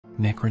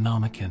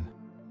Necronomicon.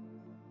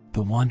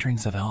 The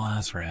Wanderings of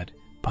AlHazrad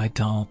by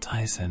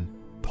Tyson,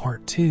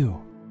 Part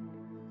 2.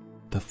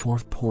 The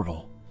fourth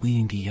portal,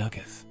 leading to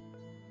Yuggoth.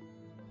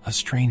 A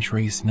strange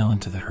race known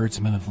to the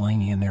herdsmen of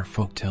Langi and their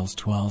folktales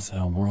dwells in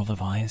a world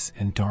of ice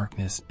and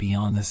darkness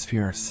beyond the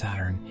sphere of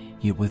Saturn,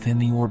 yet within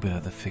the orbit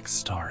of the fixed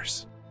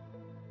stars.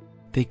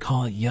 They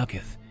call it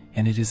Yuggoth,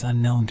 and it is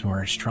unknown to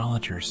our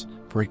astrologers,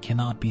 for it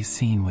cannot be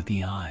seen with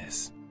the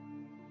eyes.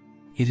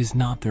 It is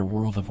not their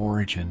world of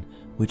origin,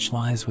 which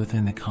lies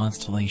within the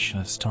constellation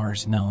of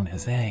stars known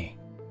as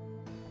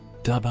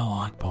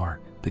Akbar,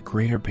 the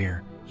Greater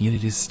Bear, yet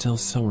it is still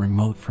so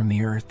remote from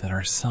the Earth that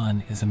our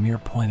sun is a mere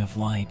point of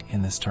light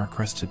in the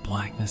star-crusted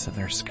blackness of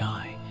their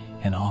sky,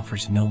 and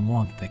offers no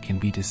warmth that can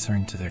be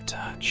discerned to their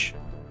touch.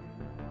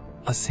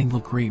 A single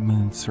great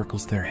moon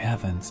circles their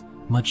heavens,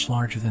 much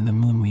larger than the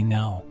moon we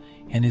know,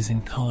 and is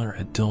in color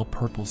a dull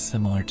purple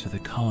similar to the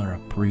color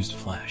of bruised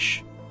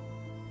flesh.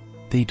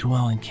 They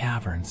dwell in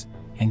caverns,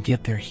 and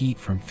get their heat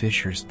from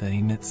fissures that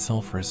emit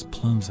sulphurous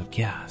plumes of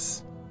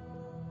gas.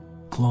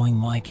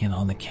 Glowing lichen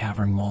on the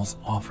cavern walls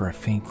offer a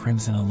faint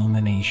crimson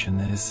illumination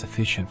that is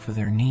sufficient for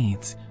their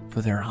needs,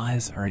 for their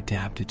eyes are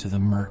adapted to the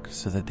murk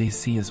so that they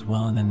see as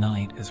well in the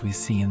night as we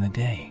see in the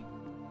day.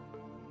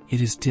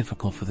 It is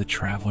difficult for the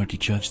traveler to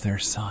judge their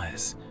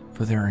size,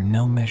 for there are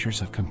no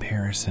measures of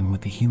comparison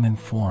with the human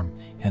form,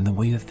 and the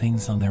weight of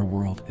things on their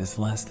world is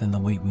less than the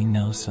weight we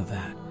know, so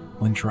that,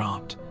 when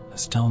dropped, a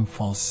stone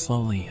falls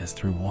slowly as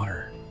through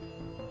water.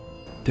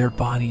 Their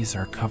bodies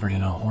are covered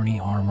in a horny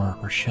armor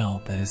or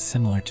shell that is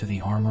similar to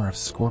the armor of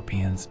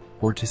scorpions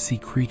or to sea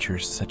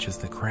creatures such as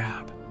the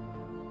crab.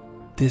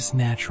 This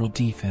natural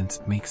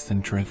defense makes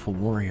them dreadful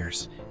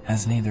warriors,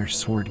 as neither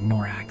sword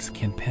nor axe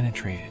can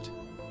penetrate it.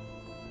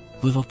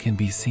 Little can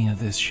be seen of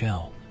this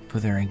shell, for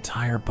their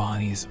entire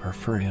bodies are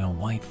furred in a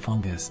white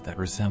fungus that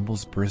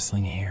resembles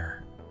bristling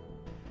hair.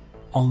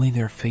 Only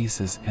their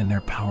faces and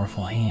their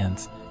powerful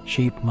hands,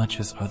 shaped much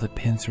as are the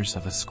pincers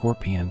of a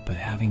scorpion but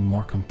having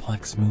more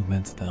complex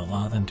movements that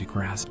allow them to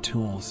grasp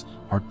tools,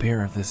 are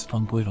bare of this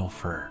fungoidal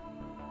fur.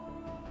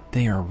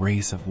 They are a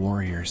race of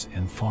warriors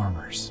and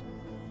farmers.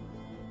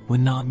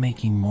 When not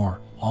making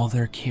more, all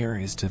their care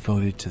is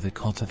devoted to the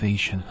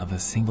cultivation of a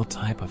single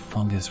type of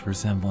fungus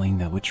resembling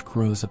that which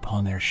grows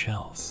upon their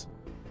shells.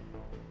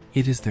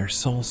 It is their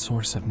sole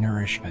source of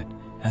nourishment,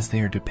 as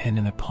they are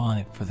dependent upon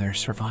it for their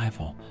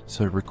survival,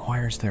 so it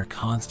requires their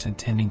constant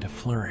tending to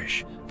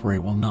flourish, for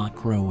it will not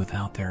grow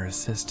without their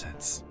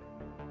assistance.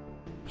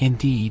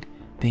 Indeed,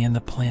 they and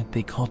the plant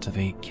they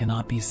cultivate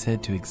cannot be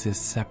said to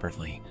exist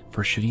separately,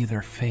 for should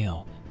either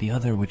fail, the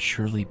other would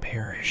surely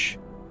perish.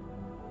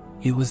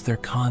 It was their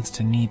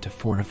constant need to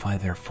fortify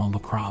their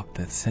fungal crop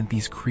that sent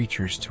these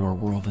creatures to our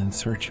world in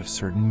search of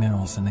certain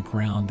minerals in the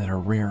ground that are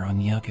rare on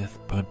Yuggoth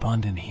but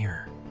abundant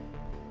here.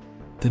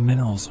 The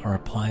minerals are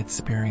applied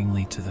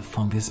sparingly to the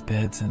fungus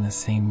beds in the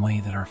same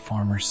way that our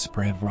farmers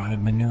spread rotted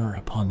manure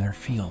upon their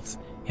fields,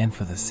 and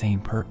for the same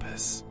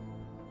purpose.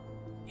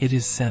 It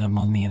is said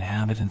among the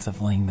inhabitants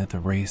of Ling that the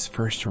race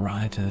first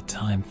arrived at a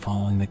time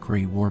following the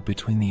Great War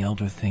between the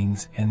Elder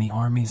Things and the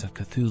armies of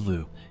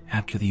Cthulhu,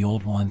 after the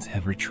Old Ones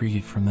had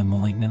retreated from the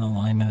malignant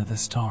alignment of the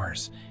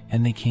stars,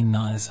 and they came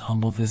not as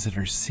humble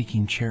visitors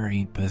seeking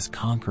charity but as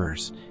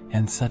conquerors,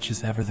 and such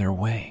is ever their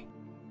way.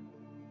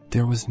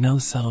 There was no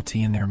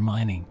subtlety in their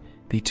mining.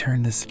 They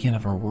turned the skin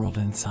of our world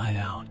inside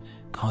out,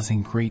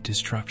 causing great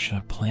destruction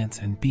of plants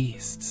and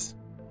beasts.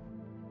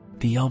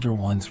 The Elder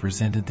Ones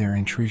resented their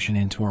intrusion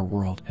into our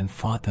world and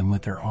fought them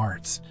with their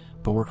arts,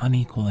 but were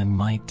unequal in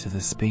might to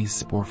the space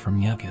spore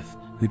from Yuggoth,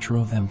 who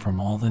drove them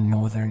from all the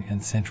northern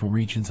and central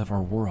regions of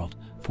our world,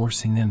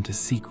 forcing them to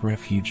seek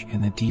refuge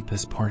in the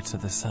deepest parts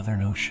of the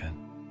Southern Ocean.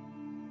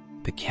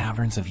 The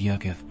caverns of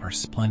Yuggoth are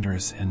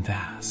splendorous and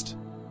vast.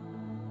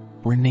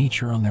 Where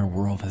nature on their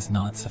world has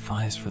not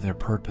sufficed for their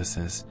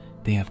purposes,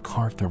 they have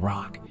carved the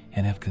rock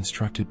and have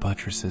constructed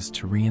buttresses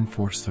to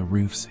reinforce the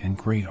roofs and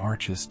great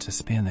arches to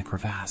span the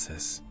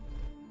crevasses.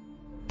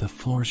 The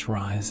floors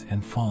rise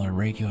and fall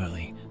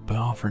irregularly, but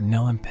offer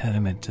no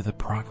impediment to the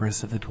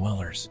progress of the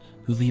dwellers,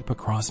 who leap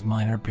across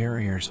minor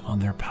barriers on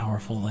their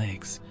powerful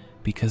legs.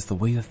 Because the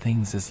weight of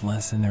things is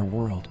less in their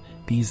world,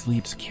 these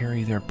leaps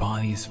carry their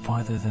bodies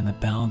farther than the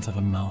bounds of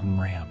a mountain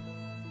ram.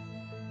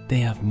 They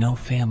have no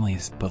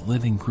families but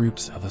live in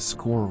groups of a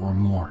score or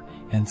more,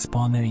 and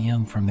spawn their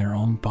young from their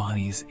own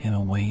bodies in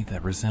a way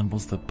that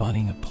resembles the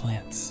budding of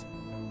plants.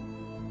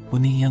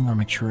 When the young are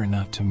mature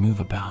enough to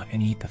move about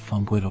and eat the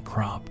fungoidal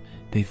crop,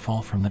 they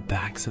fall from the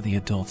backs of the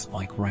adults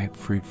like ripe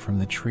fruit from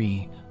the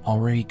tree,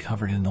 already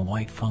covered in the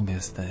white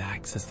fungus that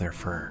acts as their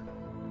fur.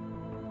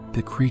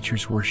 The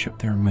creatures worship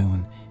their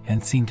moon,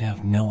 and seem to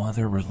have no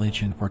other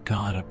religion or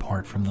god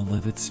apart from the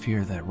livid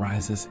sphere that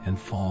rises and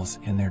falls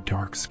in their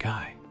dark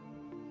sky.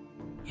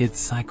 Its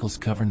cycles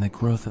govern the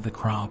growth of the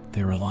crop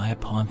they rely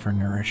upon for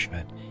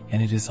nourishment,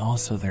 and it is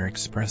also their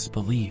express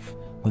belief,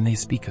 when they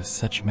speak of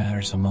such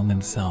matters among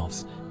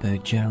themselves, that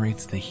it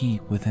generates the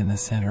heat within the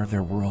center of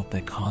their world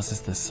that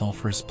causes the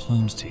sulphurous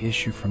plumes to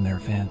issue from their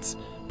vents,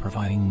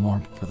 providing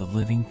warmth for the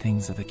living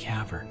things of the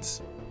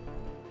caverns.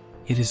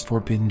 It is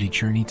forbidden to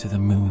journey to the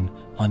moon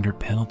under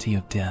penalty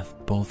of death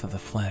both of the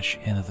flesh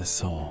and of the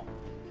soul.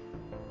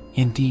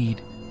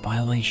 Indeed,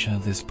 violation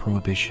of this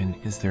prohibition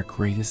is their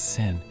greatest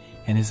sin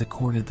and is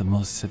accorded the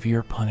most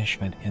severe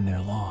punishment in their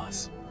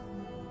laws.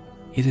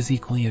 It is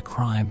equally a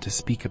crime to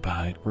speak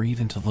about it or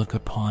even to look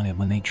upon it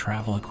when they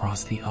travel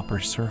across the upper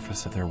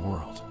surface of their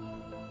world.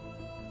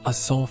 A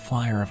soul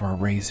flyer of our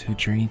race who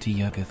journeyed to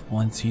Yuggoth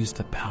once used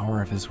the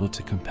power of his will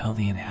to compel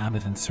the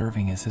inhabitants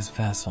serving as his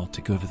vessel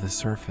to go to the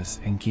surface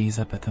and gaze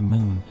up at the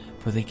moon,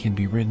 for they can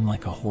be ridden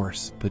like a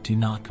horse but do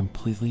not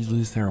completely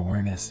lose their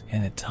awareness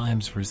and at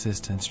times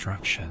resist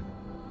instruction.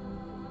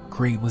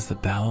 Great was the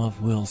battle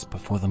of wills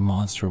before the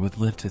monster would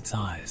lift its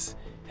eyes,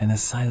 and the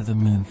sight of the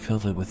moon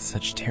filled it with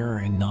such terror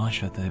and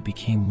nausea that it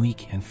became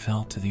weak and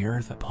fell to the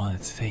earth upon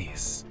its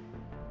face.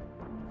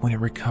 When it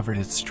recovered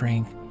its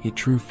strength, it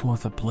drew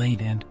forth a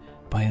blade and,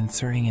 by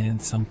inserting it in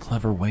some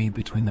clever way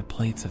between the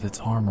plates of its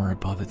armor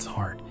above its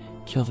heart,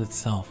 killed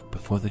itself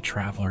before the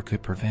traveler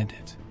could prevent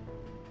it.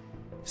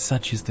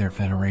 Such is their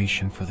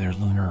veneration for their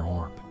lunar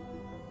orb.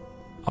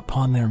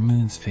 Upon their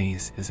moon's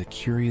face is a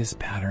curious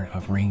pattern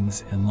of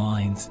rings and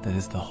lines that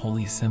is the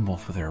holy symbol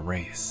for their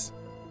race.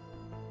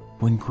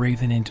 When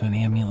graven into an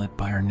amulet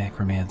by our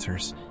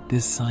necromancers,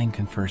 this sign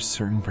confers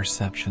certain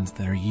perceptions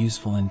that are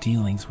useful in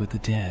dealings with the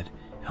dead.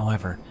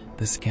 However,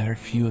 the scattered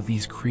few of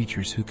these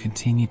creatures who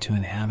continue to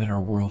inhabit our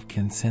world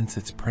can sense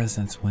its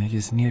presence when it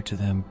is near to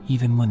them,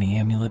 even when the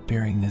amulet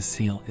bearing this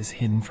seal is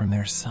hidden from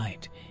their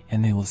sight,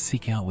 and they will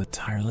seek out with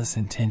tireless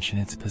intention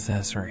its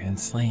possessor and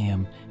slay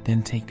him,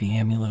 then take the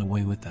amulet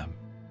away with them.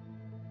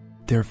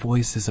 Their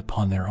voices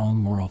upon their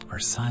own world are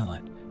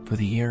silent, for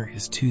the air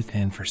is too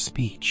thin for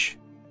speech.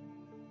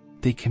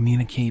 They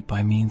communicate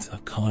by means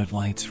of colored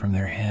lights from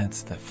their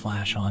heads that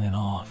flash on and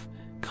off,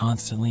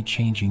 constantly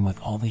changing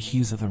with all the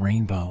hues of the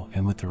rainbow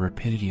and with the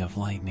rapidity of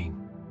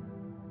lightning.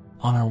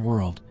 On our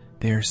world,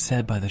 they are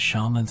said by the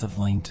shamans of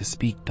Ling to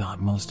speak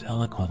most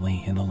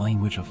eloquently in the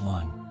language of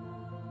Lung.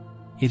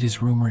 It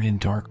is rumored in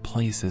dark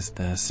places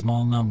that a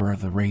small number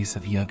of the race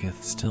of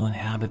Yuggoth still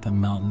inhabit the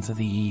mountains of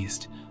the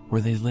east,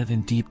 where they live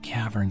in deep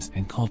caverns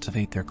and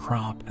cultivate their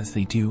crop as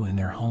they do in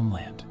their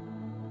homeland.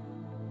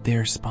 They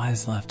are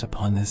spies left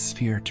upon this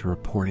sphere to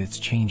report its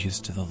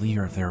changes to the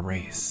leader of their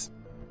race.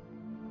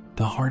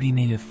 The hardy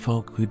native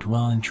folk who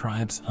dwell in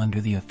tribes under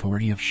the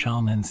authority of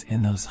shamans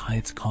in those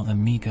heights call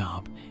them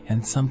Migab,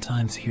 and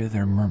sometimes hear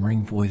their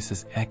murmuring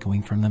voices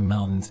echoing from the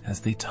mountains as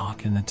they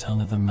talk in the tongue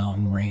of the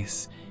mountain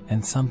race,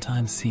 and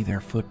sometimes see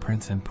their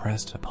footprints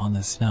impressed upon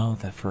the snow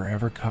that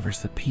forever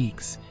covers the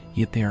peaks,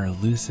 yet they are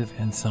elusive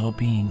and subtle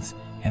beings,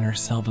 and are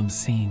seldom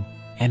seen,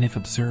 and if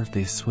observed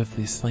they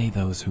swiftly slay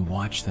those who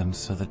watch them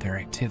so that their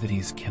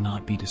activities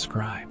cannot be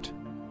described.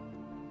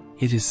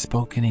 It is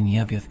spoken in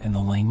Yuggoth in the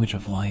language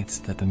of lights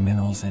that the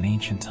minerals in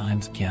ancient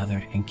times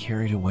gathered and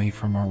carried away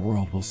from our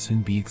world will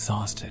soon be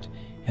exhausted,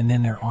 and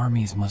then their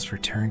armies must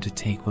return to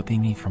take what they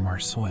need from our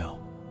soil.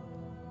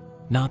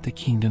 Not the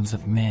kingdoms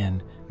of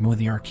men, nor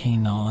the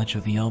arcane knowledge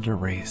of the elder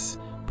race,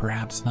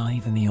 perhaps not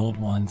even the old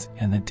ones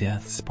and the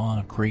death spawn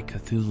of great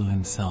Cthulhu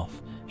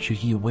himself, should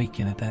he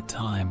awaken at that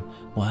time,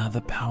 will have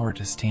the power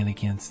to stand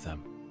against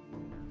them.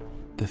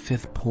 The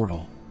fifth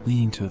portal,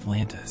 leading to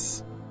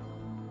Atlantis.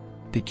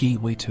 The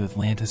gateway to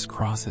Atlantis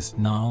crosses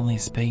not only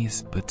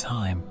space but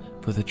time,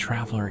 for the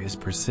traveler is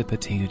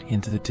precipitated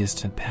into the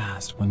distant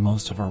past when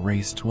most of our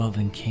race dwelled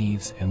in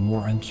caves and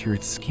wore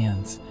uncured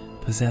skins,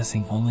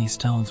 possessing only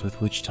stones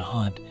with which to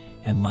hunt,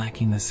 and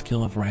lacking the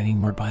skill of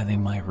writing whereby they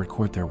might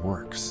record their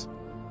works.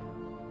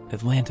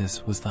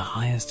 Atlantis was the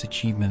highest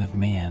achievement of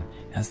man,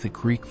 as the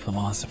Greek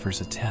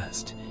philosophers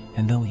attest,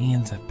 and though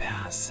eons have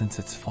passed since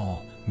its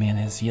fall, man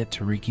has yet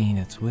to regain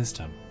its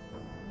wisdom.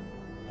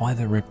 Why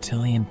the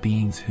reptilian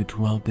beings who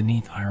dwelled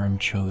beneath Irem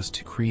chose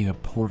to create a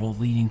portal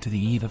leading to the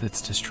eve of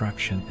its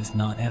destruction is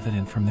not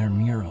evident from their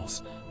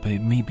murals, but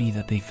it may be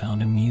that they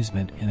found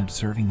amusement in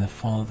observing the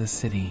fall of the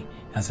city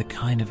as a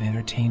kind of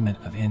entertainment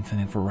of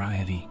infinite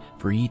variety,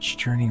 for each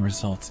journey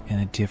results in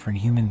a different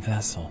human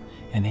vessel,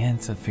 and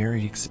hence a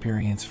varied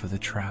experience for the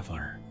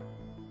traveler.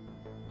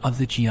 Of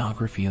the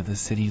geography of the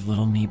city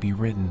little need be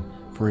written,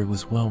 for it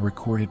was well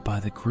recorded by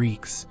the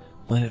Greeks.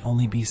 Let it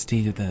only be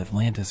stated that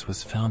Atlantis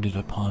was founded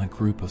upon a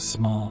group of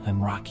small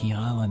and rocky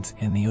islands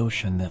in the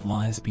ocean that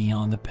lies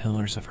beyond the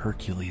Pillars of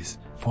Hercules,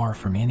 far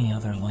from any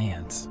other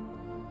lands.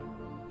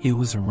 It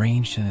was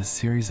arranged in a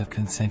series of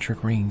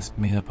concentric rings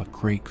made up of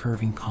great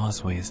curving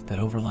causeways that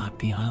overlapped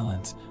the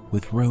islands,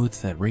 with roads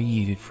that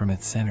radiated from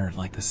its center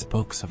like the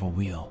spokes of a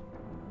wheel.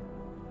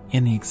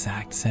 In the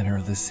exact center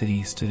of the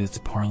city stood its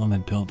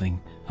Parliament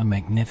building, a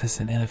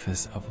magnificent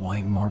edifice of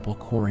white marble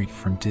quarried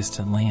from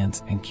distant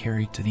lands and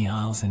carried to the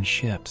isles in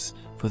ships,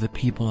 for the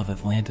people of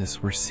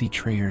Atlantis were sea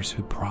traders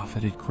who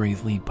profited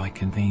greatly by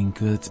conveying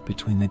goods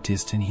between the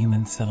distant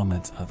human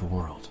settlements of the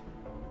world.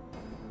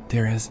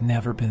 There has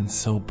never been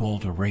so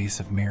bold a race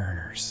of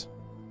mariners.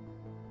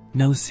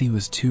 No sea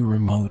was too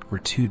remote or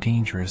too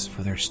dangerous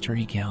for their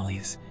sturdy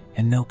galleys,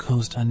 and no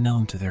coast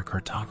unknown to their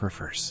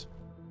cartographers.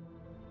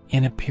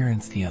 In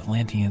appearance, the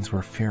Atlanteans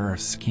were fairer of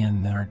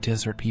skin than our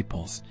desert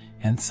peoples,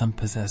 and some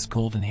possessed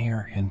golden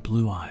hair and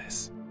blue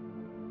eyes.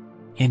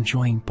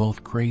 Enjoying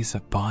both grace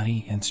of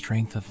body and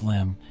strength of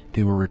limb,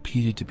 they were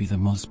reputed to be the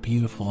most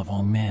beautiful of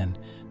all men,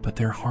 but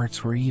their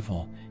hearts were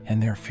evil,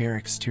 and their fair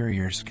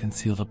exteriors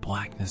concealed a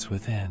blackness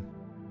within.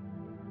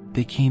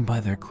 They came by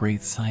their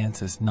great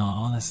sciences not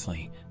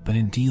honestly, but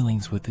in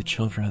dealings with the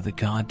children of the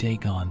god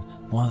Dagon,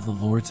 one of the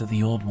lords of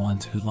the Old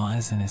Ones, who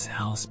lies in his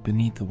house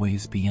beneath the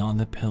waves beyond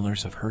the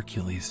pillars of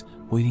Hercules,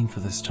 waiting for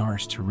the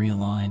stars to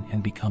realign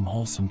and become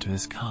wholesome to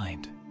his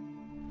kind.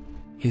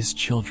 His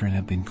children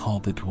have been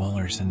called the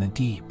dwellers in the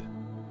deep.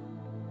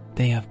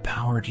 They have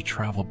power to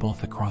travel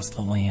both across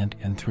the land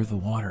and through the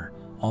water,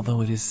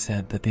 although it is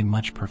said that they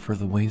much prefer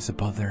the waves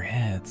above their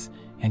heads,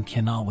 and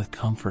cannot with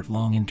comfort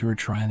long endure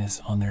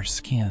dryness on their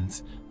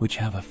skins, which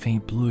have a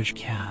faint bluish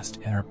cast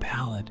and are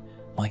pallid,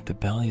 like the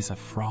bellies of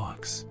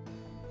frogs.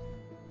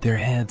 Their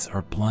heads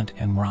are blunt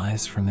and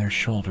rise from their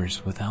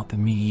shoulders without the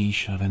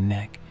mediation of a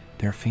neck.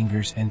 Their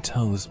fingers and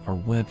toes are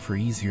webbed for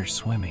easier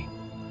swimming.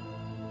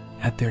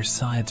 At their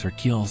sides are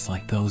gills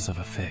like those of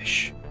a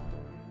fish.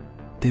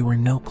 They wear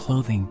no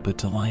clothing but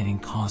delight in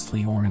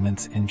costly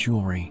ornaments and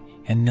jewelry,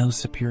 and no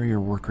superior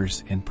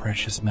workers in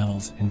precious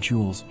metals and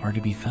jewels are to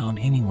be found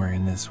anywhere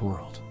in this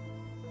world.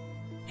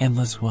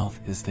 Endless wealth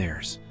is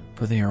theirs,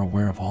 for they are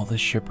aware of all the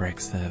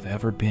shipwrecks that have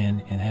ever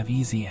been and have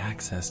easy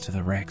access to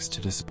the wrecks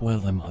to despoil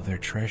them of their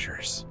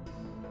treasures.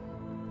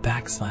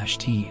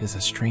 /T is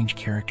a strange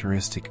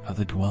characteristic of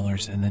the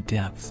dwellers in the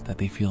depths, that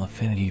they feel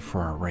affinity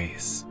for our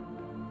race.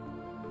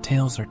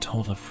 Tales are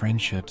told of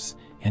friendships,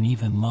 and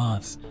even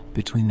loves,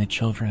 between the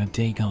children of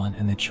Dagon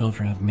and the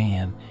children of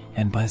man,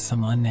 and by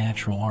some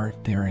unnatural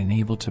art they are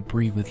enabled to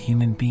breed with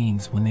human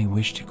beings when they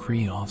wish to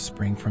create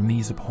offspring from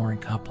these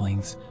abhorrent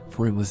couplings,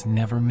 for it was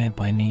never meant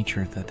by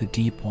nature that the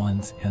deep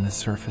ones and the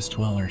surface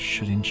dwellers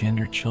should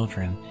engender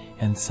children,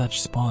 and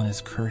such spawn is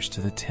cursed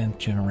to the 10th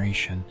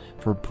generation,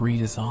 for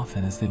breed as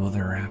often as they will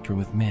thereafter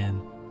with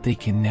men, they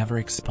can never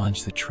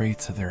expunge the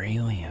traits of their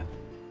alien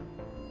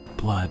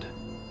blood.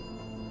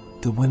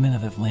 The women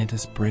of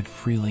Atlantis bred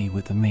freely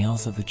with the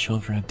males of the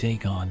children of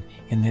Dagon,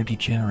 in their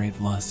degenerate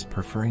lusts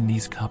preferring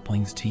these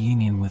couplings to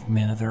union with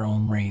men of their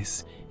own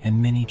race, and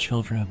many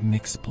children of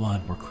mixed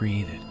blood were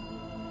created.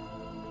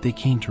 They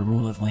came to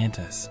rule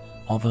Atlantis,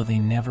 although they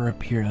never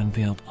appeared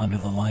unveiled under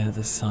the light of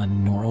the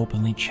sun, nor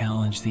openly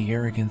challenged the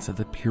arrogance of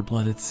the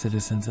pure-blooded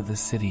citizens of the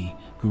city,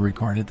 who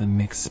regarded the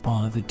mixed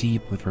spawn of the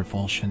deep with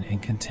revulsion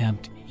and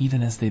contempt,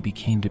 even as they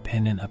became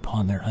dependent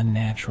upon their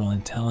unnatural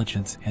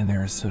intelligence and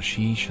their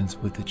associations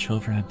with the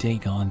children of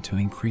Dagon to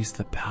increase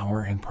the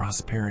power and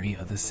prosperity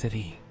of the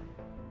city.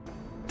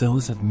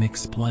 Those of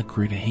mixed blood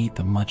grew to hate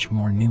the much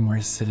more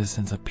numerous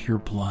citizens of pure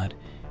blood,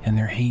 and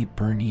their hate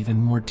burned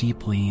even more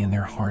deeply in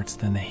their hearts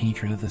than the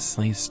hatred of the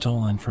slaves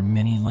stolen from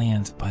many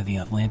lands by the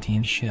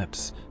Atlantean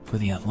ships, for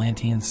the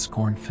Atlanteans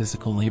scorned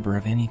physical labor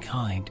of any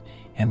kind,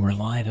 and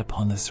relied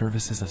upon the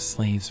services of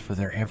slaves for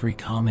their every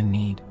common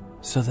need,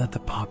 so that the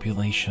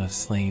population of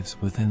slaves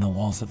within the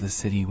walls of the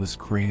city was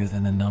greater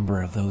than the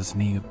number of those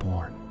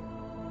native-born.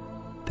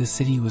 The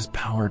city was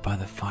powered by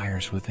the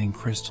fires within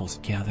crystals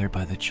gathered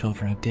by the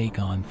children of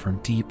Dagon from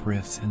deep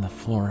rifts in the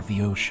floor of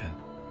the ocean.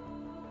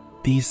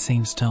 These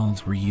same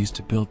stones were used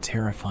to build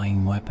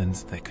terrifying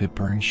weapons that could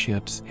burn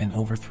ships and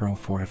overthrow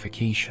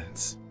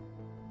fortifications.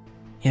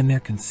 In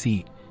their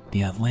conceit,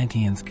 the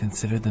Atlanteans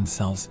considered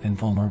themselves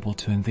invulnerable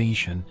to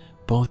invasion,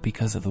 both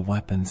because of the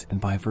weapons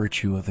and by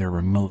virtue of their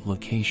remote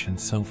location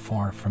so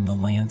far from the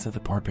lands of the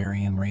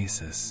barbarian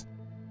races.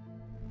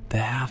 The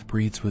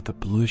half-breeds with the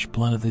bluish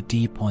blood of the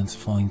deep ones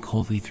flowing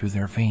coldly through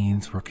their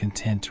veins were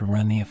content to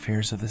run the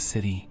affairs of the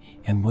city,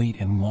 and wait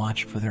and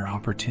watch for their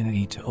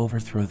opportunity to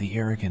overthrow the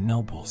arrogant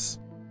nobles.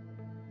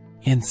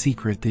 In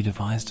secret they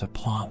devised a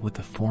plot with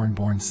the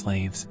foreign-born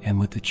slaves and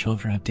with the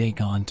children of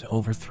Dagon to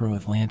overthrow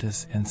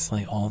Atlantis and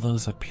slay all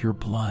those of pure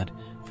blood,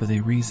 for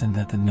they reasoned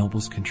that the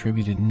nobles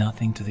contributed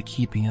nothing to the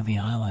keeping of the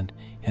island,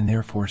 and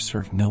therefore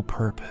served no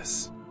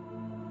purpose.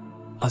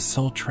 A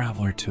sole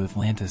traveler to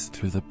Atlantis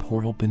through the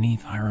portal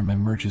beneath Hiram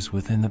emerges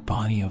within the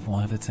body of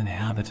one of its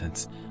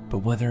inhabitants, but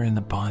whether in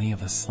the body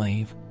of a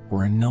slave,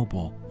 or a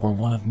noble, or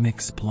one of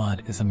mixed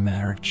blood is a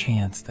matter of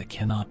chance that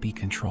cannot be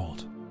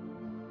controlled.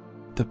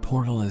 The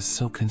portal is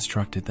so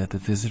constructed that the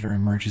visitor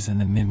emerges in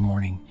the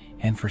mid-morning,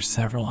 and for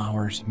several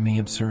hours may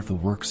observe the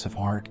works of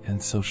art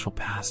and social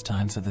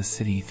pastimes of the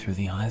city through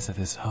the eyes of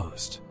his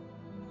host.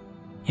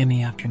 In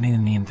the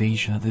afternoon, the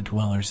invasion of the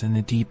dwellers in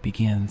the deep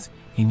begins,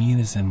 in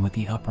unison with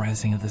the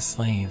uprising of the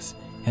slaves,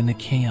 and the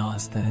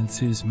chaos that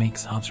ensues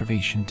makes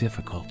observation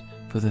difficult,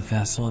 for the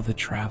vessel of the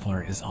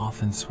traveler is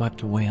often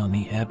swept away on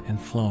the ebb and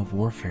flow of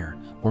warfare,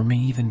 or may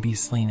even be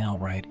slain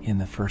outright in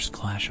the first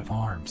clash of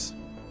arms.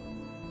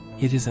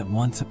 It is at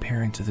once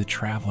apparent to the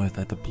traveler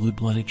that the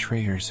blue-blooded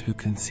traitors who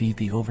conceived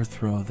the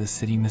overthrow of the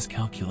city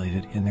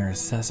miscalculated in their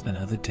assessment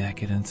of the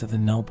decadence of the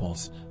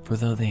nobles, for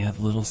though they had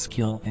little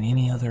skill in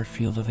any other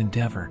field of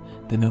endeavor,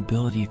 the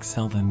nobility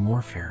excelled in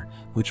warfare,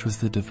 which was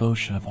the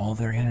devotion of all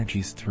their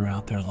energies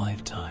throughout their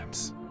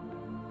lifetimes.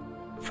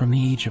 From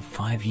the age of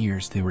 5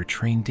 years they were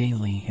trained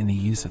daily in the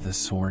use of the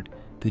sword,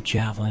 the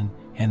javelin,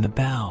 and the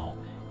bow,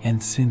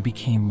 and soon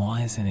became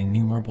wise in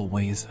innumerable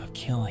ways of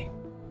killing.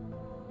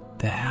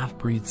 The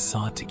half-breeds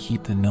sought to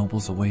keep the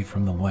nobles away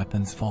from the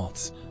weapons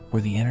vaults,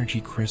 where the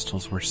energy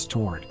crystals were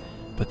stored,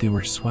 but they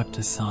were swept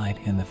aside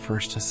in the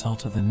first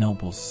assault of the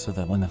nobles, so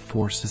that when the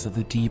forces of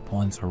the Deep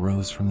Ones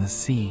arose from the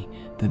sea,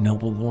 the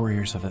noble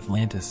warriors of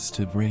Atlantis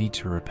stood ready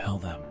to repel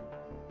them.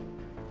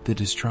 The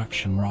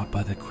destruction wrought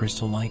by the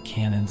crystal-like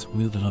cannons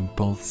wielded on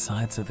both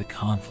sides of the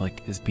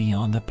conflict is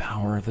beyond the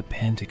power of the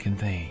pen to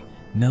convey.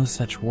 No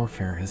such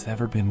warfare has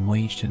ever been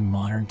waged in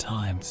modern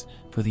times,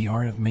 for the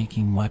art of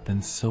making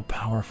weapons so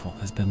powerful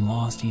has been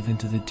lost even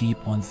to the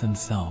Deep Ones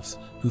themselves,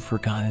 who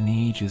forgot in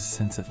the ages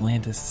since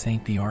Atlantis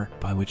sank the art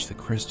by which the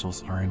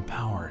crystals are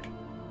empowered.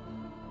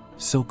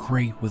 So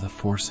great were the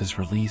forces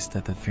released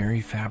that the very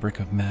fabric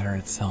of matter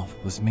itself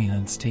was made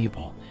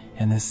unstable,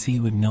 and the sea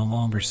would no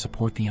longer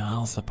support the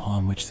isles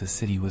upon which the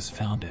city was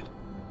founded.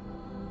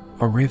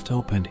 A rift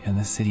opened and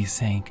the city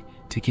sank,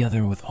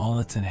 together with all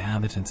its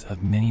inhabitants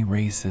of many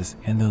races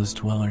and those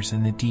dwellers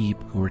in the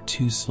deep who were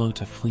too slow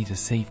to flee to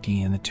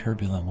safety in the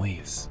turbulent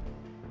waves.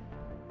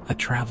 A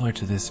traveler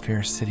to this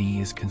fair city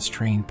is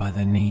constrained by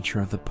the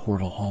nature of the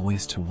portal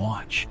always to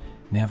watch,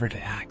 never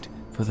to act,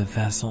 for the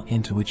vessel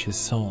into which his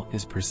soul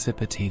is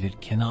precipitated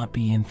cannot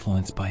be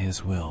influenced by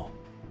his will.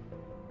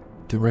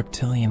 The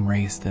reptilian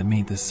race that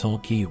made the soul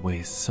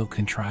gateways so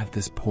contrived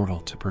this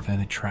portal to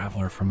prevent a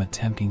traveler from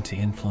attempting to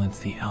influence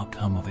the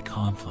outcome of the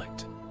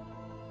conflict.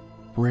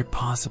 Were it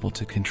possible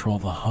to control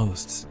the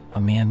hosts,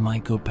 a man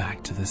might go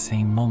back to the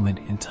same moment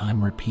in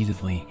time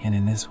repeatedly and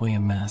in this way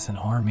amass an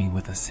army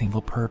with a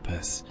single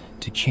purpose,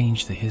 to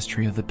change the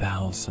history of the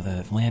battles so that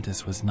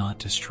Atlantis was not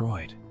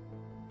destroyed.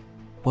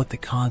 What the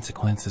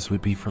consequences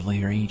would be for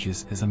later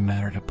ages is a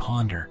matter to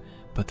ponder,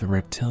 but the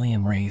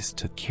reptilian race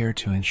took care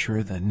to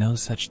ensure that no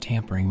such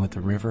tampering with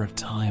the river of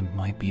time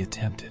might be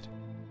attempted.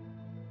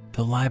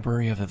 The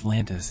Library of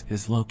Atlantis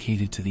is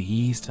located to the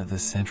east of the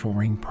central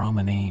ring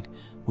promenade,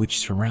 which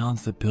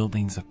surrounds the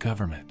buildings of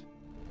government.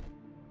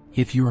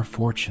 If you are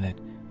fortunate,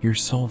 your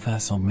soul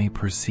vessel may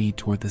proceed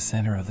toward the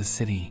center of the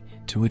city,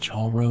 to which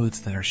all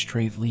roads that are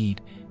straight lead,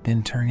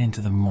 then turn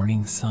into the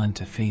morning sun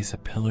to face a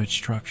pillared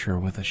structure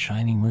with a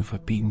shining roof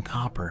of beaten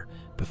copper,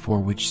 before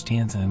which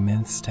stands an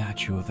immense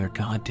statue of their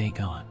god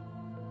Dagon.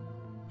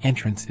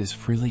 Entrance is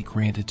freely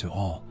granted to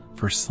all,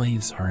 for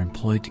slaves are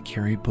employed to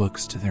carry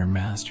books to their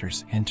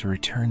masters and to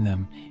return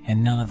them,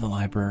 and none of the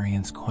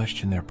librarians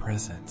question their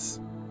presence.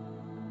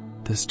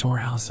 The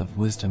storehouse of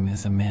wisdom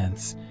is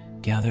immense,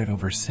 gathered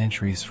over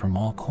centuries from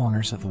all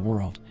corners of the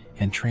world,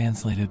 and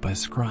translated by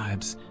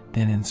scribes,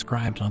 then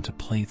inscribed onto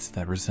plates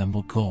that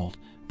resemble gold,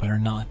 but are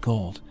not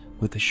gold,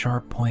 with the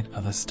sharp point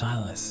of a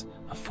stylus,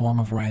 a form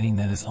of writing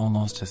that is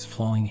almost as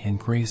flowing and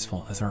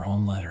graceful as our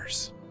own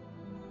letters.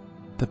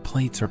 The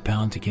plates are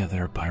bound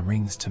together by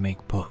rings to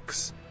make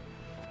books.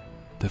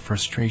 The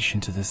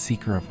frustration to the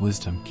seeker of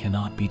wisdom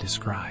cannot be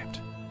described.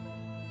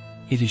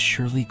 It is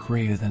surely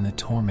greater than the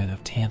torment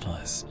of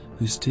Tantalus,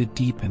 who stood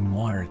deep in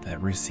water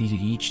that receded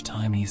each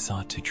time he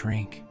sought to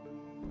drink.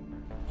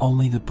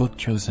 Only the book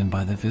chosen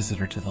by the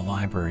visitor to the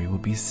library will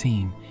be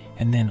seen,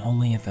 and then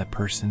only if that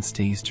person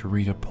stays to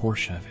read a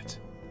portion of it.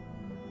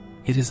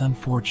 It is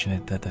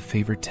unfortunate that the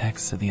favorite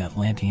texts of the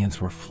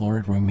Atlanteans were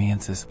florid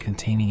romances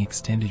containing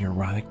extended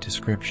erotic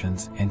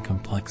descriptions and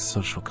complex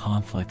social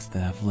conflicts that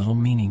have little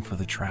meaning for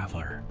the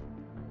traveler.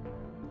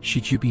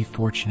 Should you be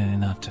fortunate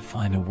enough to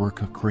find a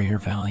work of greater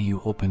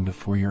value open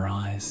before your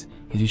eyes,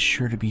 it is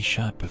sure to be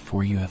shut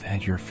before you have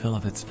had your fill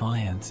of its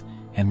viands,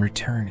 and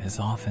return as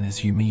often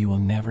as you may. You will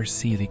never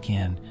see it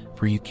again,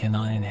 for you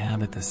cannot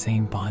inhabit the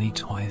same body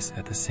twice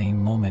at the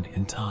same moment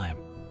in time.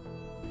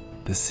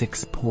 The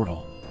sixth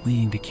portal,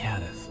 leading to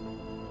Kadath.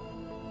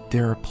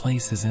 There are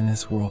places in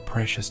this world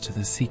precious to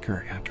the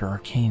seeker after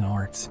arcane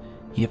arts,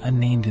 yet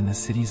unnamed in the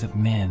cities of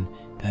men,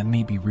 that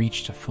may be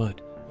reached afoot,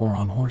 or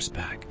on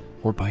horseback,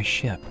 or by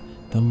ship,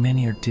 though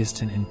many are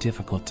distant and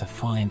difficult to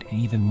find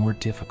and even more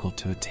difficult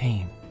to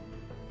attain.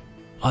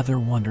 Other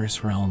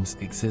wondrous realms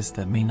exist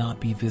that may not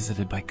be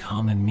visited by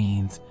common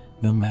means,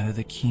 no matter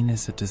the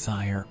keenness of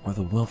desire or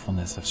the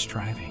willfulness of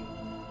striving.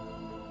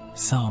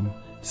 Some,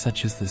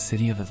 such as the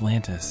city of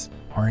Atlantis,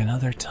 are in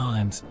other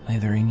times,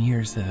 either in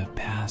years that have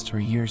passed or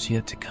years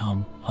yet to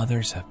come.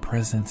 Others have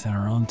presence in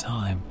our own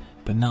time,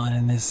 but not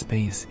in this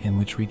space in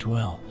which we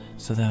dwell,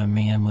 so that a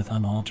man with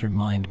unaltered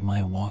mind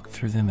might walk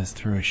through them as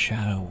through a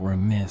shadow or a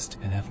mist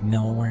and have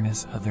no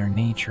awareness of their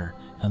nature,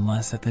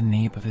 unless at the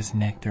nape of his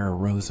neck there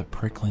arose a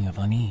prickling of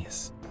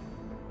unease.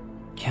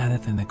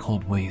 Kadath in the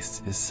cold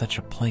wastes is such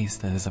a place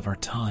that is of our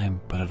time,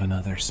 but of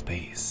another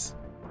space.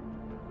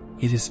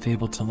 It is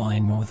fabled to lie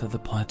north of the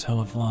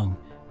plateau of Lung,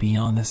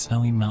 beyond the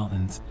snowy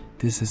mountains.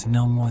 This is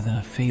no more than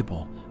a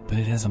fable, but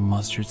it has a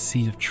mustard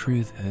seed of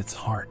truth at its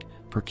heart,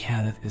 for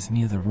Kadath is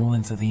near the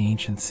ruins of the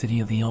ancient city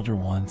of the Elder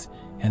Ones,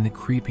 and the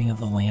creeping of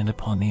the land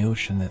upon the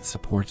ocean that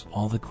supports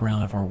all the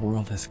ground of our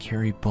world has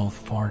carried both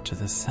far to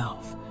the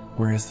south,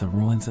 whereas the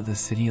ruins of the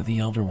city of the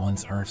Elder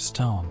Ones are of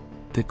stone,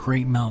 The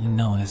great mountain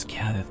known as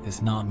Kadath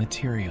is not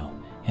material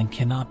and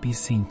cannot be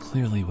seen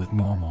clearly with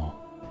normal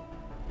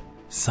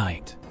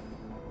sight.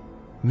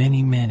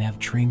 Many men have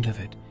dreamed of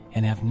it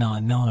and have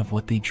not known of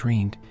what they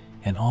dreamed,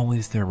 and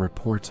always their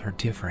reports are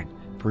different,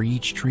 for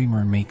each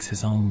dreamer makes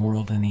his own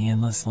world in the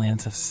endless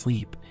lands of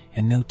sleep,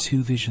 and no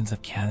two visions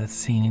of Kadath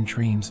seen in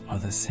dreams are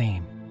the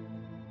same.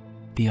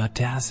 The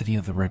audacity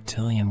of the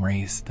reptilian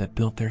race that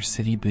built their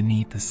city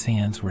beneath the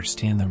sands where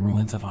stand the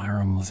ruins of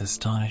Irem was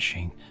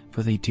astonishing,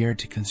 for they dared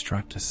to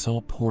construct a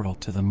soul portal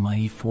to the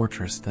mighty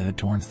fortress that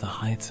adorns the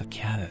heights of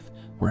Kadath,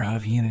 where out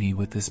of unity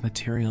with this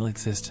material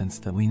existence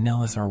that we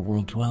know as our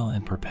world dwell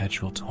in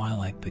perpetual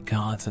twilight the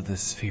gods of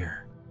this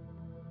sphere.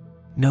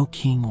 No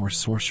king or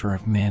sorcerer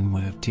of men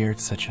would have dared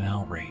such an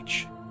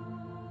outrage.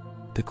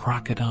 The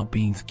crocodile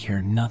beings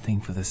cared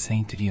nothing for the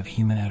sanctity of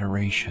human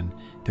adoration.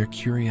 Their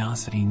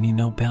curiosity knew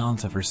no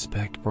bounds of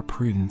respect or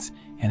prudence,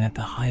 and at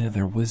the height of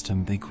their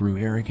wisdom they grew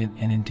arrogant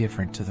and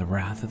indifferent to the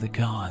wrath of the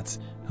gods,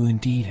 who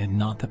indeed had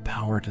not the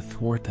power to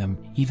thwart them,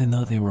 even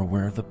though they were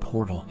aware of the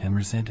portal and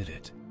resented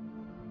it.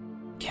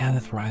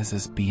 Kadath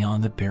rises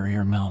beyond the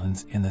barrier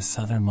mountains in the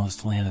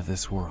southernmost land of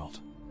this world.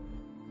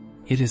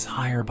 It is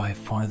higher by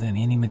far than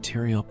any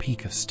material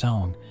peak of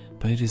stone,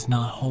 but it is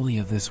not wholly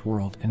of this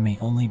world and may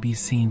only be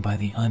seen by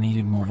the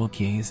unaided mortal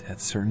gaze at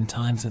certain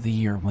times of the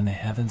year when the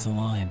heavens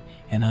align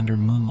and under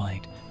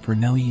moonlight, for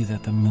know ye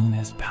that the moon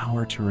has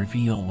power to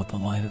reveal what the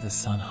light of the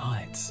sun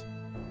hides.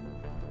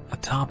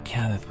 Atop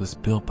Kadath was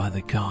built by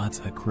the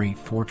gods a great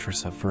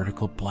fortress of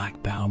vertical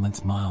black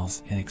battlements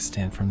miles in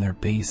extent from their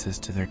bases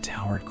to their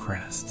towered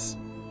crests.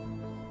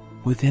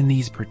 Within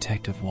these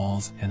protective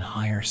walls and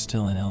higher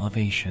still in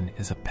elevation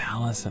is a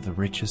palace of the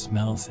richest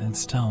metals and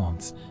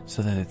stones,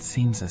 so that it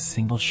seems a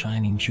single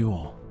shining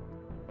jewel.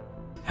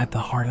 At the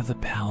heart of the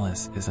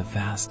palace is a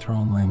vast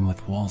throne room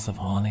with walls of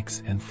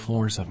onyx and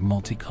floors of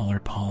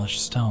multicolored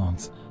polished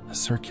stones, a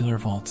circular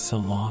vault so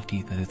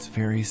lofty that its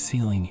very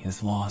ceiling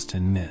is lost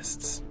in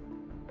mists.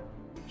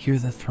 Here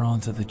the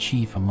thrones of the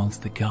chief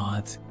amongst the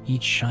gods,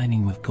 each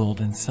shining with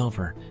gold and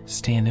silver,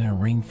 stand in a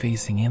ring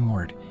facing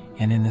inward,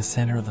 and in the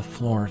center of the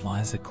floor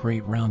lies a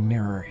great round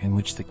mirror in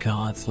which the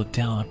gods look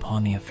down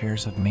upon the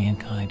affairs of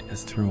mankind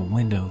as through a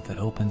window that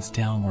opens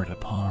downward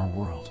upon our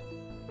world.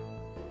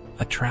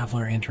 A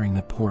traveler entering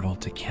the portal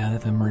to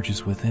Kadath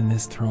emerges within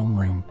this throne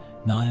room,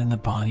 not in the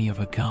body of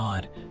a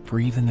god, for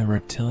even the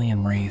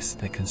reptilian race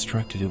that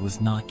constructed it was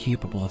not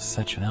capable of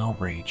such an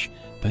outrage,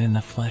 but in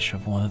the flesh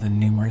of one of the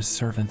numerous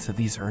servants of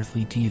these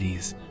earthly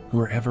deities, who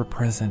are ever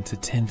present to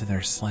tend to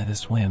their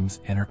slightest whims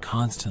and are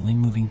constantly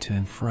moving to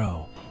and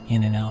fro,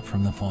 in and out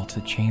from the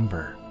vaulted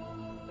chamber.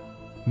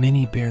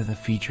 Many bear the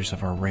features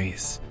of our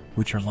race,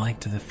 which are like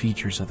to the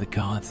features of the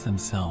gods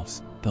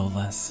themselves, though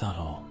less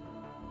subtle.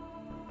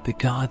 The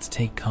gods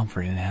take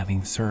comfort in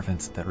having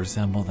servants that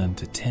resemble them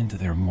to tend to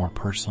their more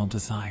personal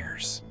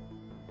desires.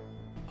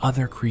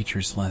 Other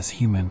creatures less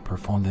human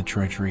perform the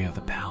drudgery of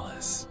the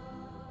palace.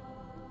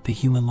 The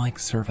human-like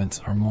servants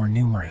are more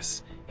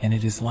numerous, and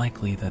it is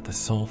likely that the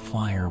soul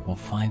flyer will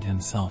find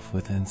himself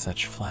within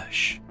such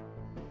flesh.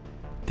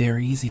 They are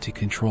easy to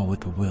control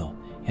with the will,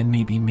 and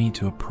may be made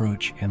to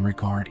approach and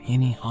regard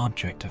any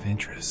object of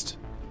interest.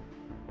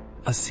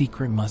 A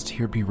secret must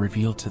here be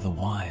revealed to the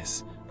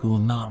wise, who will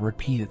not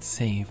repeat it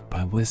save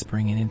by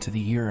whispering it into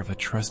the ear of a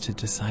trusted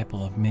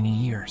disciple of many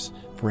years,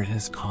 for it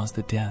has caused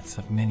the deaths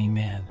of many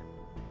men.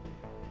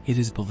 It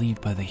is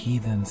believed by the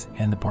heathens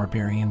and the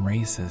barbarian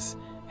races,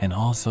 and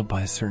also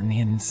by certain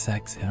hidden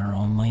sects in our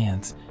own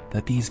lands,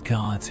 that these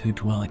gods who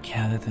dwell at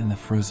Kadath in the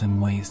frozen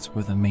wastes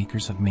were the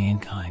makers of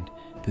mankind.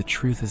 The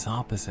truth is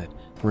opposite,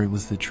 for it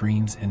was the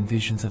dreams and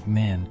visions of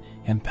men,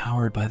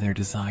 empowered by their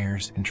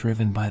desires and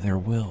driven by their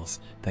wills,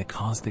 that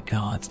caused the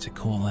gods to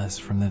coalesce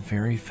from the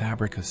very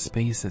fabric of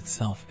space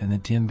itself in the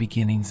dim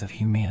beginnings of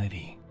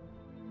humanity.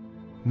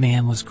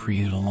 Man was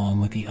created along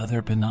with the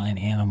other benign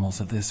animals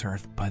of this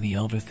earth by the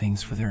elder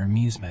things for their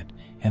amusement,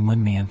 and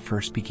when man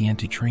first began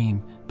to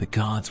dream, the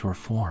gods were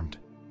formed.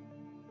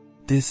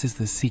 This is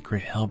the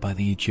secret held by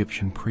the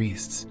Egyptian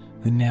priests,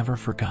 who never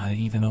forgot it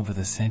even over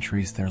the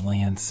centuries their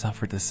land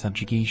suffered the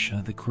subjugation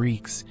of the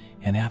Greeks,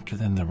 and after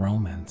them the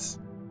Romans.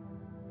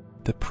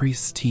 The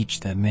priests teach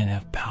that men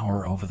have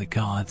power over the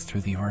gods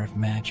through the art of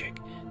magic,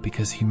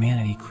 because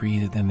humanity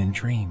created them in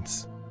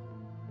dreams.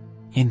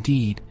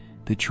 Indeed,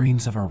 the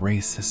dreams of our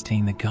race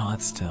sustain the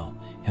gods still,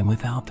 and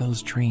without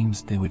those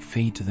dreams they would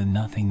fade to the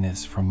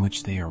nothingness from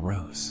which they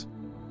arose.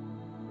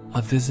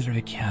 A visitor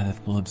to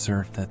Kadath will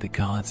observe that the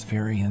gods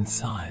vary in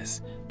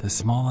size, the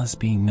smallest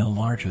being no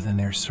larger than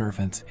their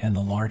servants and the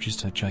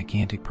largest of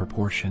gigantic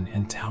proportion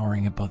and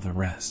towering above the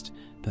rest.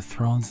 The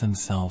thrones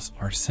themselves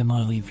are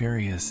similarly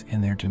various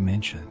in their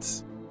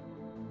dimensions.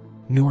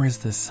 Nor is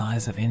the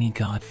size of any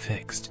god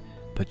fixed,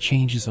 but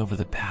changes over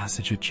the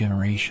passage of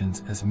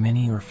generations as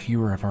many or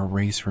fewer of our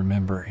race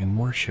remember and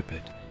worship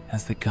it.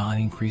 As the god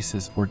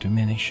increases or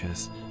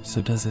diminishes,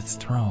 so does its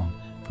throne,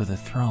 for the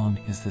throne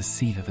is the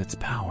seat of its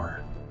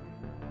power.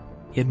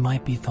 It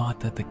might be thought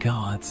that the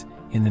gods,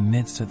 in the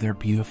midst of their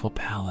beautiful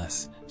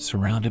palace,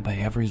 surrounded by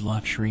every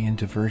luxury and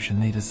diversion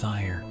they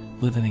desire,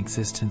 live an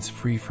existence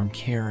free from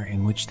care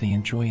in which they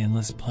enjoy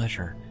endless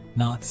pleasure.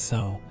 Not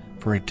so,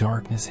 for a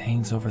darkness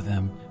hangs over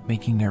them,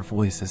 making their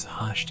voices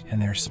hushed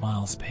and their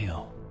smiles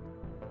pale.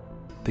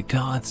 The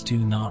gods do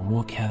not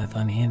rule Kadath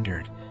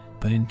unhindered,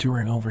 but endure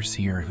an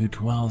overseer who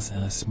dwells in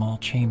a small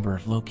chamber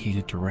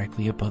located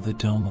directly above the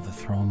dome of the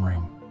throne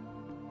room.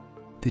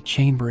 The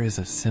chamber is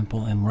of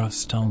simple and rough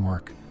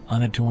stonework,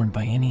 unadorned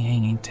by any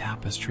hanging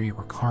tapestry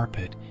or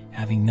carpet,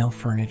 having no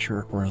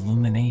furniture or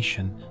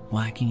illumination,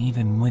 lacking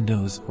even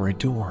windows or a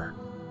door.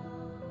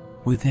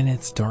 Within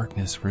its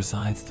darkness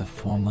resides the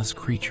formless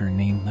creature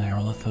named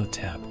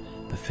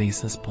Nyarlathotep, the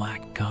faceless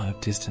black god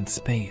of distant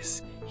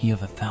space, he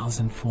of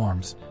 1,000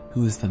 forms,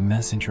 who is the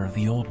messenger of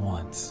the Old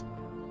Ones.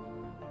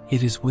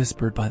 It is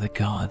whispered by the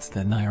gods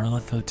that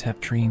Nyarlathotep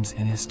dreams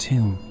in his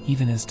tomb,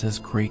 even as does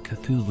great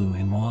Cthulhu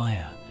in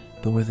Malaya,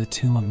 though where the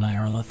tomb of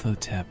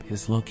Nyarlathotep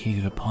is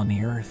located upon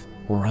the earth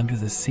or under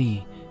the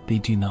sea, they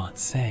do not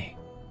say.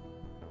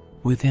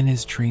 Within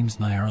his dreams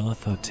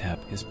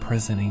Nyarlathotep is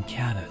present in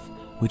Kadath,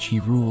 which he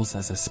rules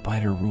as a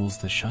spider rules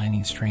the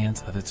shining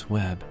strands of its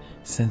web,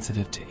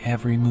 sensitive to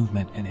every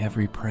movement and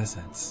every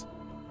presence.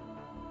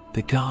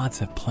 The gods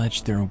have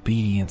pledged their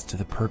obedience to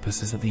the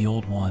purposes of the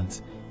Old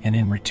Ones, and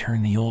in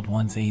return the Old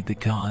Ones aid the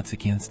gods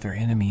against their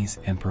enemies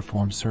and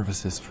perform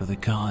services for the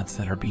gods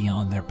that are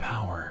beyond their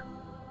power.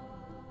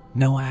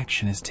 No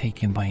action is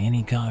taken by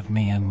any god of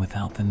man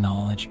without the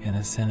knowledge and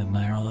assent of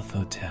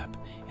Nyarlathotep,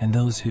 and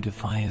those who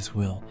defy his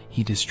will,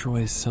 he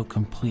destroys so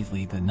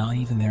completely that not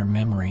even their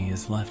memory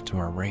is left to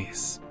our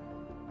race.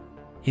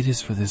 It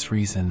is for this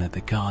reason that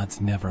the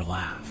gods never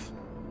laugh.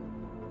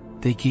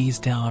 They gaze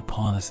down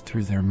upon us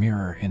through their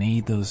mirror and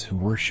aid those who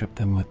worship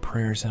them with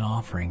prayers and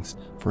offerings,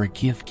 for a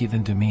gift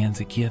given demands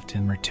a gift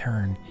in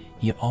return,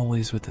 yet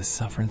always with the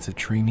sufferance of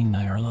dreaming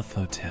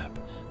Nyarlathotep,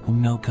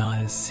 whom no god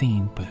has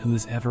seen but who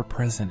is ever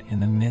present in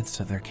the midst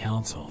of their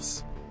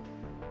councils.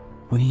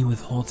 When he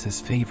withholds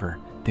his favor,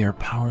 they are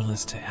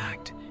powerless to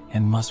act,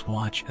 and must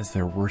watch as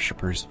their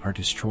worshippers are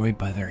destroyed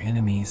by their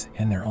enemies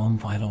and their own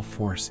vital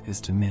force is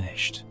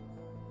diminished.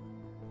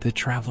 The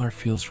traveler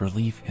feels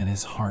relief in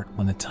his heart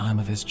when the time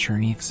of his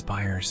journey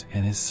expires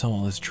and his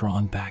soul is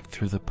drawn back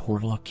through the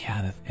portal of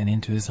Kadath and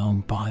into his own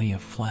body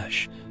of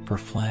flesh, for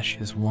flesh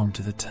is warm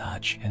to the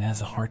touch and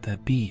has a heart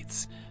that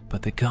beats,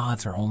 but the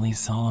gods are only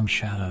solemn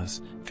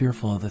shadows,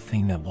 fearful of the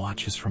thing that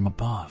watches from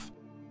above.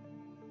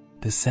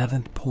 The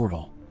seventh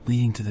portal,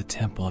 leading to the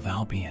Temple of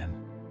Albion.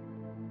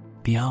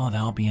 The Isle of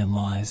Albion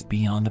lies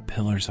beyond the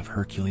Pillars of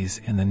Hercules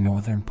in the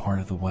northern part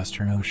of the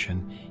Western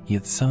Ocean,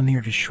 yet so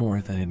near to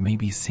shore that it may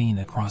be seen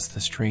across the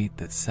strait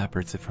that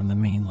separates it from the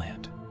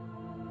mainland.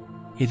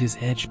 It is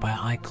edged by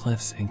high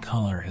cliffs in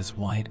color as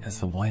white as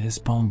the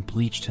whitest bone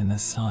bleached in the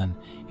sun,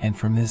 and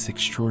from this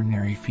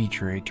extraordinary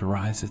feature it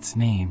derives its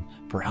name,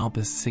 for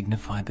albus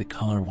signified the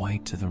color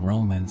white to the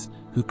Romans,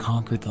 who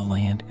conquered the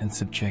land and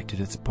subjected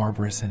its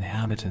barbarous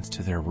inhabitants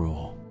to their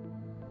rule.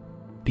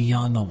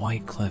 Beyond the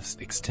white cliffs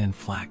extend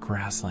flat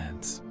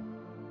grasslands.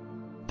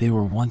 They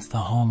were once the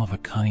home of a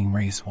cunning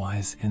race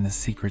wise in the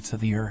secrets of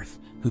the earth,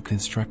 who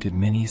constructed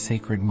many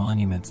sacred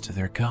monuments to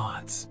their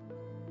gods.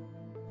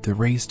 The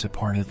race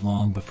departed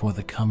long before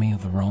the coming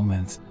of the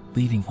Romans,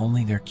 leaving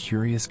only their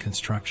curious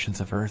constructions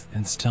of earth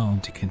and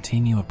stone to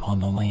continue upon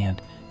the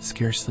land,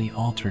 scarcely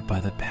altered by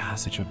the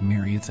passage of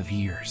myriads of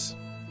years.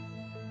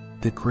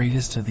 The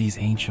greatest of these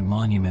ancient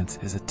monuments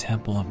is a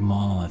temple of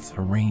monoliths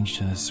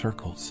arranged in a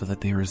circle so that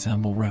they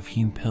resemble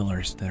rough-hewn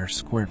pillars that are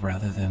squared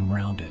rather than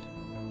rounded.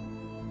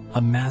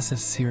 A massive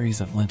series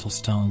of lintel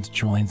stones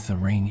joins the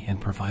ring and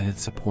provided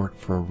support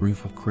for a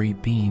roof of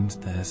great beams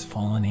that has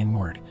fallen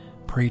inward,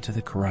 prey to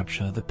the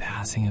corruption of the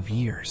passing of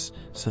years,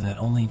 so that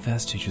only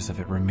vestiges of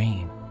it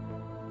remain.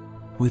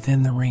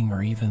 Within the ring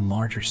are even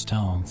larger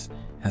stones,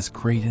 as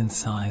great in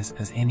size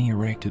as any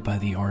erected by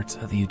the arts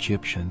of the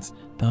Egyptians,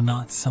 though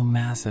not so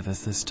massive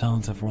as the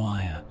stones of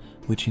Raya,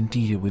 which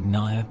indeed it would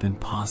not have been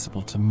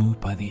possible to move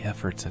by the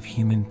efforts of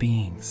human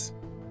beings.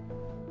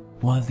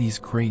 One of these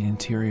great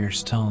interior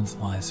stones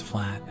lies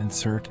flat and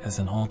served as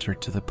an altar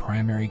to the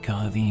primary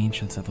god of the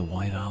ancients of the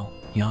White Isle,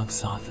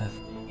 Yog-Sothoth.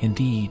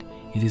 Indeed,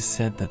 it is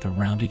said that the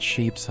rounded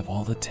shapes of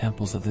all the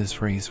temples of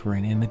this race were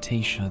in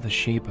imitation of the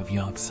shape of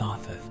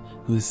Yog-Sothoth,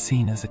 who is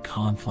seen as a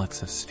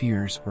conflux of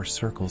spheres or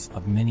circles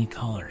of many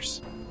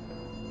colors.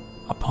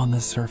 Upon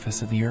the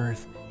surface of the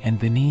earth, and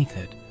beneath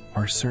it,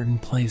 are certain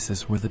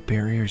places where the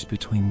barriers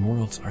between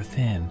worlds are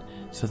thin,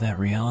 so that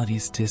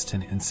realities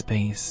distant in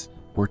space,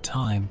 or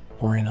time,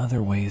 or in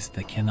other ways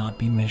that cannot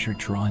be measured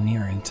draw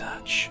near and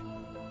touch.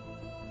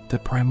 The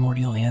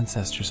primordial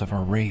ancestors of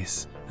our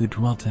race, who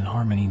dwelt in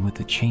harmony with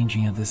the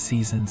changing of the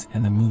seasons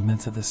and the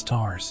movements of the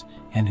stars,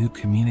 and who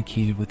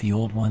communicated with the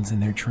Old Ones in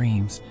their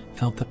dreams,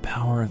 felt the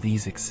power of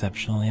these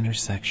exceptional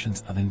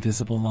intersections of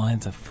invisible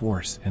lines of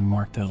force and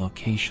marked their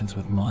locations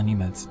with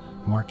monuments,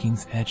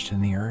 markings etched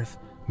in the earth,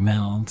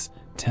 mounds,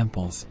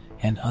 temples,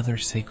 and other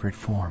sacred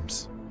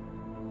forms.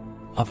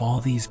 Of all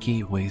these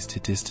gateways to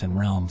distant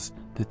realms,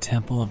 The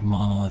temple of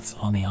monoliths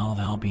on the Isle of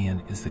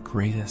Albion is the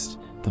greatest,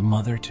 the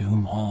mother to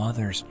whom all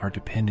others are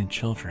dependent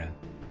children.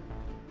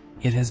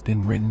 It has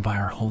been written by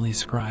our holy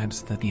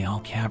scribes that the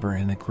Al-Kaaba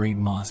in the great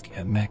mosque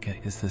at Mecca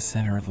is the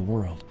center of the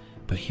world,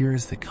 but here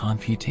is the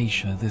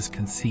confutation of this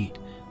conceit,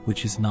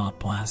 which is not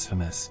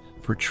blasphemous,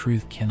 for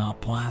truth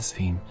cannot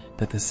blaspheme,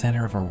 that the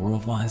center of our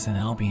world lies in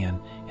Albion,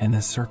 and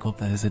the circle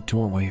that is a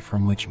doorway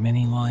from which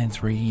many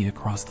lines radiate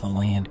across the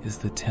land is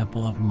the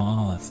temple of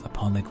monoliths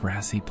upon the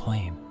grassy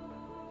plain.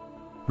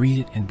 Read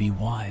it and be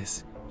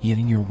wise, yet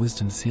in your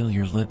wisdom seal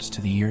your lips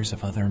to the ears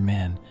of other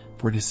men,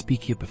 for to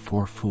speak it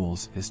before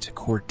fools is to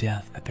court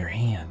death at their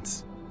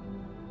hands.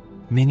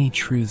 Many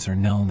truths are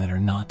known that are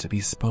not to be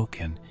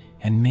spoken,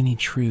 and many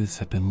truths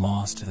have been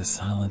lost to the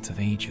silence of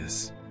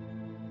ages.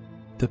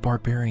 The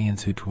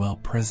barbarians who dwell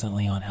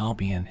presently on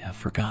Albion have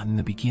forgotten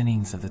the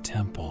beginnings of the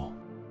temple.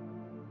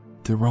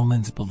 The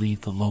Romans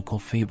believed the local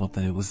fable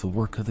that it was the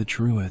work of the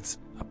Druids,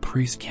 a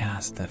priest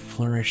caste that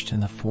flourished in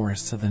the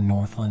forests of the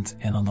Northlands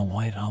and on the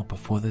White Isle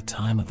before the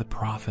time of the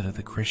prophet of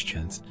the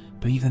Christians,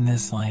 but even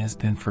this lie has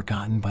been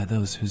forgotten by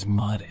those whose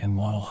mud and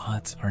wattle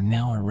huts are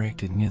now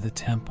erected near the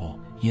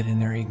temple, yet in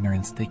their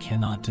ignorance they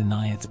cannot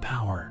deny its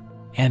power.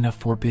 And a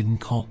forbidden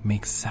cult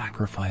makes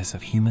sacrifice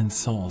of human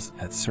souls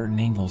at certain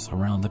angles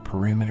around the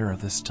perimeter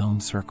of the stone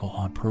circle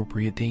on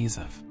appropriate days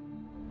of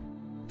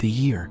the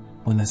year,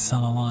 when the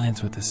sun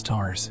aligns with the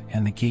stars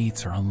and the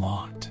gates are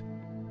unlocked.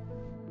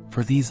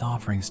 For these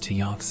offerings to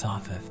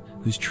Yog-Sothoth,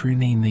 whose true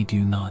name they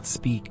do not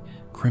speak,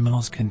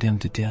 criminals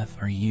condemned to death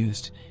are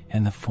used,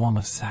 and the form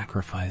of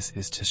sacrifice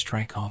is to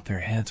strike off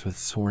their heads with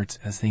swords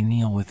as they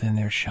kneel within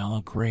their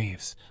shallow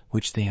graves,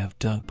 which they have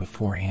dug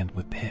beforehand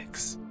with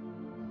picks.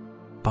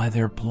 By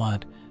their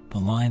blood, the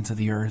lines of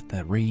the earth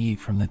that radiate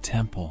from the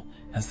temple,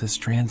 as the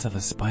strands of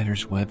a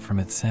spider's web from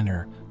its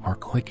center, are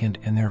quickened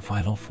and their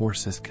vital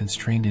forces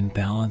constrained in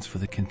balance for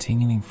the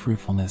continuing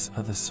fruitfulness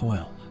of the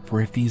soil. For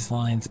if these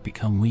lines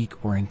become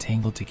weak or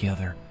entangled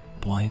together,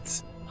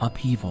 blights,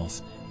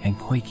 upheavals, and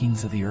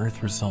quakings of the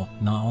earth result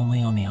not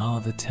only on the Isle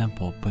of the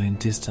Temple but in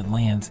distant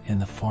lands in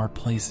the far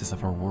places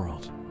of our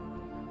world.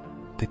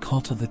 The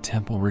cult of the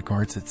temple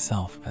regards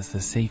itself as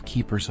the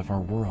safekeepers of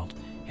our world,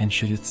 and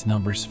should its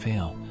numbers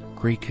fail,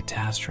 great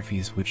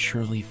catastrophes would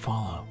surely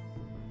follow.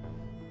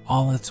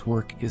 All its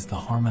work is the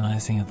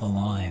harmonizing of the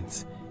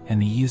lines,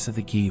 and the use of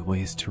the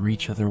gateways to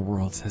reach other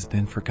worlds has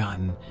been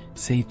forgotten,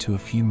 save to a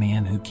few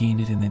men who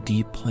gained it in the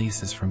deep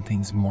places from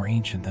things more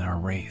ancient than our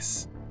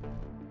race.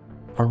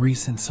 A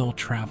recent soul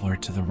traveler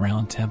to the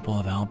round temple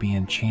of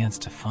Albion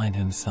chanced to find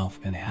himself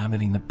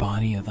inhabiting the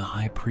body of the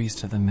high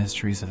priest of the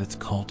mysteries of its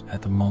cult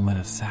at the moment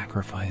of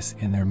sacrifice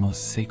in their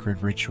most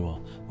sacred ritual,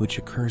 which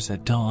occurs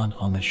at dawn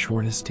on the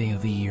shortest day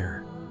of the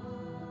year.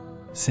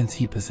 Since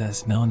he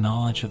possessed no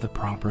knowledge of the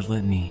proper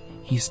litany,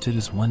 he stood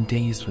as one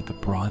dazed with the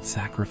broad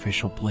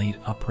sacrificial blade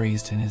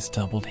upraised in his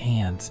doubled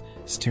hands,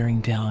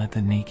 staring down at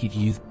the naked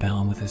youth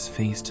bound with his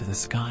face to the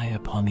sky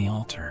upon the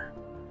altar.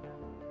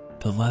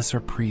 The lesser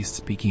priests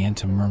began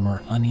to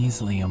murmur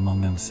uneasily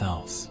among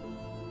themselves.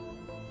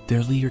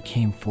 Their leader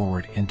came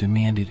forward and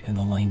demanded in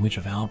the language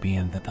of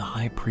Albion that the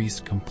high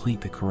priest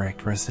complete the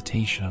correct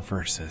recitation of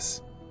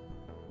verses.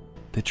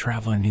 The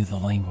traveler knew the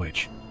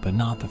language, but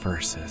not the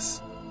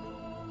verses.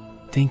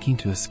 Thinking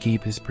to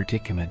escape his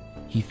predicament,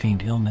 he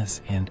feigned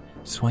illness and,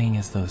 swaying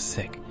as though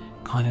sick,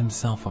 caught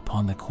himself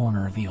upon the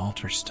corner of the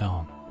altar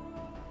stone.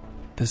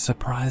 The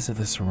surprise of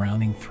the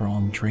surrounding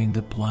throng drained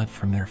the blood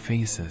from their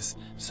faces,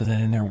 so that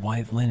in their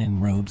white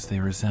linen robes they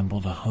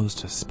resembled a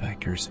host of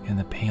specters in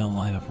the pale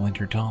light of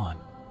winter dawn.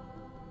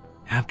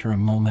 After a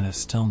moment of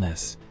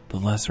stillness, the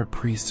lesser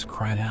priests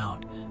cried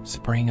out,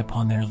 sprang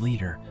upon their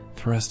leader,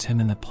 thrust him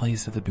in the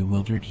place of the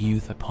bewildered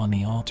youth upon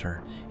the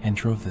altar, and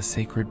drove the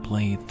sacred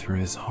blade through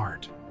his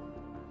heart.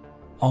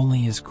 Only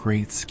his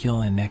great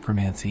skill in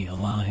necromancy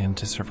allowed him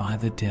to survive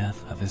the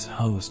death of his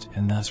host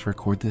and thus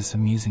record this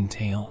amusing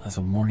tale as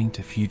a warning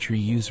to future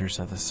users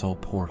of the soul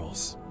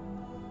portals.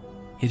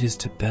 It is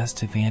to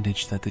best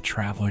advantage that the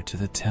traveler to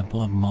the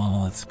Temple of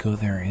Monoliths go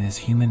there in his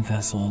human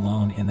vessel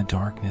alone in the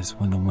darkness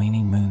when the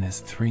waning moon has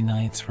 3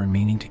 nights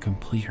remaining to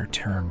complete her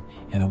term,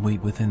 and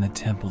await within the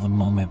temple the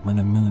moment when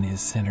the moon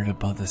is centered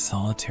above the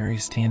solitary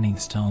standing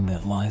stone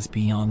that lies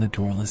beyond the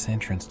doorless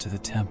entrance to the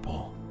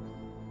temple.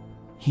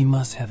 He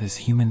must have his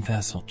human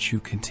vessel chew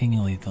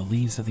continually the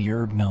leaves of the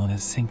herb known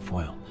as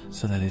cinquefoil,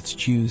 so that its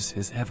juice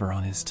is ever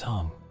on his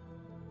tongue.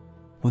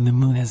 When the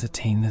moon has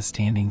attained the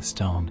standing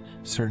stone,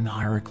 certain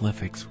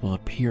hieroglyphics will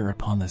appear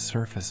upon the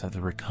surface of the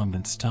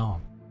recumbent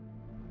stone.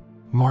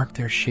 Mark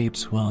their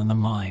shapes well in the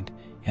mind,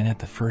 and at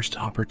the first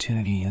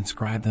opportunity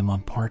inscribe them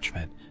on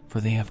parchment,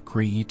 for they have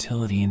great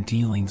utility in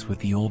dealings with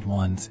the old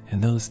ones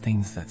and those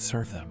things that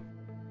serve them.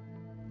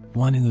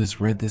 One who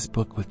has read this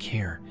book with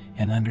care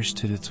and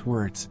understood its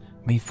words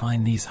may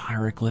find these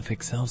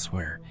hieroglyphics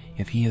elsewhere,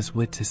 if he has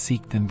wit to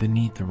seek them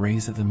beneath the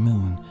rays of the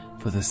moon,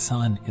 for the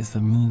sun is the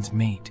moon's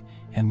mate,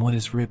 and what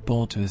is writ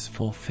bold to his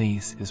full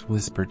face is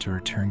whispered to her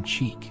turned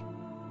cheek.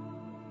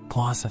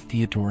 Gloss of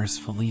Theodorus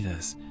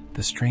Philetus,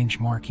 The strange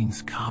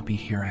markings copied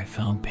here I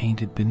found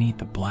painted beneath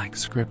the black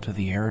script of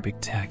the Arabic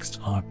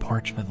text on a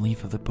parchment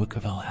leaf of the Book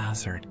of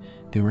AlHazrad.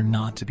 They were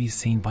not to be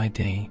seen by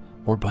day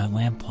or by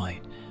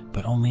lamplight,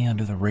 but only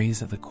under the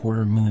rays of the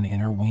quarter moon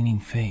in her waning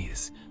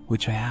phase,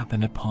 which I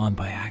happened upon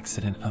by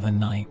accident of a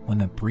night when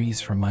the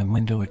breeze from my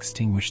window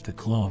extinguished the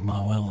glow of my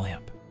oil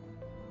lamp.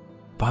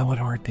 By what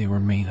art they were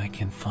made I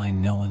can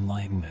find no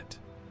enlightenment.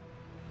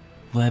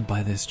 Led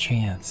by this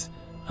chance,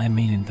 I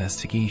made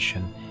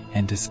investigation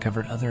and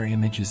discovered other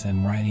images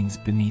and writings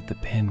beneath the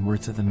penned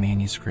words of the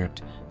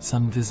manuscript,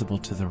 some visible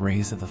to the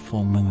rays of the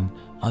full moon,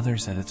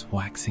 others at its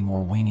waxing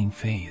or waning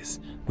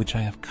phase, which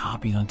I have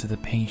copied onto the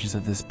pages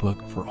of this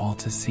book for all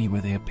to see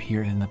where they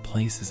appeared in the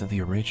places of the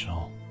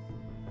original.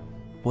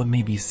 What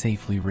may be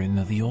safely written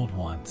of the old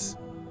ones?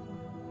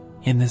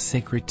 In the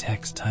sacred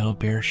text titled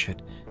Bereshit,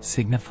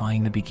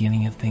 signifying the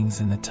beginning of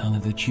things in the tongue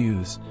of the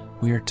Jews,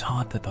 we are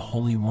taught that the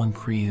Holy One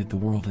created the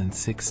world in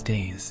 6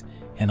 days,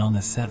 and on the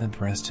 7th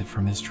rested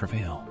from his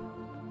travail.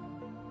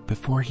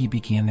 Before he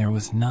began there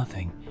was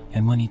nothing,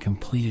 and when he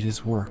completed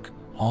his work,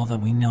 all that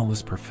we know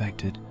was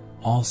perfected,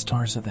 all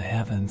stars of the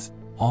heavens,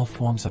 all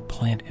forms of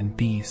plant and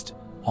beast,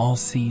 all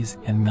seas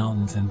and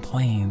mountains and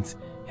plains,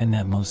 and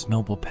that most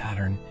noble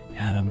pattern,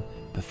 Adam,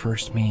 the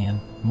first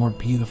man, more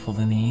beautiful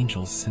than the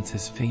angels since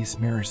his face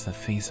mirrors the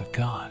face of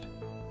God.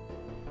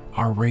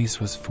 Our race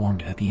was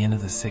formed at the end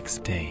of the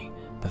 6th day,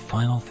 the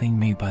final thing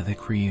made by the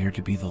Creator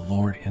to be the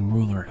Lord and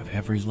ruler of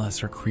every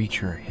lesser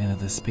creature and of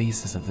the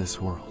spaces of this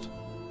world.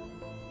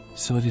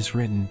 So it is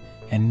written,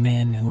 and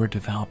men who are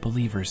devout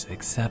believers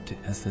accept it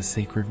as the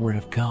sacred word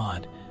of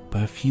God,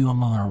 but a few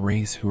among our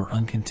race who are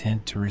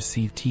uncontent to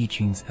receive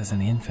teachings as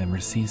an infant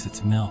receives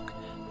its milk,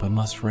 but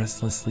must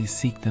restlessly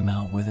seek them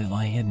out where they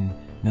lie hidden,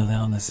 know that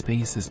on the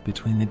spaces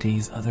between the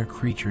days other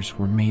creatures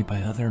were made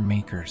by other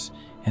makers,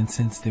 and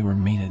since they were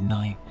made at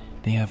night,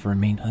 they have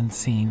remained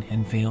unseen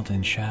and veiled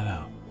in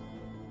shadow.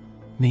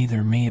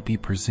 Neither may it be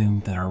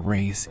presumed that our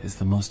race is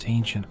the most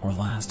ancient or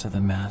last of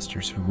the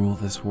masters who rule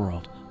this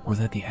world, or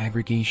that the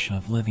aggregation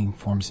of living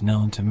forms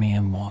known to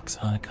man walks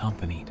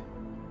unaccompanied.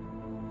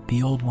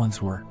 The old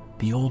ones were,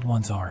 the old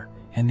ones are,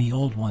 and the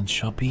old ones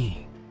shall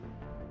be.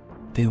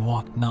 They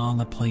walk not on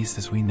the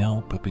places we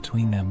know, but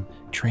between them,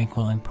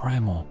 tranquil and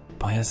primal,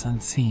 by us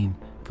unseen,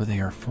 for they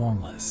are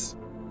formless.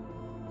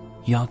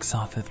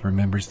 Yog-Sothoth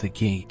remembers the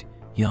gate.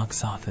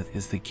 Yog-Sothoth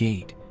is the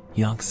gate.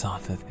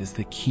 Yog-Sothoth is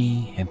the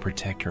key and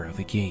protector of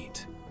the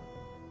gate.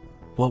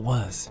 What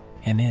was,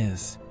 and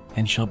is,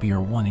 and shall be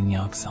are one in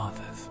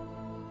Yog-Sothoth.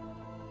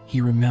 He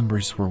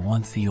remembers where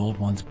once the old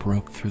ones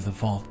broke through the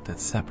vault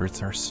that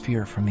separates our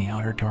sphere from the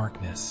outer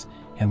darkness,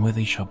 and where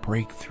they shall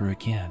break through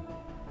again.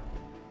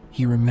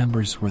 He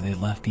remembers where they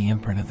left the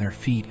imprint of their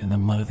feet in the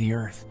mud of the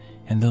earth,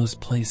 and those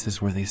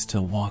places where they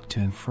still walk to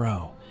and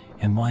fro,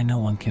 and why no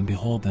one can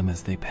behold them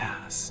as they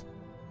pass.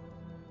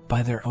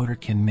 By their odor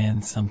can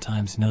men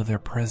sometimes know their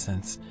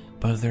presence,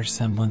 but of their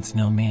semblance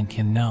no man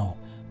can know,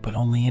 but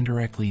only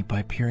indirectly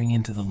by peering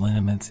into the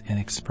lineaments and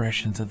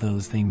expressions of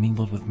those they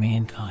mingled with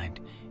mankind,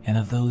 and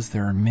of those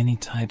there are many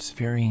types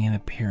varying in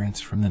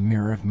appearance from the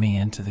mirror of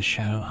man to the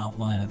shadow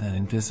outline of that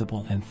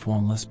invisible and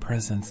formless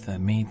presence that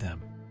made them.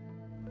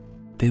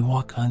 They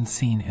walk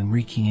unseen and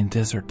reeking in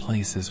desert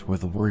places where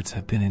the words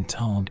have been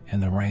intoned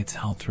and the rites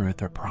held through at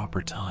their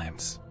proper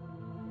times.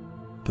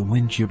 The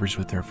wind gibbers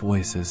with their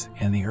voices,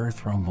 and the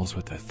earth rumbles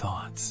with their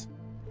thoughts.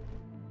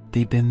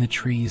 They bend the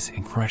trees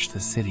and crush the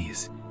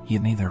cities,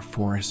 yet neither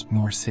forest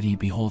nor city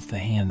beholds the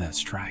hand that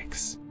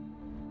strikes.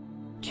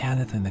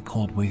 Kadath in the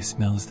cold waste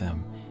knows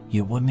them,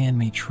 yet what man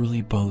may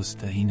truly boast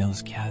that he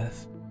knows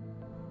Kadath?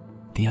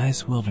 The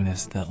ice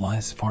wilderness that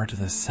lies far to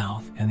the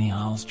south and the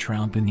isles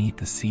drowned beneath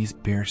the sea's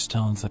bare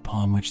stones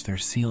upon which their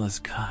seal is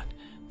cut,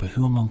 but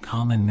who among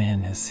common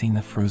men has seen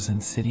the frozen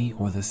city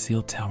or the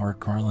sealed tower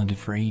garlanded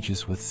for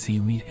ages with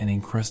seaweed and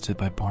encrusted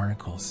by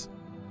barnacles?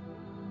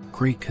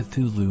 Great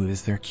Cthulhu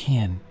is their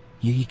kin,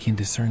 yet ye can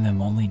discern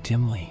them only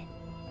dimly.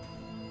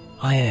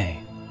 Ia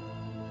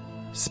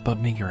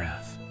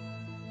Spubmigarath.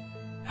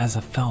 As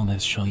a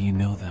foulness shall you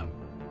know them.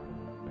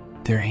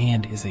 Their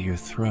hand is at your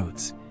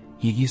throats,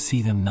 yet you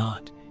see them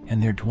not,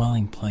 and their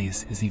dwelling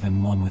place is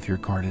even one with your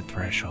guarded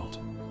threshold.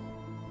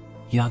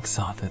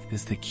 Yog-Sothoth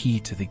is the key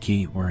to the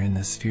gate wherein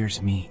the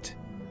spheres meet.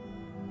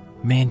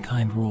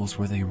 Mankind rules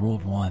where they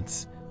ruled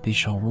once, they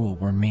shall rule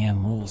where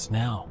man rules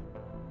now.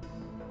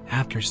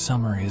 After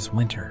summer is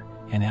winter,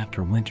 and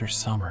after winter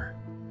summer.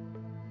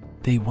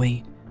 They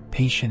wait,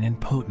 patient and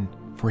potent,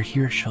 for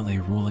here shall they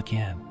rule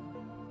again.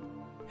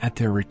 At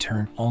their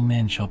return all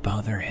men shall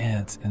bow their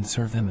heads and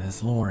serve them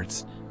as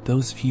lords,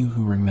 those few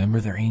who remember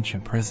their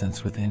ancient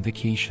presence with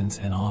invocations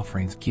and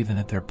offerings given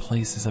at their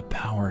places of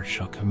power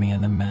shall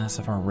command the mass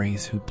of our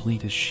race who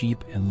bleat as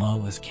sheep and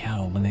low as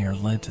cattle when they are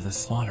led to the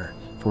slaughter,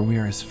 for we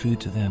are as food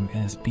to them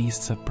and as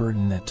beasts of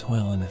burden that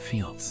toil in the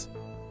fields.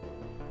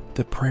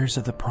 The prayers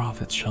of the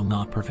prophets shall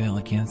not prevail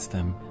against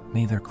them,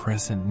 neither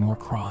crescent nor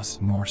cross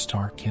nor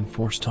star can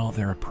forestall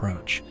their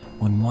approach,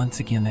 when once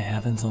again the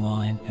heavens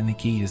align and the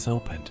gate is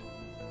opened.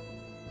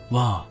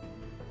 La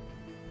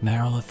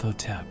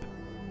Nyarlathotep.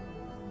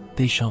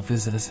 They shall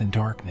visit us in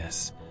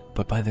darkness,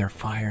 but by their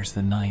fires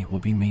the night will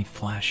be made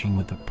flashing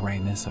with the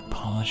brightness of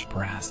polished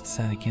brass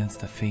set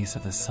against the face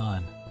of the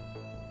sun.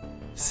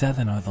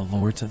 7 are the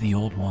lords of the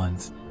old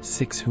ones,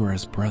 6 who are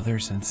as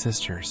brothers and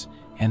sisters,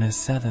 and a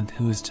 7th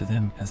who is to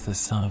them as the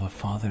son of a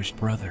father's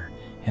brother,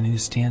 and who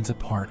stands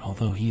apart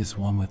although he is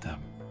one with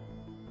them.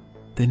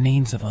 The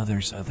names of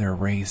others of their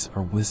race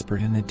are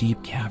whispered in the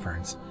deep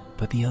caverns,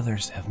 but the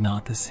others have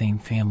not the same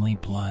family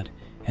blood,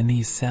 and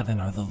these 7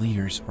 are the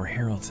leaders or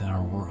heralds in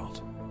our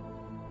world.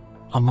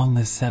 Among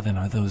the 7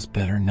 are those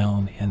better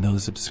known and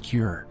those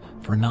obscure,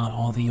 for not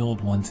all the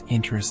old ones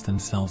interest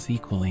themselves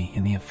equally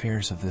in the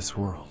affairs of this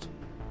world.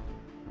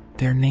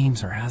 Their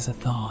names are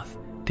Azathoth,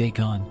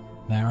 Dagon,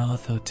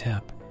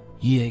 Nyarlathotep,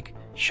 Yig,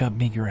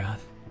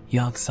 Shub-Niggurath,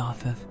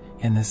 Yog-Sothoth,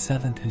 and the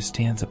 7th who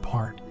stands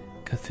apart,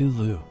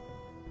 Cthulhu.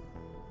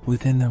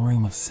 Within the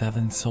room of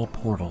 7 soul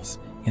portals,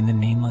 in the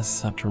nameless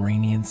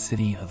subterranean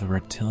city of the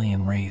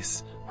reptilian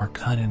race, are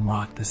cut in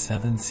rock the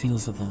 7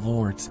 seals of the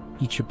lords,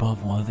 each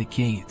above one of the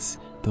gates,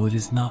 though it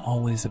is not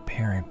always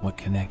apparent what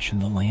connection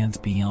the lands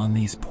beyond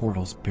these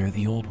portals bear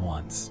the old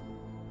ones.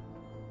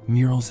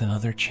 Murals in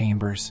other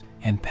chambers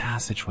and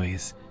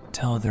passageways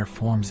tell of their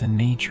forms and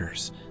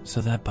natures, so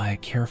that by a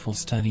careful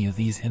study of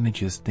these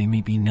images they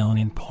may be known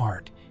in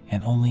part,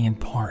 and only in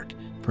part,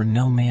 for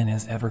no man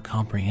has ever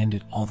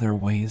comprehended all their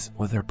ways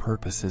or their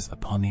purposes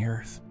upon the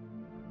earth.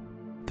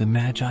 The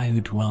Magi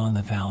who dwell in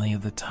the valley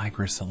of the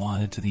Tigris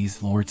allotted to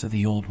these lords of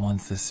the old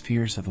ones the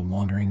spheres of the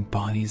wandering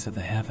bodies of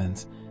the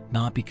heavens,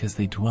 not because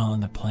they dwell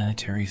in the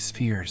planetary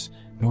spheres,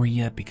 nor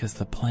yet because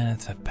the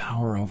planets have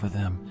power over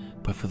them,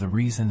 but for the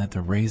reason that the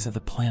rays of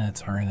the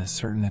planets are in a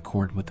certain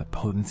accord with the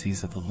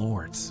potencies of the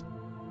lords.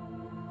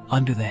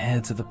 Under the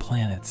heads of the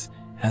planets,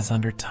 as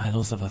under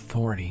titles of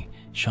authority,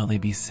 shall they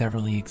be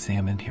severally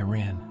examined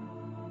herein.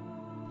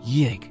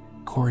 Yig,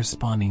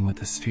 corresponding with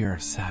the sphere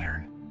of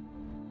Saturn.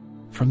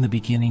 From the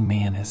beginning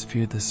man has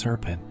feared the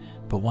serpent,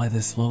 but why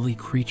this lowly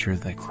creature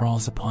that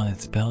crawls upon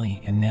its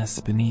belly and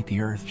nests beneath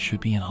the earth should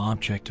be an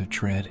object of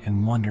dread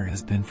and wonder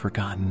has been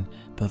forgotten,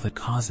 though the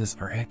causes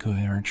are echoed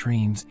in our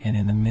dreams and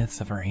in the myths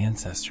of our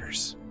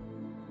ancestors.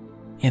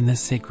 In the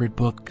sacred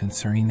book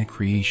concerning the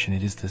creation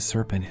it is the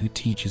serpent who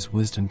teaches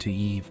wisdom to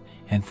Eve,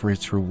 and for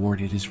its reward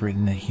it is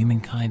written that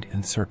humankind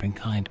and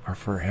serpentkind are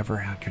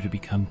forever after to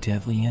become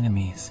deadly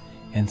enemies,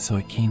 and so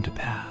it came to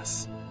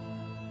pass.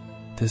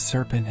 The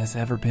serpent has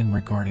ever been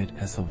regarded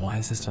as the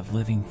wisest of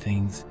living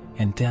things,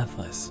 and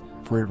deathless,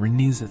 for it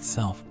renews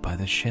itself by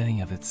the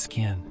shedding of its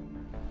skin.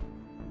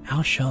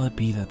 How shall it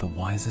be that the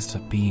wisest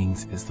of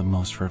beings is the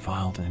most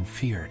reviled and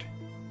feared?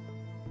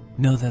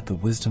 Know that the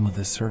wisdom of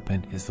the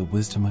serpent is the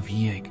wisdom of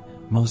Yig,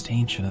 most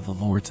ancient of the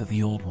lords of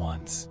the old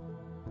ones.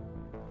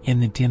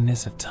 In the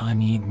dimness of time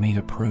Yig made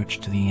approach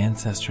to the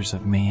ancestors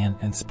of man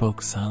and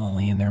spoke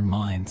silently in their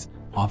minds,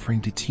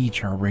 offering to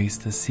teach our race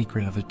the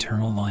secret of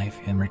eternal life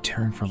in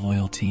return for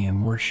loyalty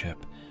and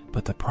worship.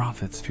 But the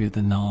prophets feared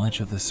the knowledge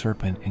of the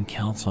serpent and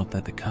counseled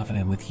that the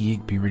covenant with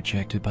Yig be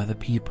rejected by the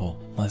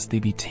people, lest they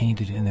be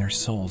tainted in their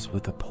souls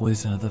with the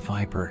poison of the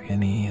viper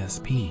and the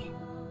asp.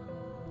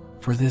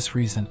 For this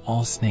reason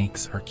all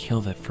snakes are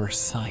killed at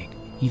first sight,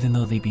 even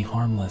though they be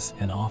harmless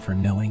and offer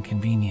no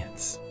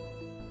inconvenience.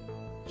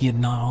 Yet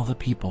not all the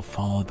people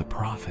followed the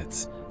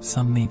prophets.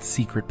 Some made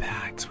secret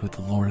pacts with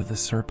the Lord of the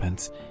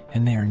Serpents,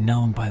 and they are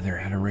known by their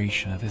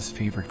adoration of his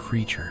favorite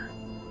creature.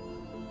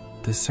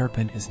 The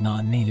serpent is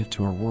not native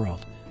to our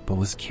world, but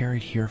was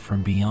carried here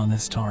from beyond the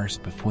stars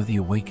before the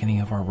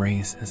awakening of our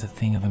race as a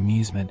thing of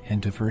amusement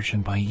and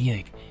diversion by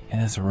Yig, and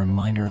as a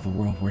reminder of the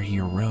world where he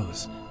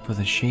arose, for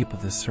the shape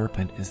of the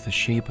serpent is the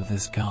shape of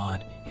this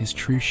god, his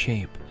true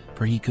shape,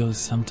 for he goes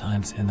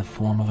sometimes in the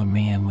form of a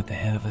man with the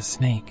head of a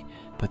snake,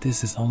 but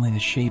this is only the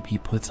shape he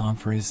puts on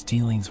for his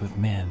dealings with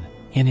men.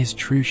 In his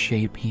true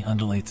shape he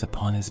undulates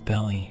upon his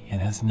belly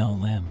and has no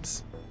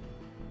limbs.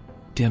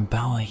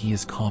 Damballa he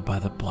is called by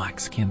the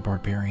black-skinned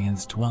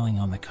barbarians dwelling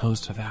on the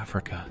coast of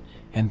Africa,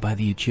 and by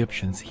the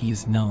Egyptians he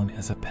is known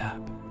as a Pep.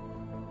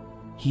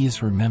 He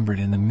is remembered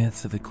in the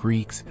myths of the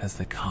Greeks as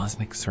the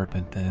cosmic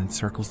serpent that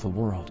encircles the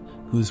world,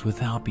 who is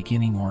without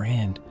beginning or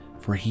end,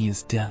 for he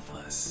is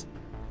deathless.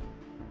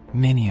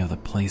 Many are the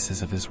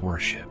places of his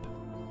worship.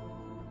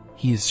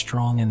 He is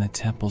strong in the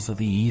temples of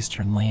the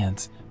eastern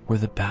lands, where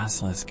the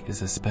basilisk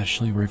is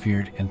especially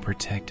revered and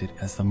protected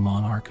as the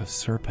monarch of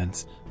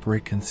serpents, for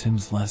it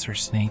consumes lesser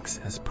snakes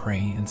as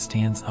prey and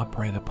stands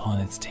upright upon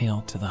its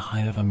tail to the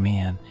height of a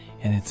man,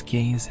 and its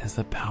gaze has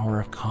the power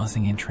of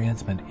causing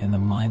entrancement in the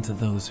minds of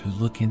those who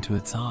look into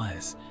its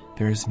eyes.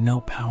 There is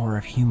no power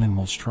of human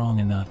will strong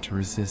enough to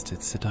resist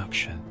its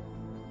seduction.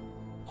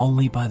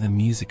 Only by the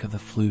music of the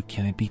flute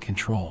can it be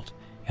controlled,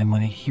 and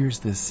when it hears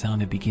this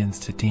sound it begins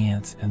to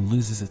dance and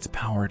loses its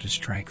power to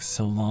strike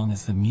so long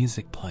as the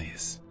music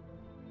plays.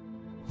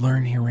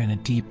 Learn herein a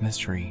deep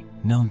mystery,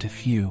 known to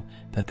few,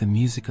 that the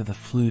music of the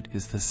flute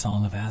is the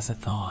song of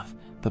Azathoth,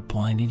 the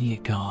blind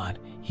idiot god,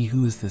 he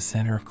who is the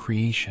center of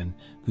creation,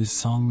 whose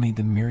song made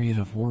the myriad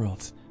of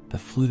worlds. The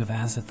flute of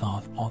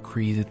Azathoth all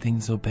created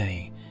things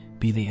obey.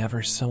 be they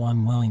ever so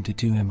unwilling to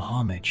do him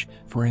homage,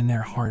 for in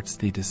their hearts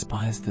they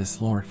despise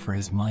this lord for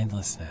his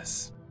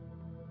mindlessness.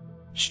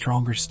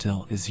 Stronger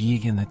still is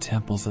Yig in the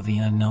temples of the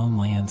unknown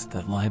lands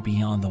that lie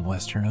beyond the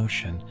western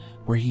ocean,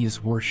 where he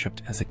is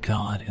worshipped as a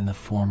god in the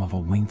form of a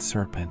winged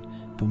serpent.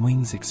 The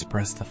wings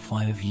express the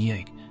flight of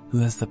Yig, who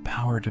has the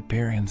power to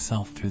bear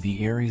himself through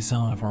the airy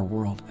zone of our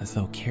world as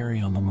though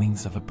carried on the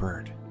wings of a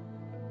bird.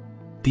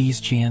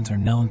 These Jans are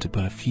known to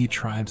but a few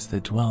tribes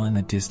that dwell in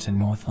the distant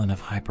northland of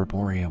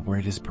Hyperborea, where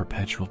it is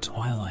perpetual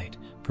twilight,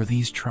 for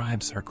these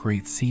tribes are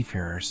great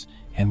seafarers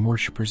and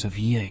worshippers of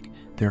Yig.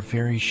 Their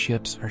very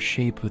ships are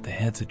shaped with the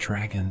heads of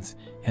dragons,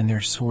 and their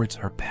swords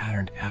are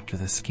patterned after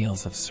the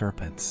scales of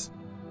serpents.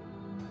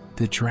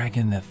 The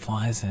dragon that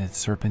flies in its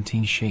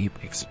serpentine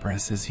shape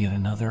expresses yet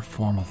another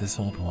form of this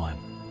old one.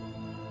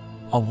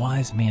 A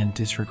wise man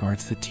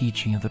disregards the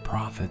teaching of the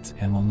prophets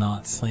and will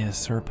not slay a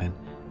serpent,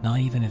 not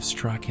even if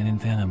struck and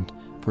envenomed,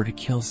 for to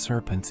kill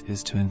serpents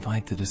is to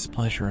invite the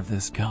displeasure of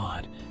this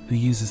god, who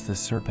uses the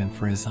serpent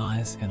for his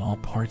eyes in all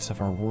parts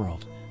of our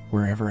world.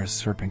 Wherever a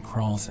serpent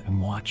crawls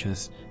and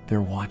watches,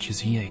 there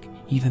watches Yig,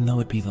 even though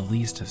it be the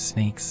least of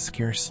snakes,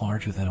 scarce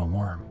larger than a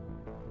worm.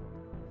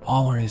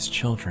 All are his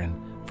children,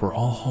 for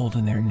all hold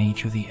in their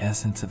nature the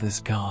essence of this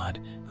god,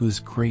 who is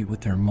great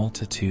with their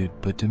multitude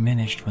but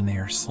diminished when they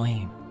are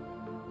slain.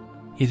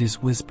 It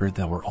is whispered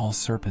that were all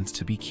serpents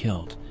to be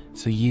killed,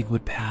 so Yig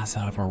would pass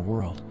out of our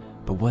world,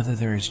 but whether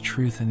there is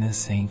truth in this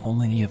saying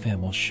only the event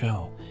will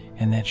show,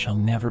 and that shall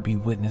never be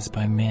witnessed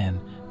by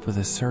men, for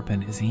the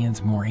serpent is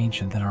eons more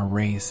ancient than our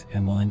race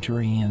and will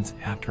endure eons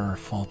after our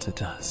fall to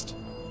dust.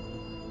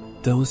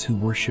 Those who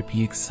worship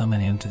Yig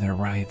summon him to their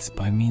rites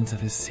by means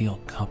of his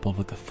seal, coupled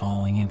with the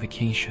following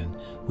invocation,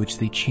 which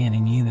they chant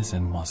in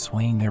unison while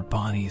swaying their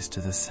bodies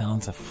to the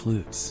sounds of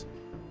flutes.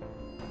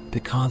 The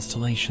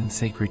constellation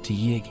sacred to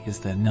Yig is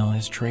that known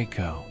as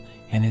Draco,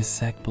 and his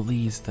sect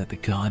believes that the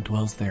god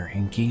dwells there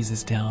and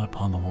gazes down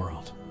upon the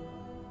world.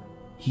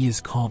 He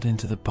is called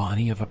into the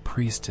body of a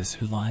priestess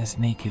who lies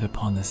naked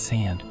upon the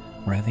sand,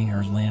 writhing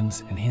her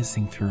limbs and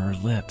hissing through her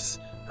lips,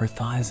 her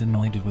thighs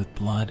anointed with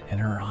blood and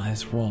her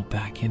eyes rolled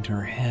back into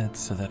her head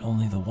so that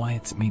only the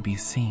whites may be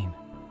seen.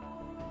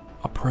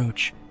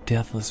 Approach,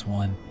 deathless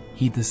one,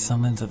 heed the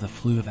summons of the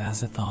flute of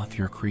Azathoth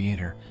your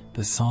creator,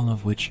 the song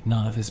of which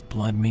none of his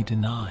blood may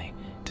deny,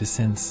 to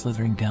send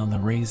slithering down the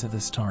rays of the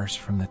stars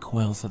from the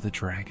coils of the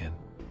dragon.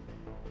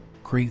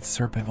 Great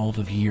serpent, old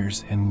of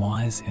years and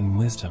wise in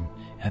wisdom,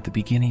 at the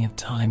beginning of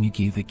time you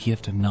gave the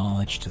gift of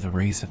knowledge to the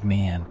race of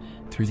man,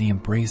 through the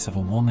embrace of a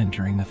woman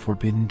during the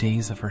forbidden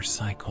days of her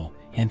cycle.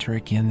 Enter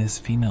again this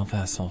female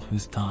vessel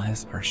whose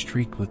thighs are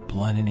streaked with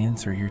blood and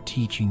insert your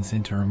teachings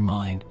into her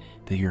mind,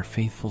 that your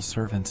faithful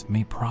servants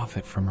may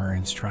profit from her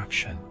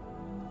instruction.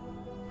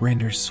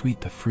 Render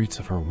sweet the fruits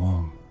of her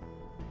womb.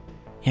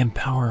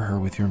 Empower her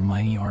with your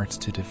mighty arts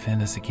to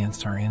defend us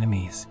against our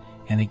enemies,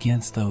 and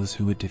against those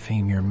who would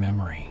defame your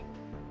memory.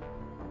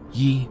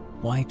 Ye,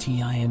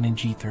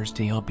 YTIMNG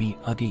Thursday LB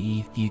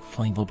Ugga Yig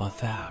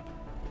Flanglbathab.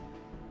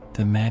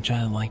 The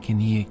Magi liken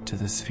Yig to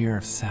the sphere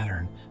of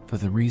Saturn, for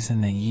the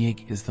reason that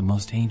Yig is the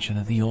most ancient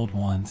of the old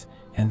ones,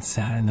 and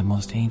Saturn the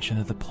most ancient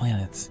of the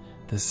planets.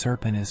 The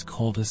serpent is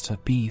coldest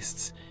of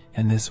beasts,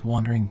 and this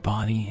wandering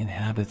body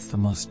inhabits the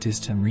most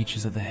distant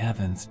reaches of the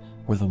heavens,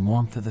 where the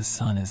warmth of the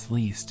sun is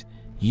least.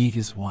 Yig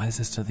is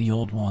wisest of the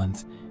old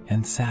ones,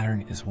 and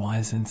Saturn is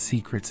wise in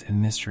secrets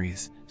and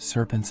mysteries.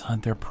 Serpents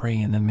hunt their prey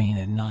in the main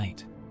at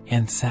night,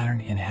 and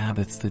Saturn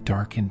inhabits the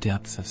darkened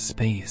depths of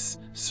space.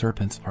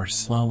 Serpents are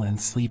slow and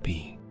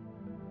sleepy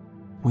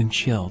when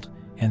chilled,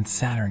 and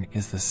Saturn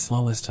is the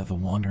slowest of the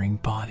wandering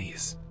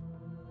bodies.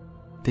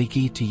 They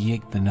gave to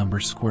Yig the number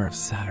square of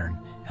Saturn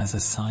as a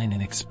sign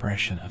and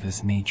expression of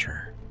his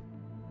nature.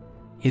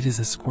 It is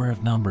a square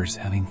of numbers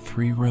having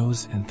 3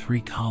 rows and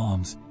 3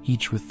 columns,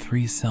 each with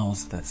 3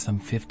 cells that sum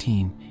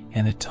 15,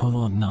 and a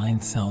total of 9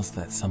 cells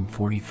that sum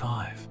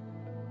 45.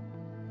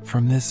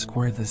 From this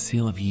square the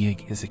seal of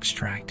Yig is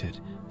extracted,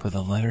 for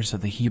the letters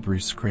of the Hebrew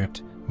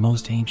script,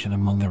 most ancient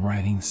among the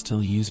writings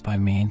still used by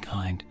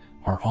mankind,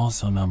 are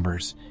also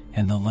numbers,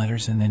 and the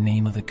letters in the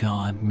name of the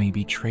god may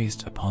be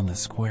traced upon the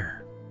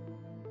square.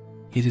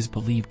 It is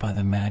believed by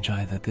the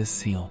Magi that this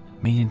seal,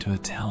 made into a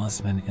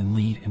talisman and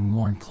lead and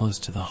worn close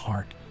to the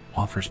heart,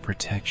 offers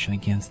protection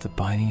against the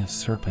biting of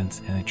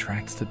serpents and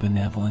attracts the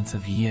benevolence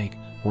of Yig,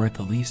 or at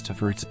the least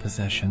averts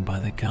possession by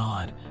the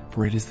god,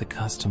 for it is the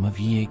custom of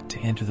Yig to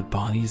enter the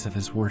bodies of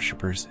his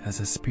worshippers as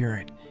a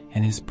spirit,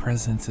 and his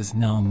presence is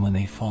known when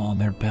they fall on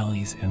their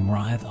bellies and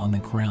writhe on the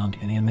ground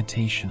in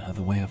imitation of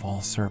the way of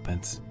all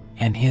serpents,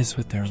 and hiss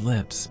with their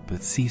lips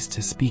but cease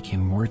to speak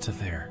in words of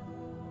their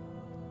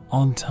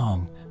own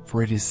tongue,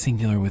 for it is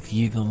singular with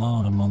Yig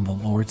alone among the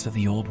lords of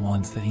the old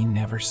ones that he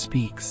never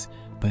speaks,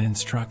 but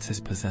instructs his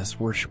possessed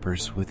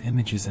worshippers with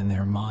images in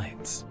their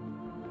minds.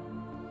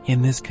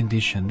 In this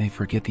condition they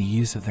forget the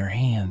use of their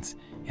hands,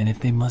 and if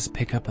they must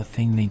pick up a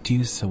thing they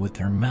do so with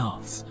their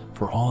mouths,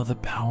 for all the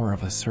power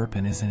of a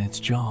serpent is in its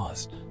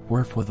jaws,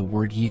 wherefore the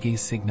word Yige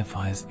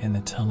signifies in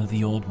the tongue of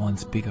the old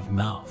ones big of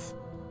mouth.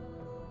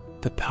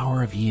 The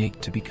power of Yig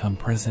to become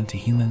present to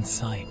human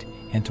sight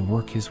and to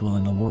work his will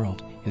in the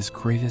world is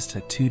greatest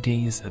at 2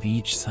 days of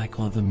each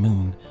cycle of the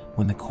moon,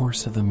 when the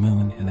course of the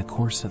moon and the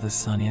course of the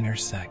sun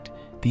intersect.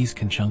 These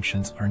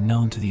conjunctions are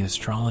known to the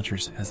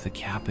astrologers as the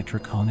Kappa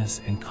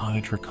Draconis and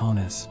Kata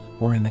Draconis,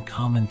 or in the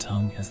common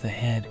tongue as the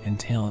head and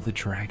tail of the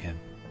dragon.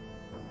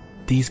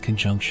 These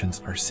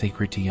conjunctions are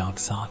sacred to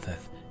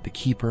Yog-Sothoth, the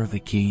keeper of the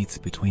gates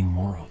between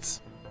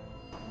worlds.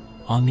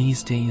 On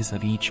these days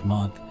of each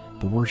month,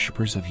 the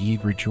worshippers of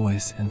Yig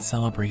rejoice and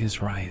celebrate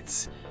his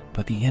rites,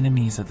 but the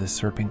enemies of the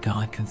serpent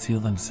god conceal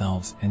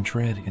themselves and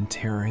dread and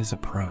terror his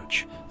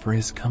approach, for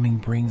his coming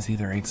brings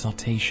either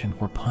exaltation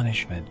or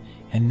punishment,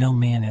 and no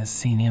man has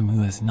seen him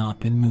who has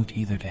not been moved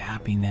either to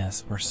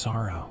happiness or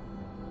sorrow.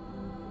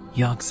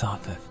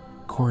 Yog-Sothoth,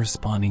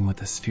 corresponding with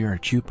the sphere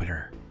of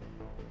Jupiter.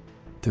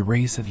 The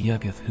race of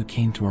Yuggoth who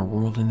came to our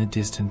world in the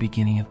distant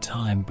beginning of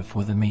time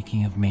before the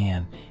making of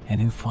man, and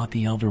who fought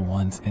the Elder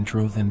Ones and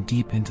drove them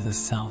deep into the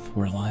south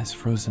where lies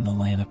frozen the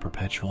land of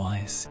perpetual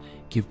ice,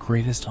 give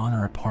greatest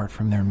honor apart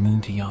from their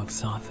moon to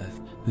Yog-Sothoth,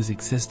 whose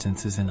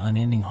existence is in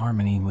unending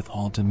harmony with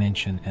all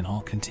dimension and all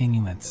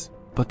continuance.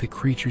 But the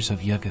creatures of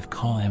Yuggoth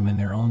call him in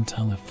their own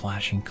tongue of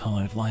flashing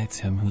colored lights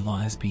him who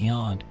lies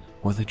beyond,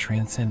 or the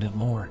transcendent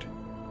Lord.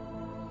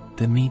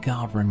 The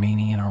Mi-Gob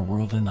remaining in our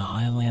world in the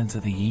highlands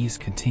of the east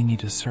continue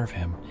to serve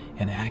him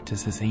and act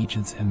as his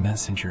agents and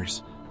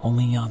messengers.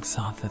 Only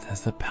Yog-Sothoth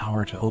has the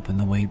power to open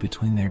the way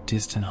between their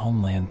distant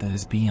homeland that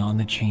is beyond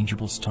the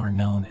changeable star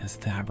known as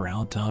Thabr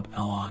al-Dub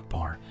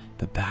al-Akbar,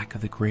 the back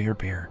of the Greater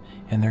Bear,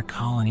 and their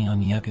colony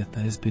on Yuggoth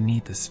that is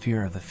beneath the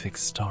sphere of the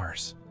fixed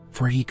stars.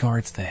 For he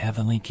guards the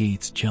heavenly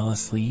gates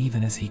jealously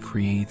even as he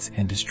creates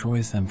and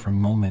destroys them from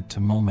moment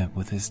to moment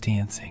with his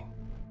dancing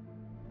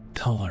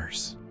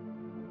colors.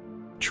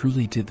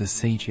 Truly did the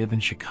sage Ibn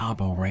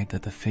Shakabo write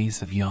that the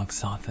face of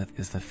Yog-Sothoth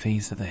is the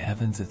face of the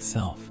heavens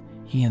itself.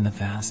 He and the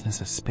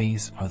vastness of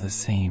space are the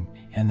same,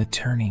 and the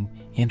turning,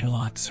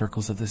 interlocked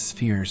circles of the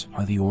spheres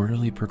are the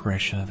orderly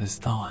progression of his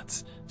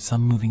thoughts,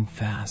 some moving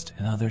fast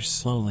and others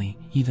slowly,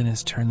 even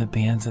as turn the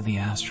bands of the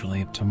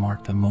astrolabe to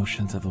mark the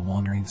motions of the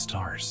wandering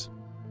stars.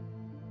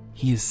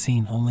 He is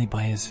seen only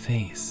by his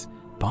face,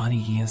 body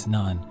he has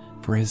none,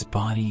 for his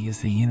body is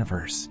the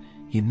universe,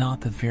 yet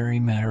not the very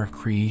matter of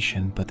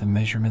creation but the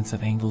measurements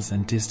of angles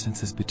and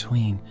distances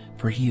between,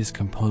 for he is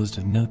composed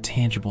of no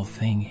tangible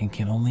thing and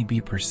can only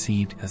be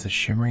perceived as a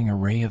shimmering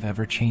array of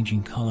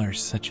ever-changing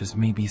colors such as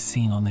may be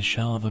seen on the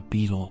shell of a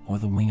beetle or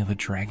the wing of a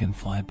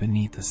dragonfly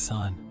beneath the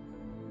sun.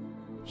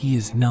 He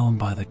is known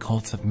by the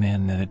cults of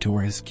men that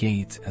adore his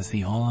gates as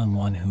the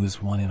all-in-one who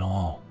is one in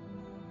all.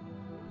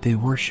 They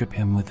worship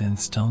him within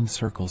stone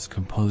circles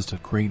composed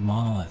of great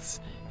monoliths,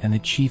 and the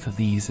chief of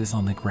these is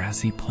on the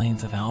grassy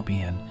plains of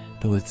Albion.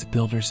 Though its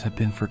builders have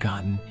been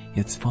forgotten,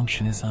 its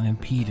function is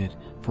unimpeded,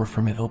 for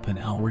from it open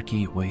outward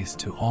gateways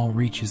to all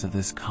reaches of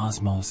this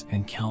cosmos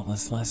and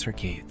countless lesser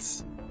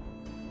gates.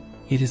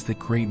 It is the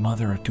great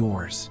mother of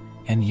doors,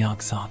 and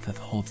Yog-Sothoth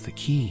holds the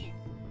key.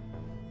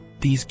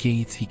 These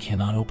gates he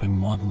cannot open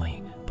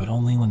wantonly, but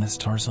only when the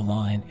stars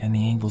align and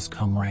the angles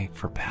come right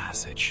for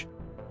passage.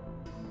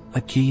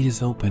 A gate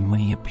is open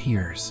when he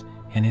appears,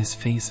 and his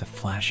face of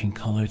flashing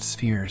colored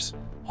spheres,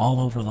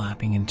 all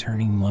overlapping and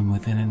turning one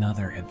within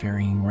another at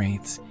varying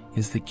rates,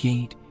 is the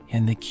gate,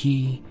 and the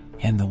key,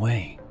 and the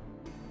way.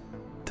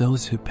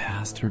 Those who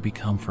pass through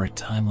become for a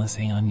timeless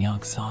aeon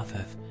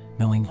Yog-Sothoth,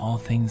 knowing all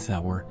things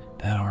that were,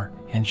 that are,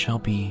 and shall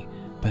be,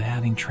 but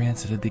having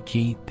transited the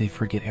gate they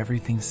forget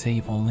everything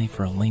save only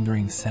for a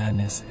lingering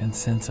sadness and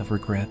sense of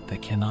regret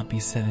that cannot be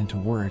said into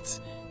words,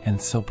 and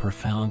so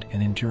profound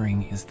and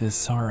enduring is this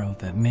sorrow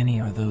that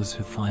many are those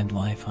who find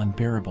life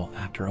unbearable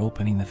after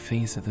opening the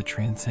face of the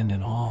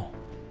transcendent all.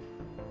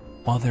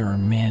 While there are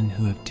men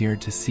who have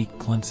dared to seek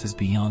glimpses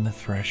beyond the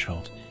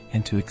threshold,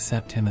 and to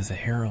accept him as a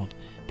herald,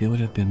 they would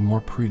have been more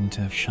prudent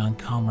to have shunned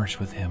commerce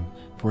with him,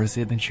 for as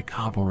Ibn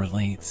Shakabo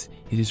relates,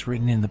 it is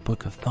written in the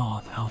Book of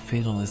Thoth how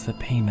fatal is the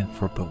payment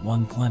for but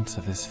one glimpse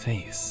of his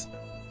face.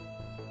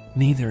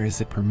 Neither is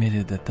it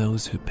permitted that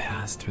those who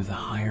pass through the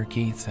higher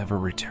gates ever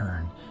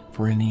return,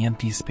 for in the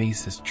empty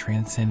spaces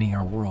transcending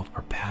our world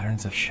are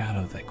patterns of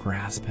shadow that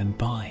grasp and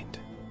bind.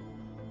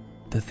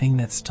 The thing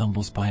that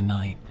stumbles by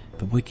night,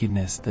 the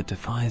wickedness that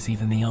defies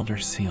even the Elder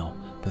Seal,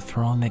 the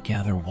throng that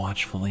gather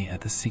watchfully at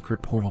the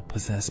secret portal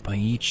possessed by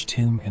each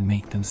tomb and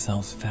make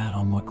themselves fat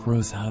on what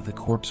grows out of the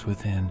corpse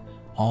within,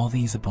 all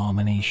these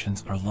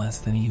abominations are less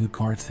than he who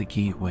guards the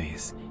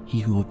gateways, he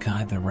who will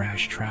guide the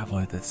rash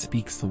traveler that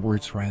speaks the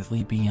words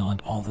rightly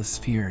beyond all the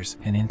spheres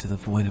and into the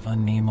void of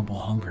unnameable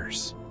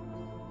hungers.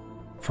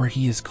 For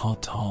he is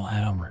called Tal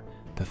Adamr,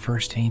 the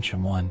first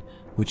ancient one,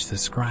 which the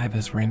scribe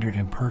has rendered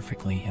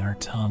imperfectly in our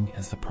tongue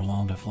as the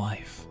prolonged of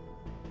life.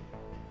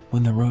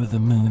 When the road of the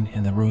moon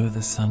and the road of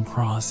the sun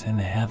cross in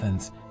the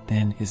heavens,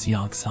 then is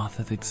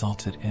Yog-Sothoth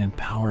exalted and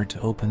empowered to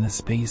open the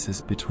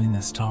spaces between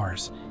the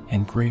stars,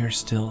 and greater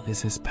still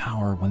is his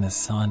power when the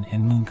sun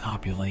and moon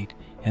copulate,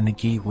 and the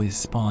gateways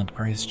spawned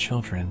are his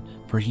children,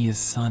 for he is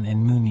sun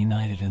and moon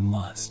united in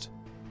lust.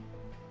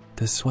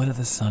 The sweat of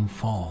the sun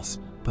falls,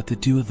 but the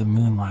dew of the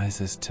moon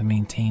rises to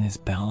maintain his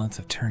balance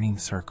of turning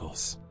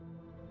circles.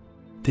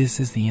 This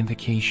is the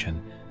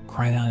invocation,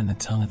 cried out in the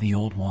tongue of the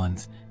old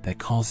ones, that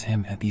calls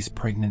him at these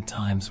pregnant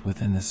times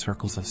within the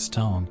circles of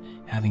stone,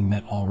 having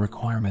met all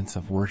requirements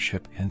of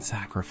worship and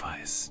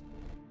sacrifice.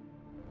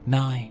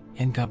 Nai,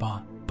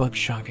 Ngaba,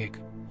 Bugshagik,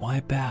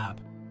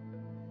 Bab,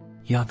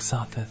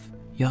 Yogg-Sothoth,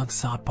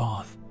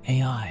 Yogg-Sothoth,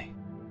 Ai,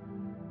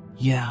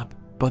 Yab,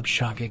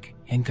 Bugshagik,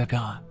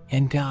 Ngaga,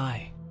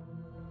 Ngai.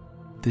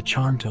 The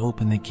charm to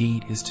open the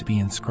gate is to be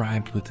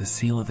inscribed with the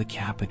seal of the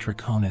Kappa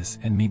Draconis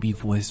and may be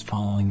voiced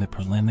following the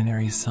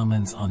preliminary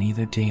summons on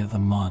either day of the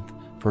month,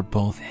 for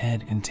both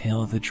head and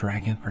tail of the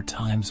dragon are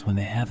times when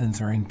the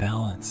heavens are in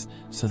balance,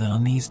 so that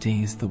on these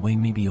days the way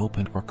may be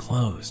opened or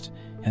closed,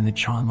 and the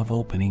charm of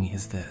opening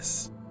is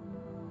this.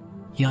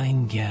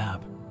 Yain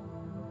Gab,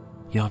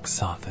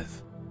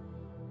 Yogg-Sothoth,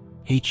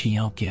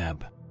 Hel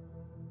Geb,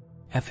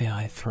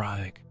 Fai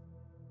Throtic,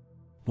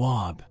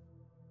 Wab.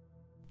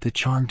 The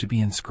charm to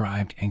be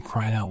inscribed and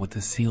cried out with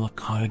the seal of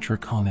Kappa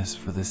Draconis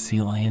for the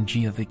seal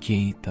ing of the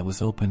gate that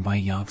was opened by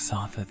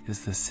Yogg-Sothoth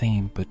is the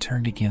same but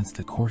turned against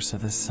the course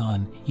of the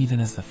sun, even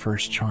as the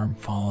first charm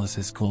follows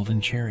his golden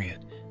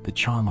chariot. The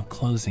charm of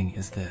closing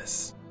is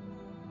this.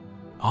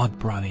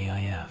 Ogbrad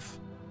Aif,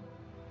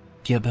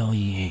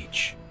 Geb-Leh,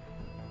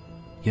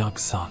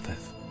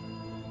 Yogg-Sothoth,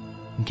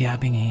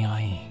 Gabbing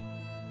Ai,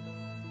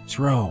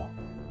 Zro.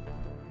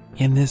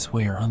 In this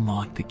way are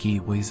unlocked the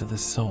gateways of the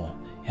soul,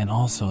 and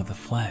also of the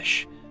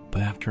flesh,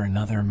 but after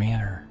another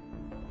manner.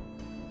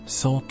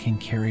 Soul can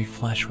carry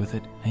flesh with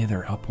it,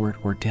 either upward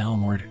or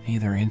downward,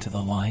 either into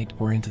the light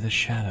or into the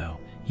shadow,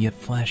 yet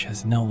flesh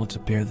has no will to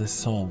bear the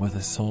soul where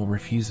the soul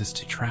refuses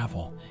to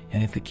travel,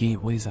 and if the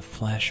gateways of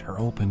flesh are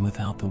open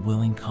without the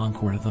willing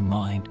concord of the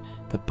mind,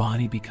 the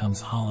body becomes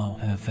hollow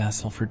and a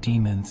vessel for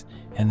demons,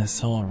 and the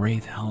soul a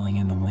wraith howling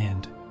in the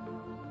wind.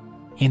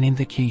 In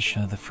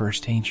invocation of the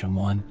first ancient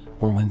one,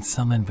 or when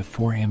summoned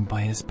before him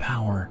by his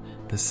power,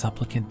 the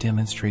supplicant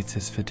demonstrates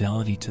his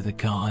fidelity to the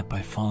god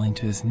by falling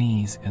to his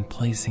knees and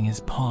placing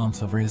his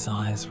palms over his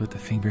eyes with the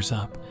fingers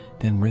up,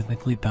 then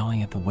rhythmically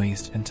bowing at the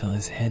waist until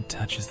his head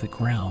touches the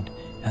ground,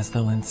 as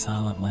though in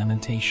silent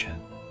lamentation.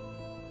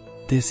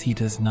 This he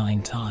does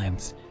 9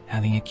 times,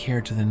 having a care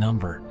to the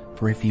number,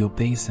 for if the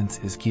obeisance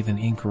is given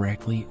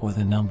incorrectly or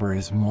the number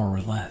is more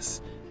or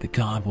less, the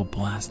god will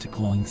blast to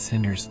glowing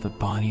cinders the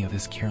body of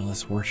his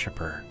careless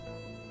worshipper.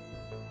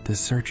 The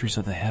searchers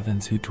of the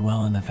heavens who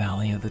dwell in the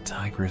valley of the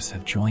Tigris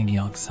have joined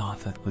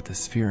Yogg-Sothoth with the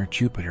sphere of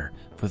Jupiter,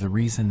 for the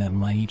reason that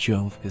mighty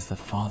Jove is the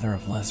father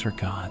of lesser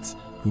gods,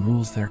 who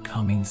rules their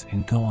comings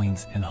and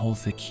goings and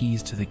holds the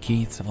keys to the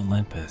gates of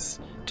Olympus.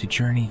 To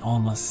journey all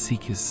must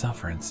seek his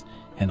sufferance,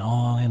 and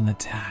all owe him the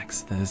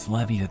tax that is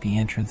levied at the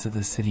entrance of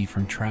the city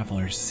from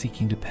travelers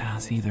seeking to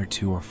pass either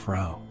to or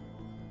fro.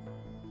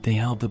 They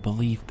held the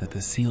belief that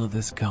the seal of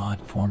this god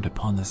formed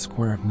upon the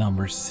square of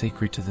numbers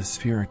sacred to the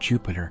sphere of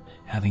Jupiter,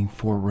 having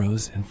 4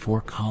 rows and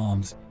 4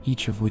 columns,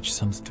 each of which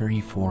sums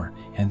 34,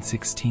 and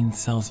 16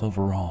 cells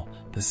overall,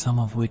 the sum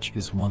of which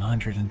is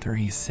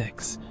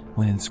 136,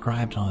 when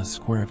inscribed on a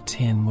square of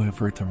tin would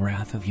avert the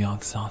wrath of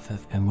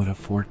Yogg-Sothoth and would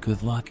afford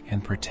good luck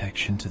and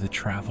protection to the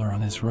traveler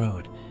on his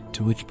road,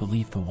 to which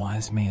belief the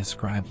wise may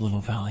ascribe little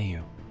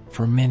value,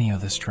 for many are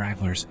the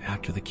stragglers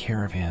after the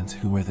caravans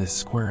who wear this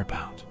square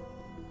about.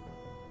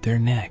 Their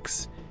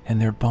necks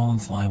and their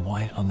bones lie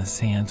white on the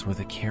sands where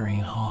the carrion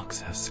hawks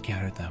have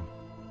scattered them.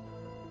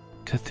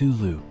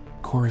 Cthulhu,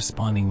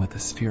 corresponding with the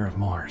sphere of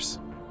Mars.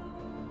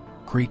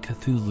 Great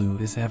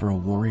Cthulhu is ever a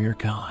warrior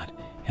god,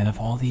 and of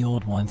all the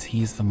old ones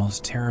he is the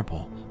most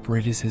terrible, for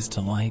it is his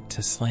delight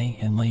to slay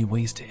and lay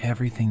waste to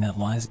everything that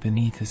lies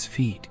beneath his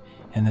feet,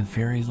 and the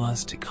very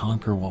lust to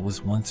conquer what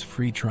was once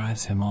free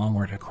drives him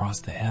onward across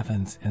the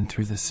heavens and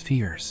through the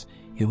spheres.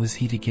 It was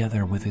he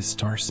together with his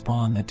star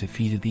spawn that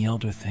defeated the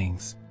elder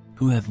things,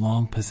 who had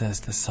long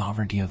possessed the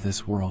sovereignty of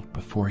this world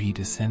before he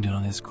descended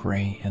on his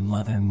gray and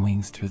leathern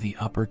wings through the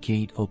upper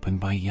gate opened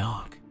by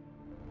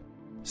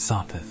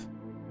Yogg-Sothoth.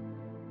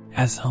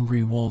 As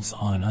hungry wolves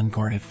on an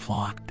unguarded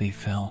flock they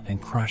fell and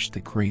crushed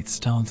the great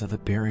stones of the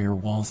barrier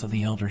walls of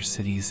the elder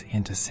cities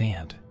into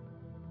sand.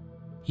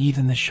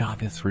 Even the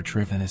Shoggoths were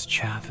driven as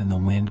chaff in the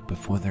wind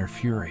before their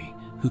fury.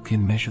 Who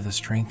can measure the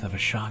strength of a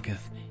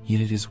Shoggoth?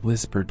 Yet it is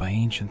whispered by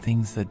ancient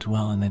things that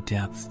dwell in the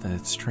depths that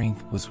its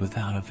strength was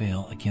without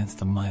avail against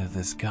the might of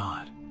this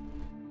god.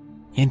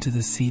 Into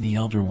the sea the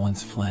elder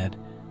ones fled,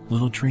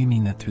 little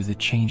dreaming that through the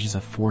changes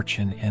of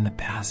fortune and the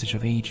passage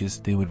of ages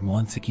they would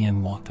once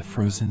again walk the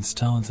frozen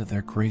stones of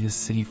their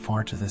greatest city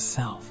far to the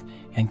south,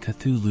 and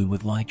Cthulhu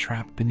would lie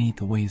trapped beneath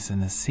the waves in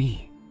the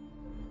sea.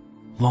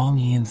 Long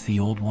eons the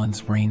old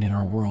ones reigned in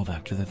our world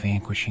after the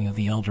vanquishing of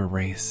the elder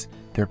race,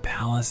 their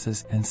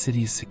palaces and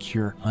cities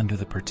secure under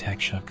the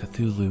protection of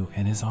Cthulhu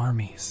and his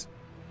armies.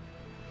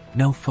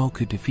 No foe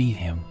could defeat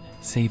him,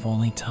 save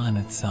only time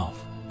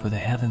itself, for the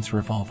heavens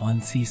revolve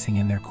unceasing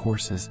in their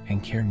courses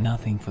and care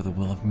nothing for the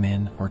will of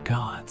men or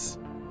gods.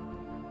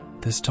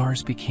 The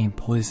stars became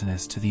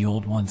poisonous to the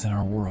old ones in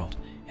our world,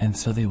 and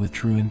so they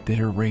withdrew in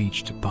bitter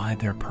rage to bide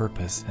their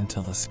purpose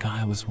until the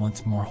sky was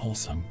once more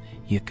wholesome.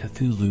 Yet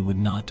Cthulhu would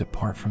not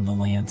depart from the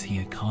lands he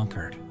had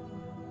conquered.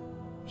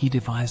 He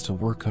devised a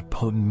work of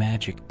potent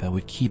magic that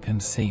would keep him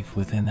safe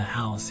within the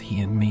house he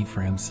had made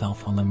for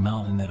himself on the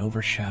mountain that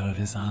overshadowed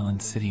his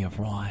island city of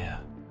Raya.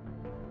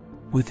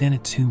 Within a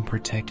tomb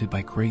protected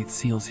by great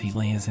seals he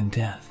lay as in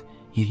death,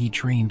 yet he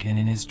dreamed, and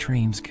in his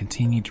dreams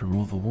continued to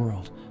rule the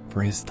world,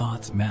 for his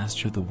thoughts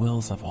mastered the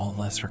wills of all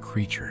lesser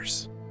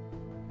creatures.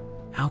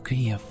 How could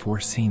he have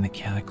foreseen the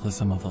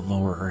cataclysm of the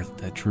lower earth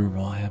that drew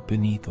Raya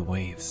beneath the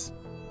waves?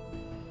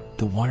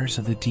 The waters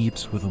of the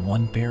deeps were the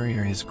one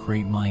barrier his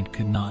great mind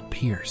could not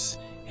pierce,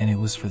 and it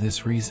was for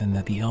this reason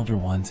that the Elder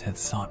Ones had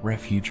sought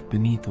refuge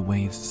beneath the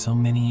waves so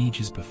many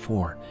ages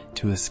before,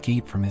 to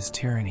escape from his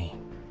tyranny.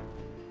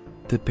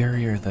 The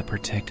barrier that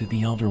protected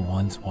the Elder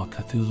Ones while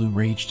Cthulhu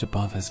raged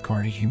above has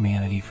guarded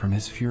humanity from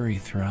his fury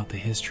throughout the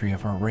history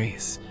of our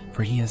race,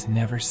 for he has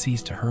never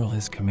ceased to hurl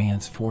his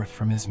commands forth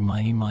from his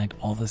mighty mind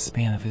all the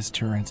span of his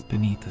turrets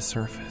beneath the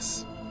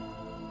surface.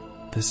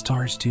 The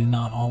stars do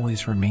not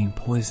always remain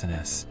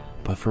poisonous,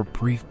 but for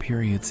brief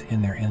periods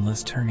in their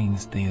endless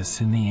turnings they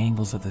assume the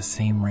angles of the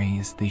same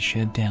rays they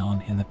shed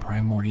down in the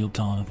primordial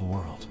dawn of the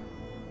world.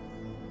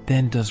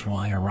 Then does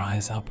Raya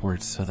rise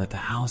upwards so that the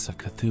house of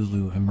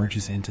Cthulhu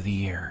emerges into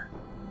the air.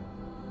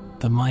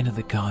 The might of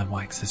the god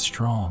waxes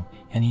strong,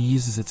 and he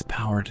uses its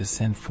power to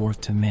send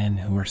forth to men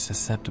who are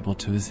susceptible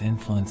to his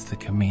influence the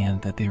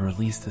command that they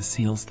release the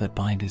seals that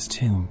bind his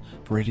tomb,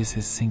 for it is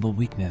his single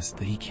weakness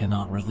that he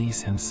cannot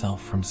release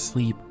himself from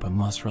sleep but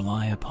must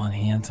rely upon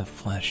hands of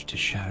flesh to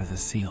shatter the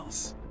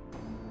seals.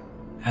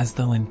 As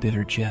though in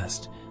bitter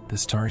jest, the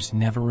stars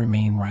never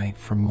remain right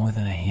for more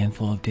than a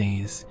handful of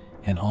days,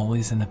 and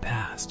always in the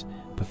past,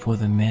 before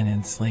the men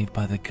enslaved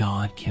by the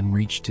god can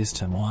reach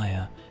distant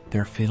Raya,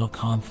 their fatal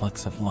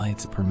conflicts of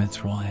lights permits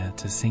Raya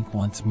to sink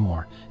once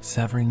more,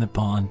 severing the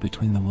bond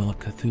between the will of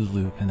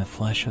Cthulhu and the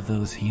flesh of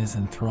those he has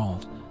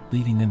enthralled,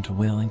 leaving them to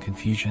wail in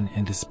confusion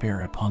and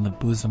despair upon the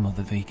bosom of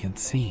the vacant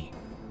sea.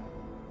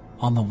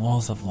 On the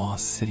walls of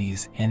lost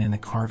cities and in the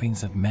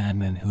carvings of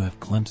madmen who have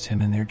glimpsed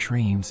him in their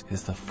dreams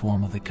is the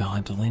form of the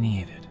god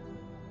delineated.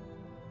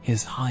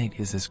 His height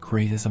is as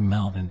great as a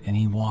mountain, and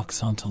he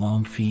walks on 2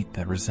 long feet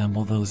that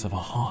resemble those of a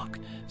hawk,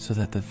 so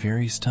that the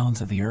very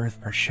stones of the earth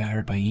are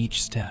shattered by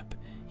each step.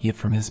 Yet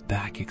from his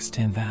back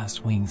extend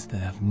vast wings that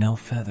have no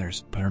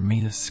feathers but are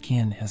made of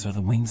skin as are the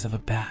wings of a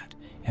bat,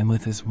 and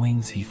with his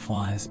wings he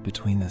flies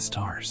between the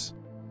stars.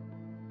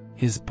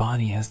 His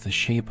body has the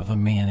shape of a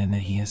man in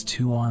that he has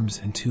 2 arms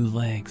and 2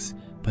 legs,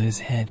 but his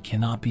head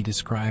cannot be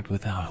described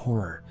without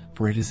horror,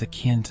 for it is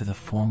akin to the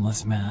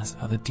formless mass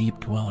of a deep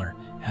dweller,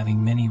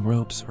 having many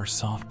ropes or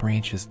soft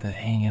branches that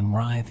hang and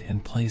writhe in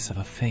place of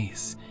a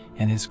face,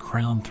 and his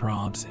crown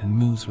throbs and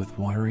moves with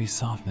watery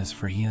softness,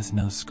 for he has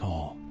no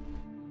skull.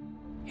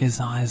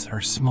 His eyes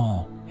are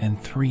small, and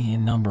 3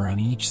 in number on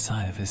each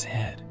side of his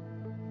head.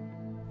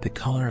 The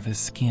color of his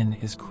skin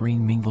is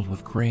green mingled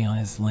with gray on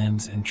his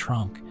limbs and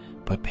trunk,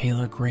 but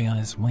paler gray on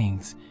his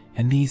wings,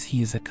 and these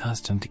he is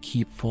accustomed to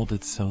keep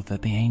folded so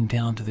that they hang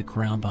down to the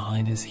ground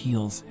behind his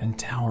heels and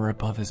tower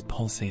above his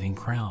pulsating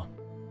crown.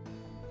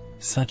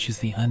 Such is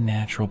the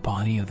unnatural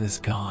body of this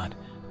god,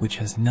 which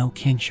has no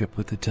kinship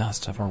with the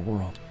dust of our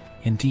world.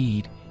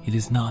 Indeed, it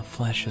is not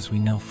flesh as we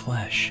know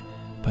flesh,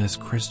 but as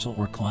crystal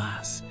or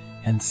glass,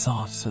 and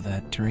soft so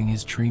that during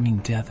his dreaming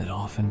death it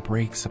often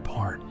breaks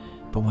apart,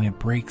 but when it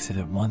breaks it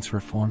at once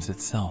reforms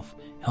itself,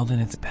 held in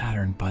its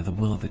pattern by the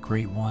will of the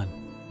Great One.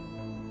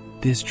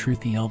 This truth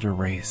the elder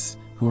race,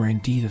 who are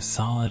indeed of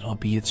solid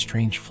albeit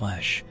strange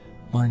flesh,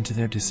 learn to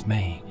their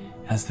dismay,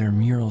 as their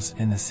murals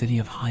in the City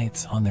of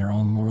Heights on their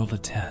own world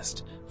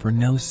attest, for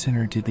no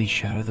sooner did they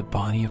shatter the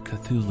body of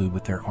Cthulhu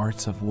with their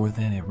arts of war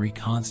than it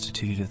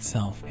reconstituted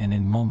itself and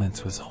in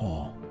moments was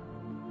whole.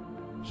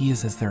 He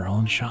is as their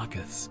own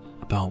Shakaths,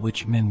 about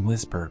which men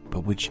whisper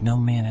but which no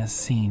man has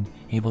seen,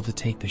 able to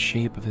take the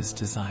shape of his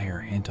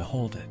desire and to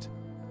hold it.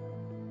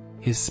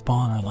 His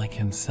spawn are like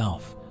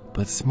himself,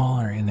 but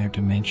smaller in their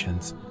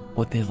dimensions.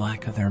 What they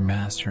lack of their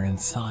master in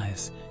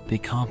size, they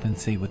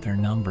compensate with their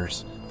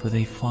numbers, for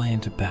they fly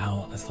into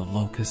battle as the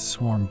locust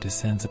swarm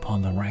descends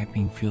upon the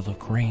ripening field of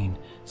grain,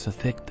 so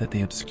thick that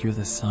they obscure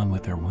the sun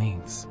with their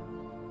wings.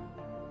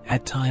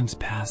 At times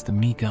past the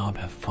Migob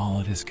have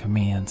followed his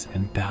commands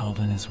and battled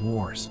in his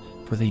wars,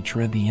 for they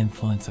dread the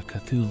influence of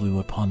Cthulhu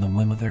upon the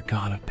whim of their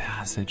god of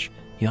passage,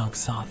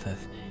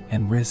 Yog-Sothoth,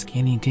 and risk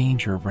any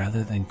danger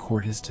rather than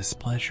court his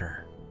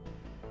displeasure.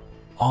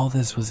 All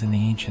this was in the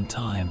ancient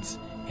times,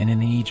 and in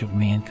the age of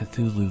man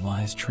Cthulhu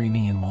lies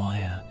dreaming in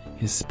Raya.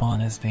 His spawn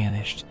has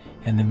vanished,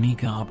 and the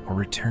Migob are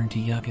returned to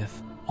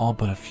Yuggoth, all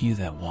but a few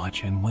that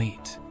watch and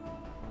wait.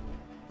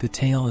 The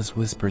tale is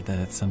whispered that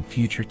at some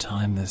future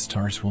time the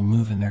stars will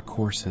move in their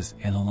courses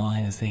and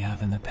align as they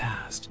have in the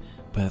past,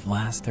 but at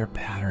last their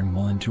pattern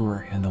will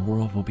endure and the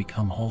world will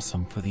become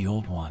wholesome for the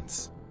old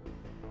ones.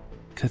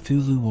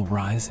 Cthulhu will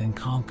rise and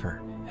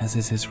conquer, as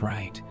is his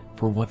right,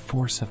 for what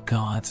force of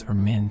gods or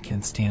men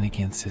can stand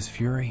against his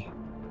fury?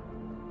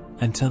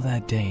 Until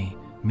that day,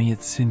 may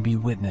it soon be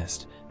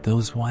witnessed,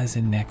 those wise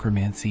in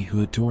necromancy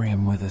who adore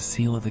him with a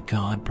seal of the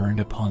god burned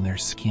upon their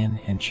skin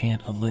and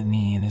chant a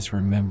litany in his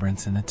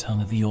remembrance in the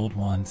tongue of the old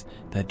ones,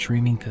 that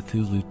dreaming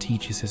Cthulhu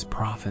teaches his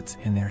prophets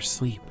in their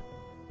sleep.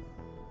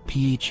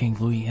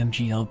 Phnglui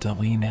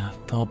mglw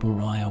nath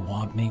thalburaya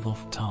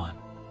wabnagelftan.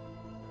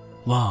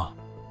 La.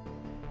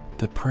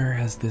 The prayer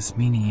has this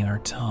meaning in our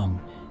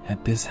tongue: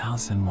 at this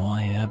house in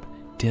Moab,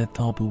 dead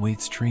Thalbu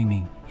waits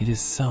dreaming. It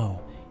is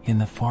so, in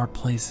the far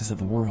places of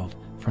the world,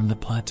 from the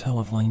plateau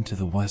of Lane to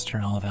the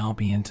western Isle of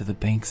Albion to the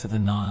banks of the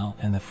Nile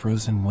and the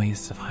frozen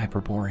wastes of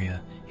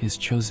Hyperborea, his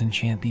chosen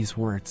chant these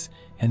words,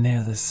 and they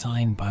are the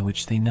sign by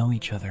which they know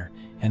each other,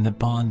 and the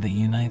bond that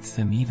unites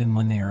them even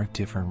when they are of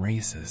different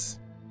races.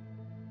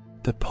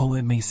 The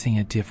poet may sing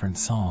a different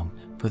song,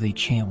 for they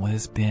chant what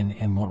has been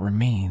and what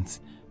remains,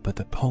 but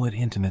the poet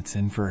intimates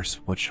in verse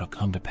what shall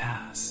come to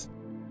pass.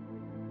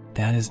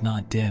 That is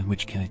not dead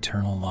which can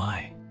eternal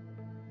lie,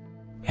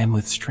 and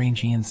with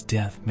strange Ian's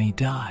death may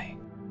die.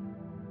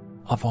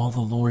 Of all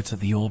the lords of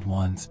the old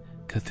ones,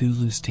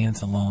 Cthulhu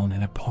stands alone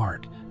and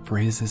apart, for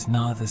his is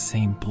not the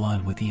same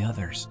blood with the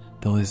others,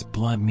 though his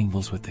blood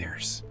mingles with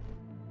theirs.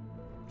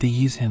 They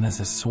use him as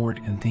a sword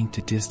and think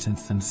to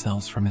distance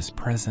themselves from his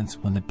presence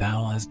when the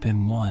battle has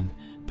been won,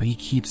 but he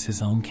keeps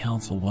his own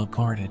counsel well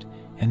guarded,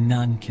 and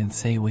none can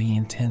say what he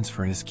intends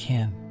for his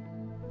kin.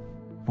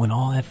 When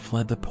all had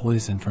fled the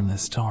poison from the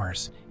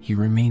stars, he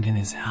remained in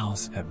his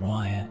house at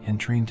Raya and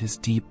dreamed his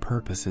deep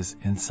purposes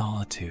in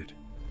solitude.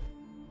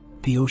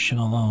 The ocean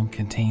alone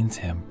contains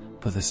him,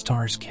 for the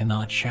stars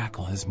cannot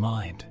shackle his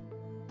mind.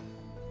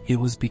 It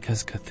was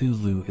because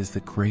Cthulhu is the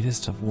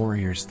greatest of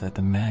warriors that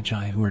the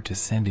Magi who are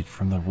descended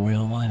from the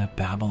royal line of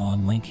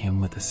Babylon link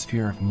him with the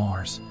sphere of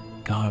Mars,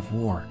 god of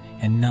war,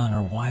 and none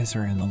are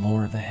wiser in the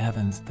lore of the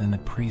heavens than the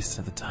priests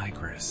of the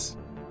Tigris.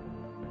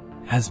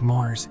 As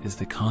Mars is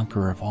the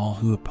conqueror of all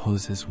who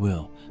oppose his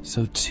will,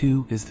 so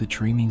too is the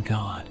dreaming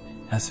god.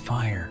 As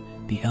fire,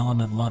 the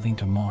element loving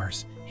to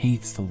Mars,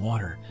 hates the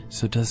water,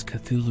 so does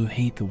Cthulhu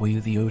hate the weight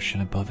of the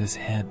ocean above his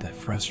head that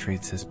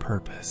frustrates his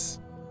purpose.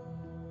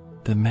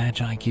 The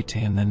Magi give to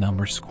him the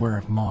number square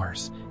of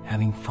Mars,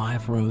 having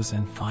 5 rows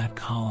and 5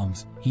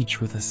 columns,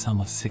 each with a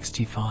sum of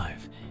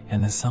 65,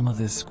 and the sum of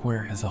this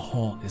square as a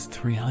whole is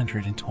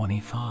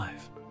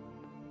 325.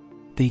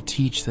 They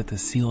teach that the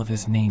seal of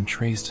his name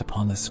traced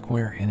upon the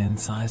square and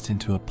incised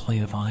into a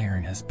plate of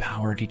iron has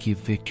power to give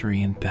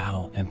victory in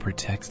battle and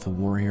protects the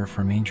warrior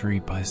from injury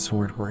by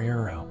sword or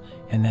arrow,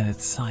 and that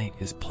its sight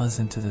is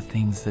pleasant to the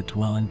things that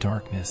dwell in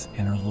darkness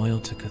and are loyal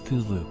to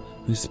Cthulhu,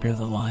 who spare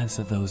the lives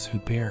of those who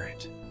bear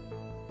it.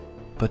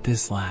 But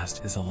this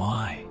last is a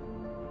lie.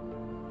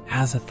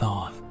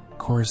 Azathoth,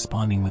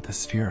 corresponding with the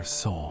sphere of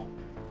soul.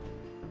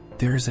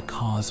 There is a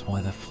cause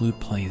why the flute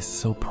plays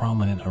so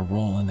prominent a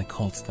role in the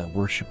cults that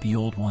worship the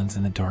old ones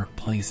in the dark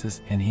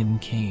places and hidden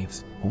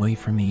caves, away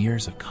from the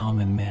ears of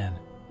common men.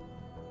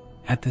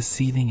 At the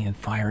seething and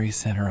fiery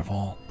center of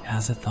all,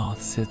 Azathoth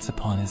sits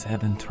upon his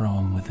ebon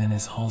throne within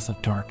his halls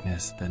of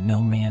darkness that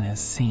no man has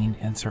seen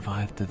and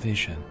survived the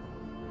vision.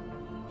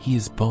 He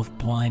is both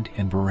blind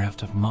and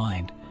bereft of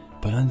mind,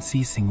 but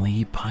unceasingly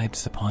he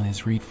pipes upon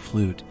his reed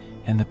flute,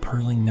 and the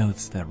purling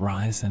notes that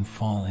rise and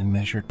fall in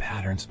measured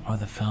patterns are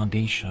the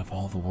foundation of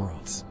all the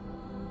worlds.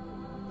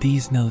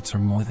 These notes are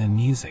more than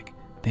music,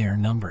 they are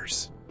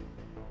numbers.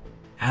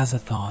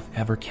 Azathoth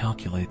ever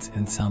calculates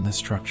in sound the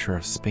structure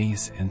of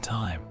space and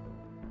time.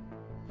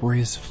 Were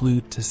his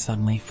flute to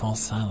suddenly fall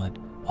silent,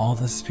 all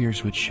the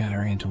spheres would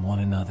shatter into one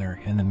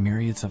another and the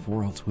myriads of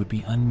worlds would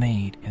be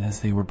unmade and as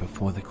they were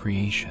before the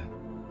creation.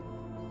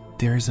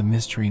 There is a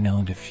mystery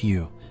known to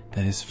few,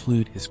 that his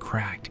flute is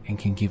cracked and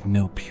can give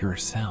no pure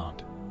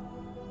sound.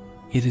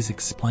 It is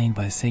explained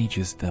by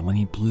sages that when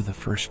he blew the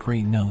first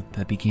great note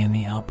that began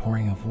the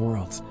outpouring of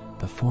worlds,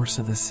 the force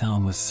of the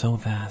sound was so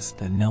vast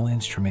that no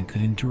instrument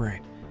could endure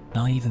it,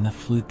 not even the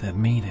flute that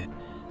made it.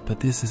 But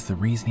this is the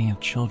reasoning of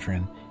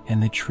children,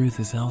 and the truth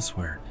is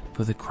elsewhere,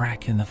 for the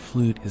crack in the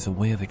flute is a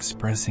way of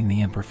expressing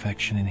the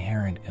imperfection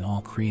inherent in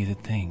all created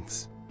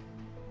things.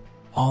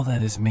 All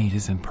that is made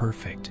is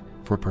imperfect,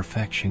 for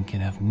perfection can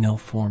have no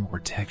form or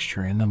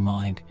texture in the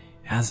mind.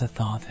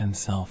 Azathoth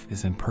himself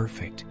is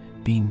imperfect,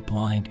 being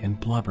blind and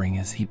blubbering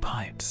as he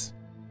pipes.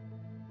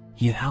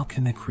 Yet how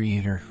can the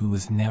Creator who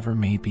was never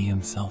made be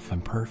himself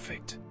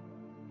imperfect?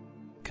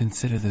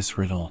 Consider this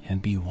riddle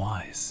and be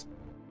wise.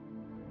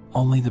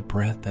 Only the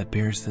breath that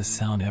bears the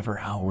sound ever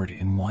outward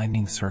in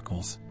winding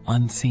circles,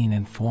 unseen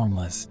and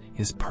formless,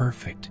 is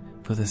perfect,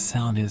 for the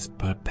sound is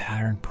but a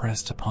pattern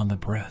pressed upon the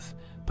breath,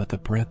 but the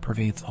breath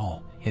pervades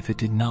all. If it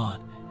did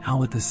not, how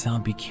would the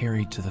sound be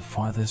carried to the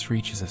farthest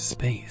reaches of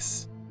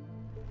space?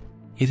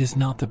 It is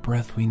not the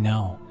breath we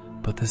know,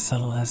 but the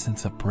subtle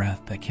essence of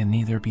breath that can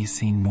neither be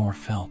seen nor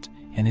felt,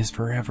 and is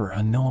forever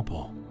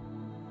unknowable.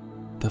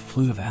 The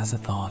flute of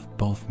Azathoth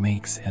both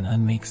makes and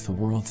unmakes the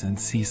worlds in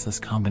ceaseless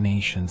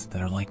combinations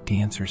that are like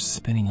dancers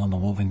spinning on the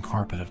woven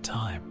carpet of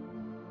time.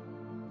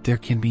 There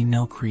can be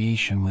no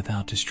creation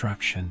without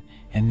destruction,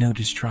 and no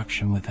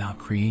destruction without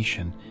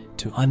creation.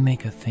 To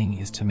unmake a thing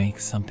is to make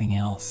something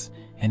else,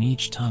 and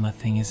each time a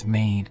thing is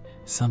made,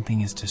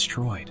 something is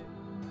destroyed.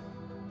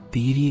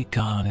 The idiot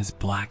god on his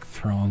black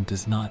throne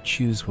does not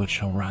choose what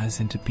shall rise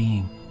into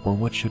being or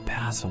what should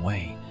pass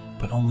away,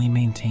 but only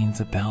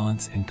maintains a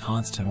balance and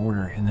constant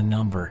order in the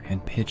number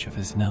and pitch of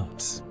his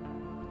notes.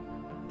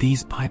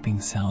 These piping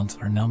sounds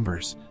are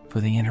numbers, for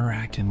they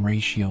interact in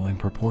ratio and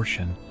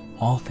proportion.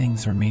 All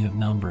things are made of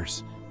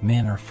numbers.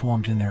 Men are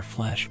formed in their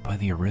flesh by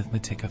the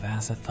arithmetic of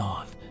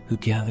Azathoth, who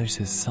gathers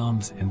his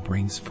sums and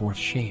brings forth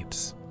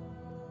shapes.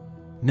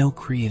 No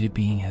created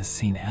being has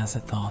seen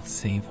Azathoth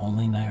save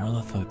only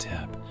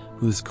Nyarlathotep,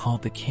 who is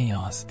called the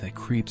chaos that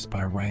creeps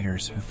by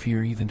writers who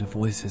fear even to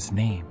voice his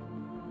name.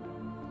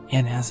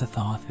 In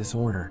Azathoth is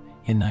order,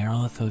 in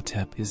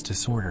Nyarlathotep is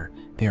disorder.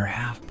 They are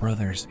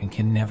half-brothers and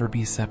can never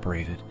be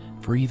separated,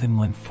 for even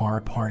when far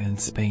apart in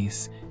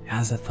space,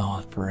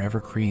 Azathoth forever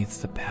creates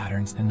the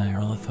patterns and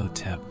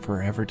Nyarlathotep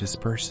forever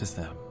disperses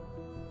them.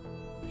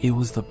 It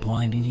was the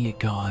blind idiot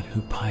god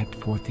who piped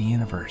forth the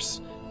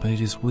universe, but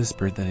it is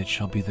whispered that it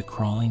shall be the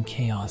crawling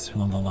chaos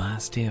who on the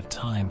last day of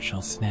time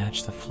shall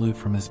snatch the flute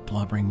from his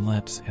blubbering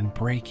lips and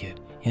break it,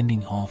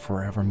 ending all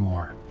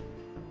forevermore.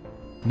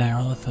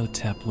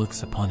 Nyarlathotep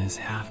looks upon his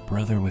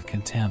half-brother with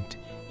contempt,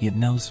 yet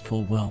knows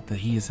full well that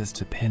he is as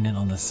dependent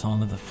on the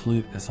song of the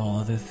flute as all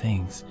other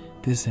things.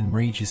 This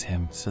enrages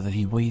him so that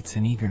he waits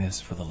in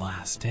eagerness for the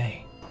last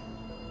day.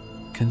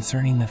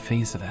 Concerning the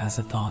face of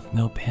Azathoth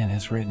no pen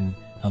has written,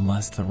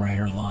 unless the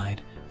writer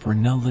lied, for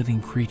no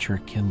living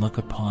creature can look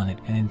upon it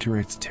and endure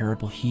its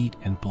terrible heat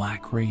and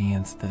black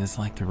radiance that is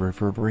like the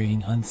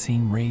reverberating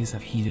unseen rays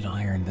of heated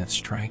iron that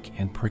strike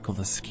and prickle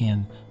the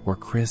skin, or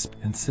crisp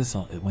and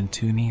sizzle it when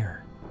too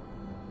near.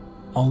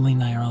 Only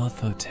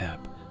Nyarlathotep,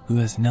 who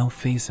has no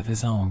face of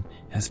his own,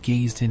 has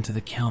gazed into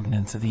the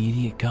countenance of the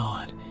idiot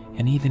god,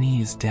 and even he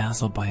is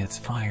dazzled by its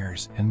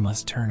fires and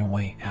must turn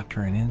away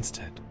after an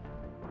instant.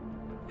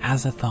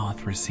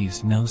 Azathoth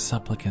receives no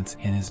supplicants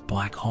in his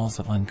black halls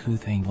of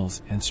uncouth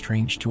angles and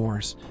strange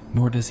doors,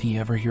 nor does he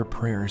ever hear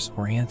prayers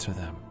or answer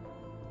them.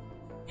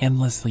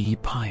 Endlessly he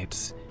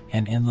pipes,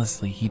 and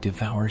endlessly he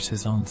devours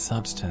his own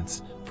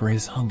substance, for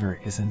his hunger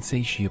is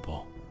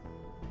insatiable.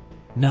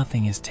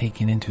 Nothing is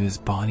taken into his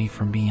body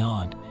from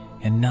beyond,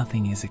 and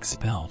nothing is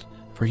expelled,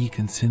 for he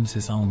consumes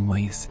his own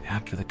waste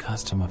after the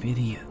custom of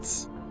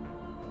idiots.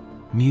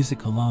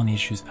 Music alone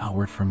issues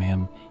outward from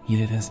him,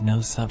 yet it has no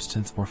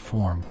substance or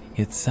form.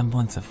 Its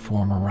semblance of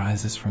form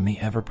arises from the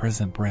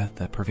ever-present breath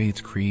that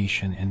pervades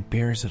creation and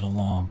bears it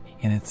along.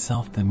 In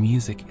itself the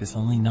music is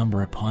only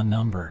number upon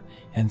number,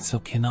 and so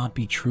cannot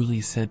be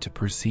truly said to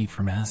proceed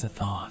from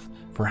Azathoth,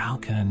 for how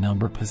can a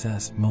number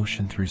possess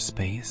motion through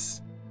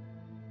space?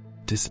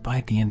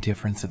 Despite the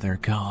indifference of their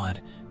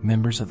god,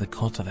 members of the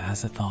cult of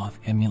Azathoth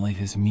emulate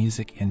his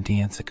music and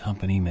dance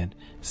accompaniment.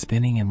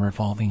 Spinning and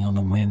revolving on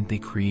the wind they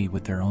create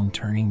with their own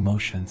turning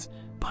motions,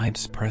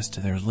 pipes pressed to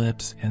their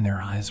lips and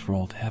their eyes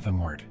rolled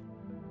heavenward.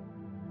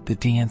 The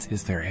dance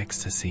is their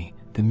ecstasy,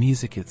 the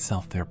music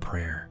itself their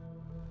prayer.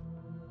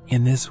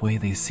 In this way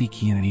they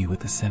seek unity with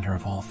the center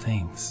of all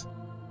things.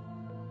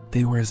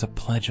 They wear as a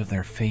pledge of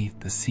their faith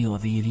the seal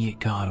of the idiot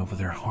god over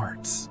their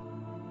hearts.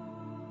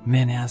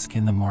 Men ask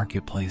in the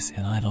marketplace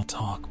in idle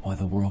talk why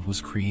the world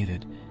was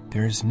created.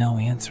 There is no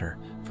answer,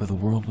 for the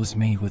world was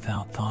made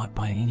without thought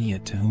by an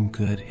idiot to whom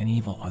good and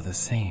evil are the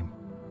same.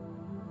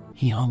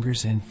 He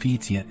hungers and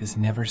feeds yet is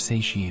never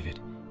satiated.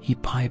 He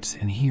pipes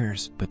and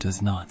hears but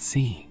does not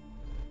see.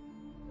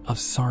 Of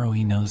sorrow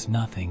he knows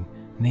nothing,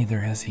 neither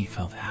has he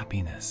felt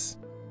happiness.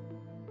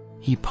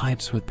 He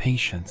pipes with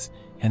patience,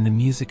 and the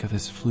music of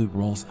his flute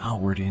rolls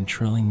outward in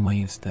trilling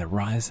waves that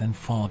rise and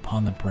fall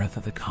upon the breath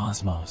of the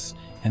cosmos,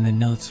 and the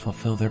notes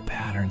fulfill their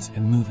patterns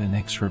and move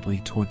inexorably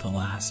toward the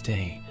last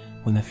day,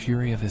 when the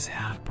fury of his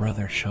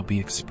half-brother shall be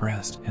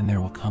expressed and there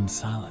will come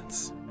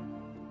silence.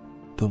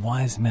 The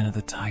wise men of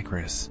the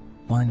Tigris,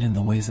 learned in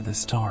the ways of the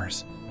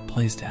stars,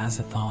 placed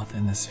Azathoth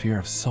in the sphere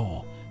of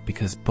soul,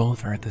 because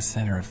both are at the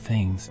center of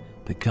things,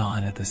 the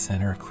god at the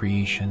center of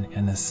creation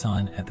and the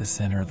sun at the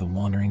center of the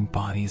wandering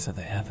bodies of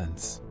the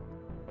heavens.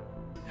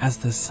 As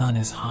the sun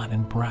is hot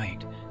and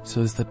bright,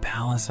 so is the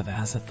palace of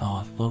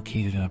Azathoth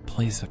located in a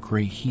place of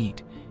great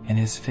heat, and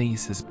his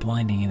face is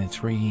blinding in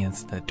its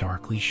radiance that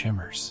darkly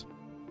shimmers.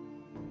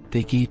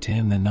 They gave to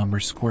him the number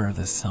square of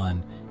the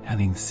sun,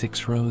 having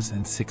 6 rows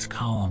and 6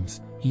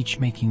 columns, each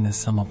making the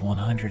sum of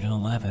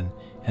 111,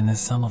 and the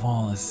sum of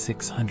all is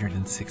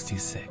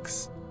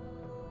 666.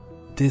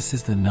 This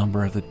is the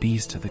number of the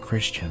beast of the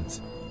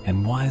Christians,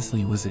 and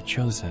wisely was it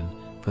chosen,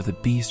 for the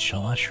beast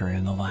shall usher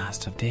in the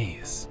last of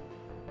days.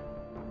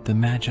 The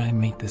Magi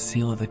make the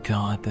seal of the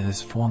god that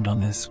is formed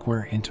on this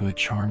square into a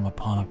charm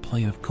upon a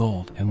plate of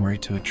gold, and wear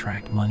it to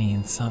attract money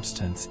and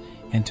substance,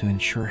 and to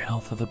ensure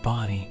health of the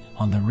body,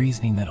 on the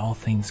reasoning that all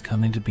things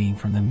come into being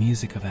from the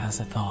music of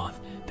Azathoth.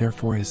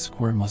 Therefore his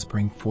square must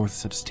bring forth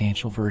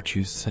substantial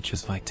virtues such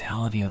as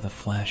vitality of the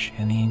flesh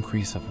and the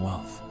increase of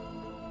wealth.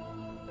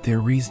 Their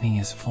reasoning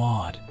is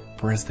flawed,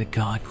 for as the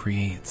god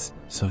creates,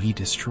 so he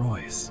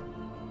destroys.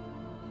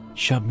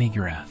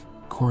 Shub-Niggurath,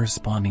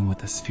 corresponding with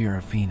the sphere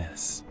of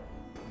Venus.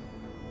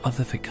 Of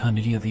the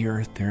fecundity of the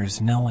earth there is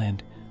no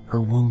end.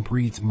 Her womb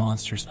breeds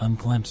monsters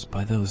unglimpsed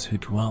by those who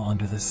dwell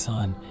under the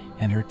sun,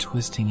 and her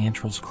twisting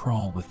entrails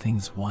crawl with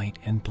things white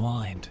and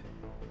blind.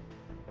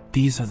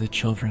 These are the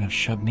children of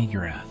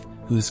Shub-Niggurath,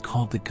 who is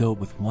called the goat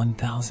with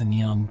 1,000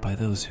 young by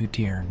those who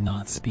dare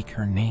not speak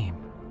her name.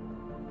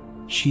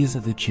 She is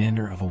of the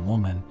gender of a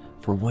woman,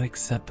 for what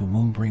except the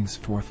womb brings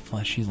forth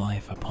fleshy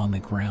life upon the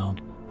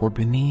ground, or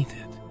beneath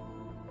it?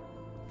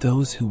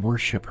 Those who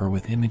worship her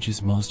with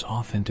images most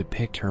often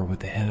depict her with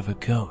the head of a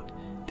goat.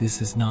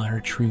 This is not her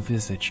true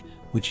visage,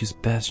 which is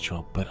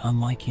bestial, but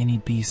unlike any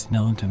beast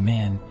known to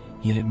men,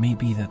 yet it may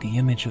be that the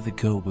image of the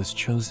goat was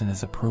chosen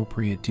as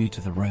appropriate due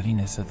to the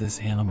ruddiness of this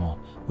animal,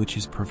 which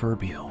is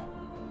proverbial.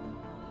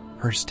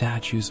 Her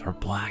statues are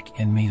black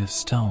and made of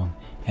stone,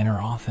 and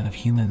are often of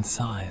human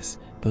size,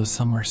 though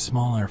some are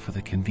smaller for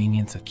the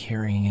convenience of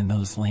carrying in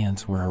those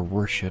lands where her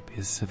worship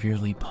is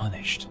severely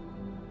punished.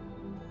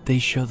 They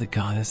show the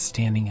goddess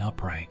standing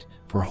upright,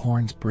 for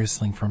horns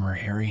bristling from her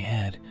hairy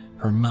head,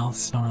 her mouth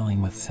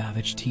snarling with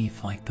savage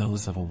teeth like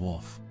those of a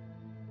wolf.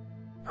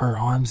 Her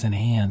arms and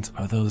hands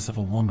are those of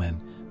a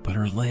woman, but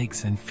her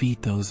legs and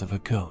feet those of a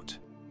goat.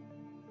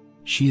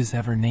 She is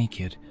ever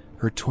naked,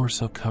 her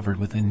torso covered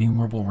with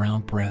innumerable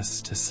round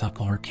breasts to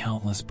suckle her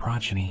countless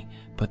progeny,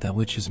 but that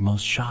which is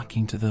most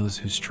shocking to those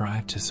who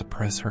strive to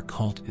suppress her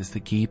cult is the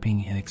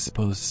gaping and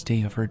exposed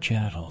state of her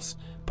genitals.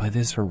 By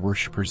this her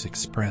worshippers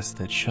express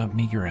that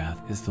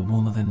Shub-Niggurath is the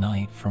womb of the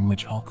night from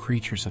which all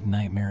creatures of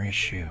nightmare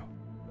issue.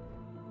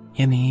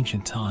 In the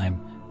ancient time,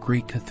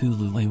 great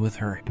Cthulhu lay with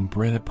her and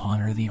bred upon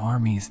her the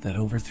armies that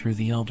overthrew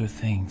the elder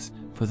things,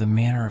 for the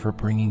manner of her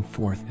bringing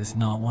forth is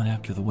not one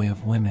after the way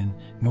of women,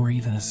 nor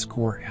even a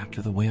score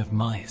after the way of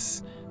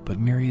mice, but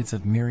myriads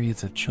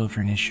of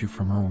children issue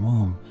from her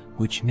womb,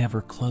 which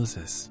never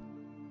closes.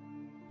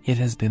 It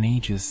has been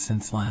ages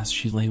since last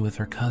she lay with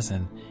her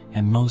cousin,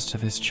 and most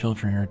of his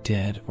children are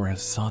dead or have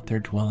sought their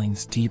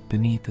dwellings deep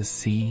beneath the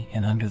sea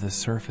and under the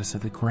surface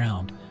of the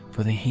ground,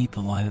 for they hate the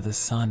light of the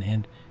sun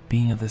and,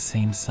 being of the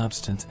same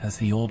substance as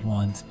the old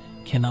ones,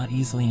 cannot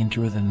easily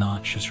endure the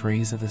noxious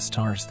rays of the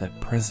stars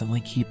that presently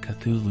keep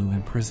Cthulhu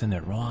imprisoned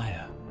at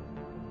Raya.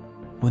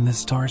 When the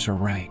stars are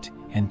right,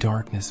 and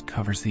darkness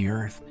covers the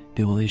earth,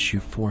 they will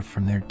issue forth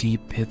from their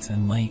deep pits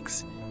and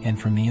lakes,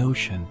 and from the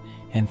ocean,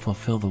 and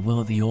fulfill the will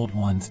of the old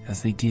ones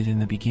as they did in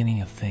the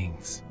beginning of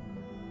things.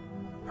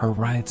 Her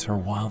rites are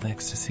wild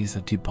ecstasies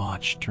of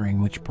debauch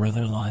during which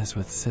brother lies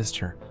with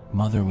sister,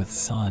 mother with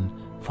son,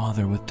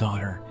 father with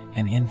daughter,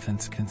 and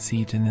infants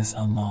conceived in this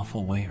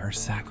unlawful way are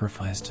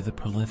sacrificed to the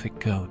prolific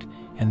goat,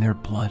 and their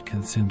blood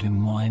consumed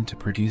in wine to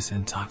produce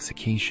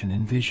intoxication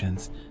and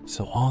visions.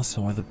 So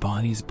also are the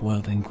bodies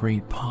boiled in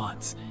great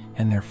pots,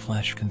 and their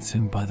flesh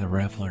consumed by the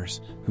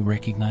revelers, who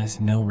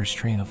recognize no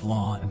restraint of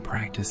law and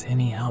practice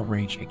any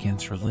outrage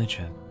against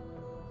religion.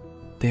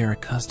 They are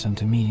accustomed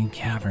to meet in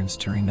caverns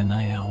during the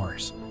night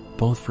hours,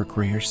 both for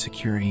greater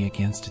security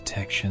against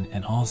detection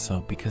and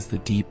also because the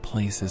deep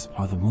places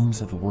are the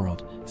wombs of the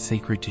world,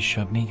 sacred to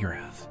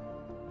Shub-Niggurath.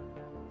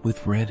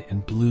 With red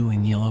and blue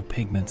and yellow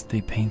pigments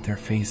they paint their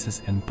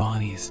faces and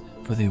bodies,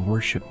 for they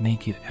worship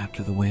naked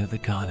after the way of the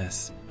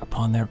goddess.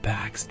 Upon their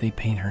backs they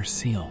paint her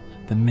seal.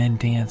 The men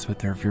dance with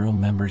their virile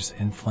members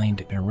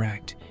inflamed and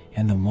erect,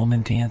 and the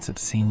women dance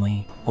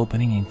obscenely,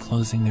 opening and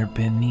closing their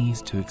bent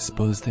knees to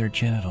expose their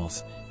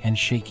genitals, and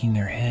shaking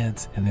their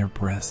heads and their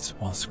breasts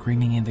while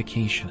screaming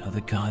invocation of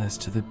the goddess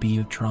to the beat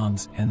of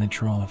drums and the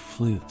drone of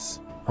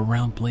flutes.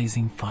 Around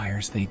blazing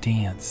fires they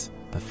dance,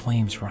 the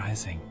flames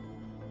rising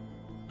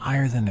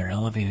higher than their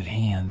elevated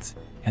hands,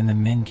 and the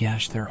men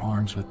gash their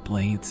arms with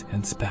blades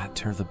and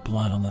spatter the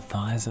blood on the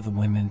thighs of the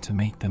women to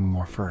make them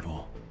more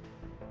fertile.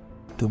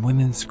 The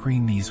women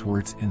scream these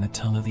words in the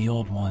tongue of the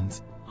old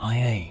ones,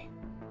 Ia,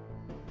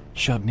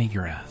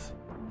 Shub-Niggurath,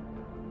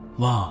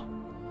 La,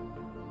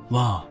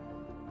 La.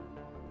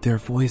 Their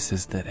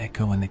voices that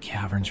echo in the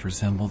caverns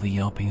resemble the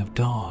yelping of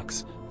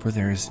dogs, for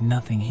there is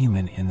nothing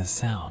human in the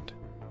sound.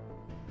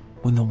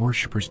 When the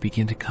worshippers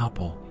begin to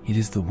couple, it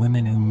is the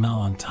women who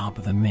mount on top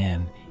of the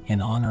men,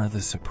 in honor of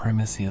the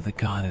supremacy of the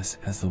goddess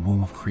as the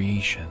womb of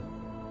creation.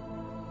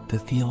 The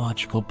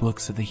theological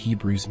books of the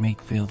Hebrews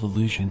make veiled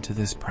allusion to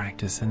this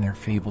practice in their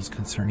fables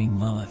concerning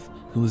Lilith,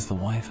 who was the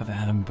wife of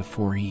Adam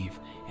before Eve,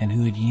 and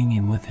who had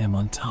union with him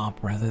on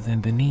top rather than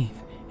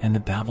beneath, and the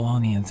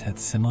Babylonians had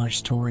similar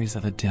stories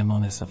of a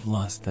demoness of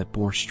lust that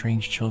bore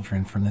strange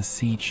children from the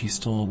seed she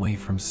stole away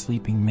from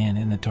sleeping men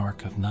in the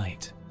dark of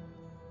night.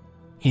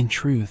 In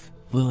truth,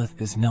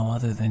 Lilith is no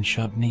other than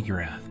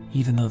Shub-Niggurath,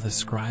 even though the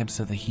scribes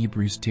of the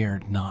Hebrews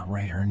dared not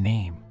write her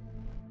name.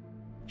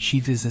 She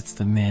visits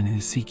the men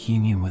who seek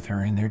union with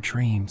her in their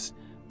dreams,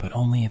 but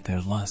only if their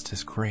lust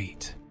is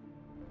great.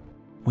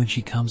 When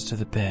she comes to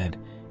the bed,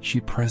 she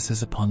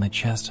presses upon the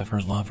chest of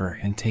her lover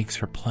and takes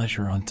her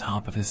pleasure on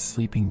top of his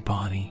sleeping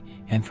body,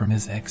 and from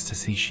his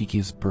ecstasy she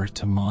gives birth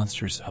to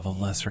monsters of a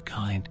lesser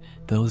kind,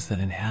 those that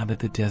inhabit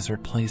the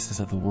desert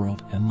places of the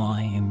world and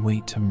lie in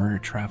wait to murder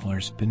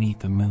travelers beneath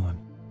the moon.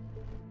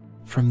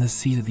 From the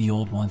seed of the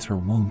old ones her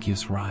womb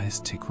gives rise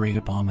to great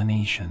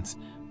abominations,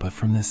 but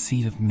from the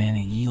seed of men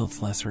it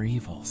yields lesser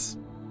evils.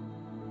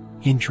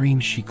 In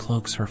dreams she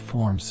cloaks her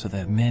form so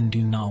that men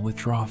do not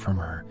withdraw from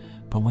her,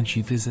 but when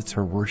she visits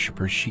her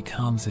worshippers she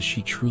comes as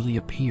she truly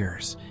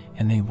appears,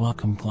 and they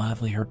welcome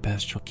gladly her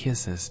bestial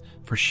kisses,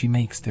 for she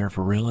makes their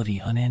virility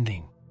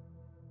unending.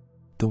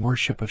 The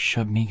worship of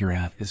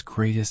Shub-Niggurath is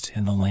greatest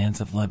in the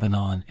lands of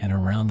Lebanon and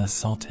around the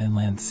Salt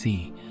Inland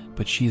Sea,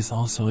 but she is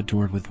also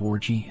adored with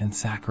orgy and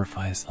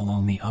sacrifice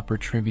along the upper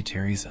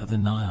tributaries of the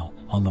Nile,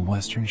 on the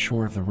western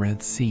shore of the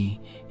Red Sea,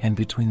 and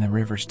between the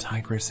rivers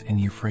Tigris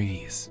and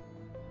Euphrates.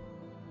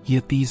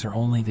 Yet these are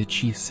only the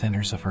chief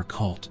centers of her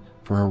cult,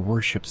 for her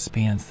worship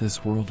spans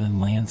this world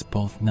and lands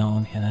both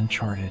known and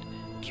uncharted,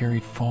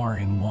 carried far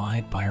and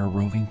wide by her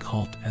roving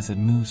cult as it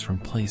moves from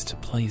place to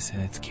place in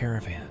its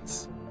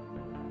caravans.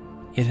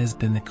 It has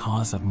been the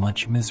cause of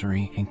much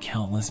misery and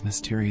countless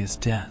mysterious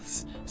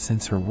deaths,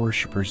 since her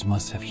worshippers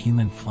must have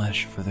human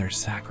flesh for their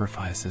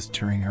sacrifices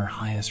during her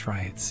highest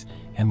rites,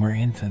 and where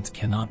infants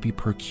cannot be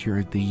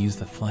procured they use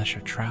the flesh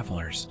of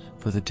travelers,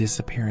 for the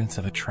disappearance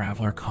of a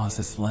traveler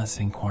causes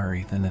less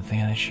inquiry than the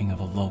vanishing of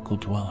a local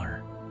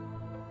dweller.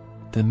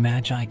 The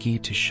Magi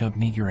gave to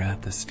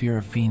Shub-Niggurath the sphere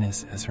of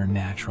Venus as her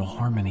natural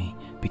harmony,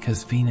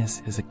 because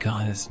Venus is a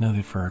goddess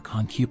noted for her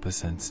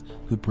concupiscence,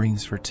 who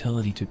brings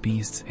fertility to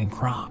beasts and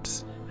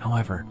crops.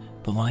 However,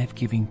 the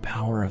life-giving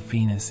power of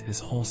Venus is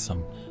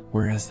wholesome,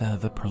 whereas that of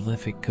the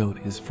prolific goat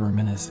is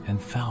verminous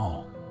and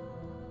foul.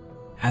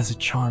 As a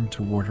charm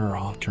to ward her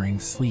off during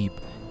sleep,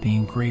 they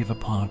engrave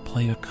upon a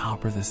plate of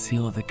copper the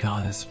seal of the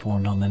goddess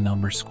formed on the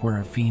number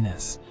square of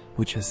Venus,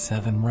 which has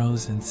 7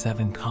 rows and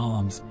 7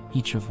 columns,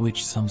 each of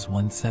which sums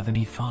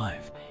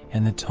 175,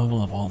 and the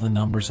total of all the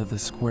numbers of the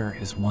square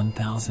is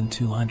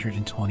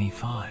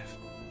 1225.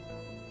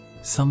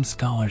 Some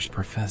scholars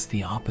profess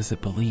the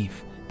opposite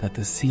belief, that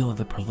the seal of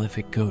the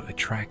prolific goat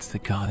attracts the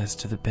goddess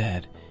to the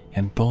bed,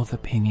 and both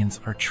opinions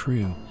are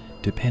true,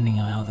 depending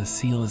on how the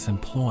seal is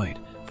employed,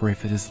 for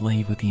if it is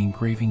laid with the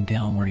engraving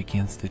downward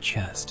against the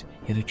chest,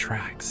 it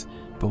attracts,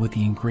 but with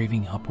the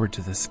engraving upward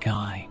to the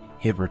sky,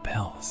 it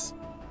repels.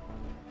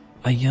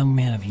 A young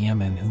man of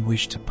Yemen who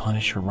wished to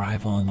punish a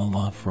rival in the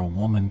love for a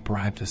woman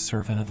bribed a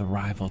servant of the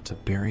rival to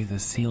bury the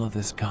seal of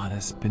this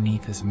goddess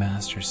beneath his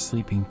master's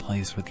sleeping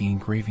place with the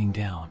engraving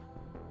down.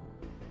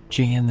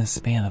 In the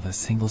span of a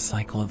single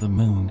cycle of the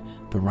moon,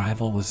 the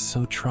rival was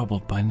so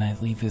troubled by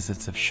nightly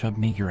visits of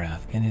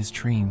Shub-Niggurath in his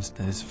dreams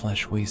that his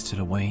flesh wasted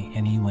away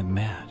and he went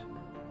mad.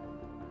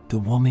 The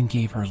woman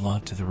gave her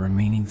love to the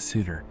remaining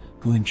suitor,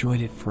 who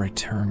enjoyed it for a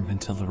term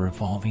until the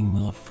revolving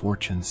wheel of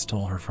fortune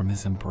stole her from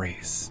his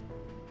embrace.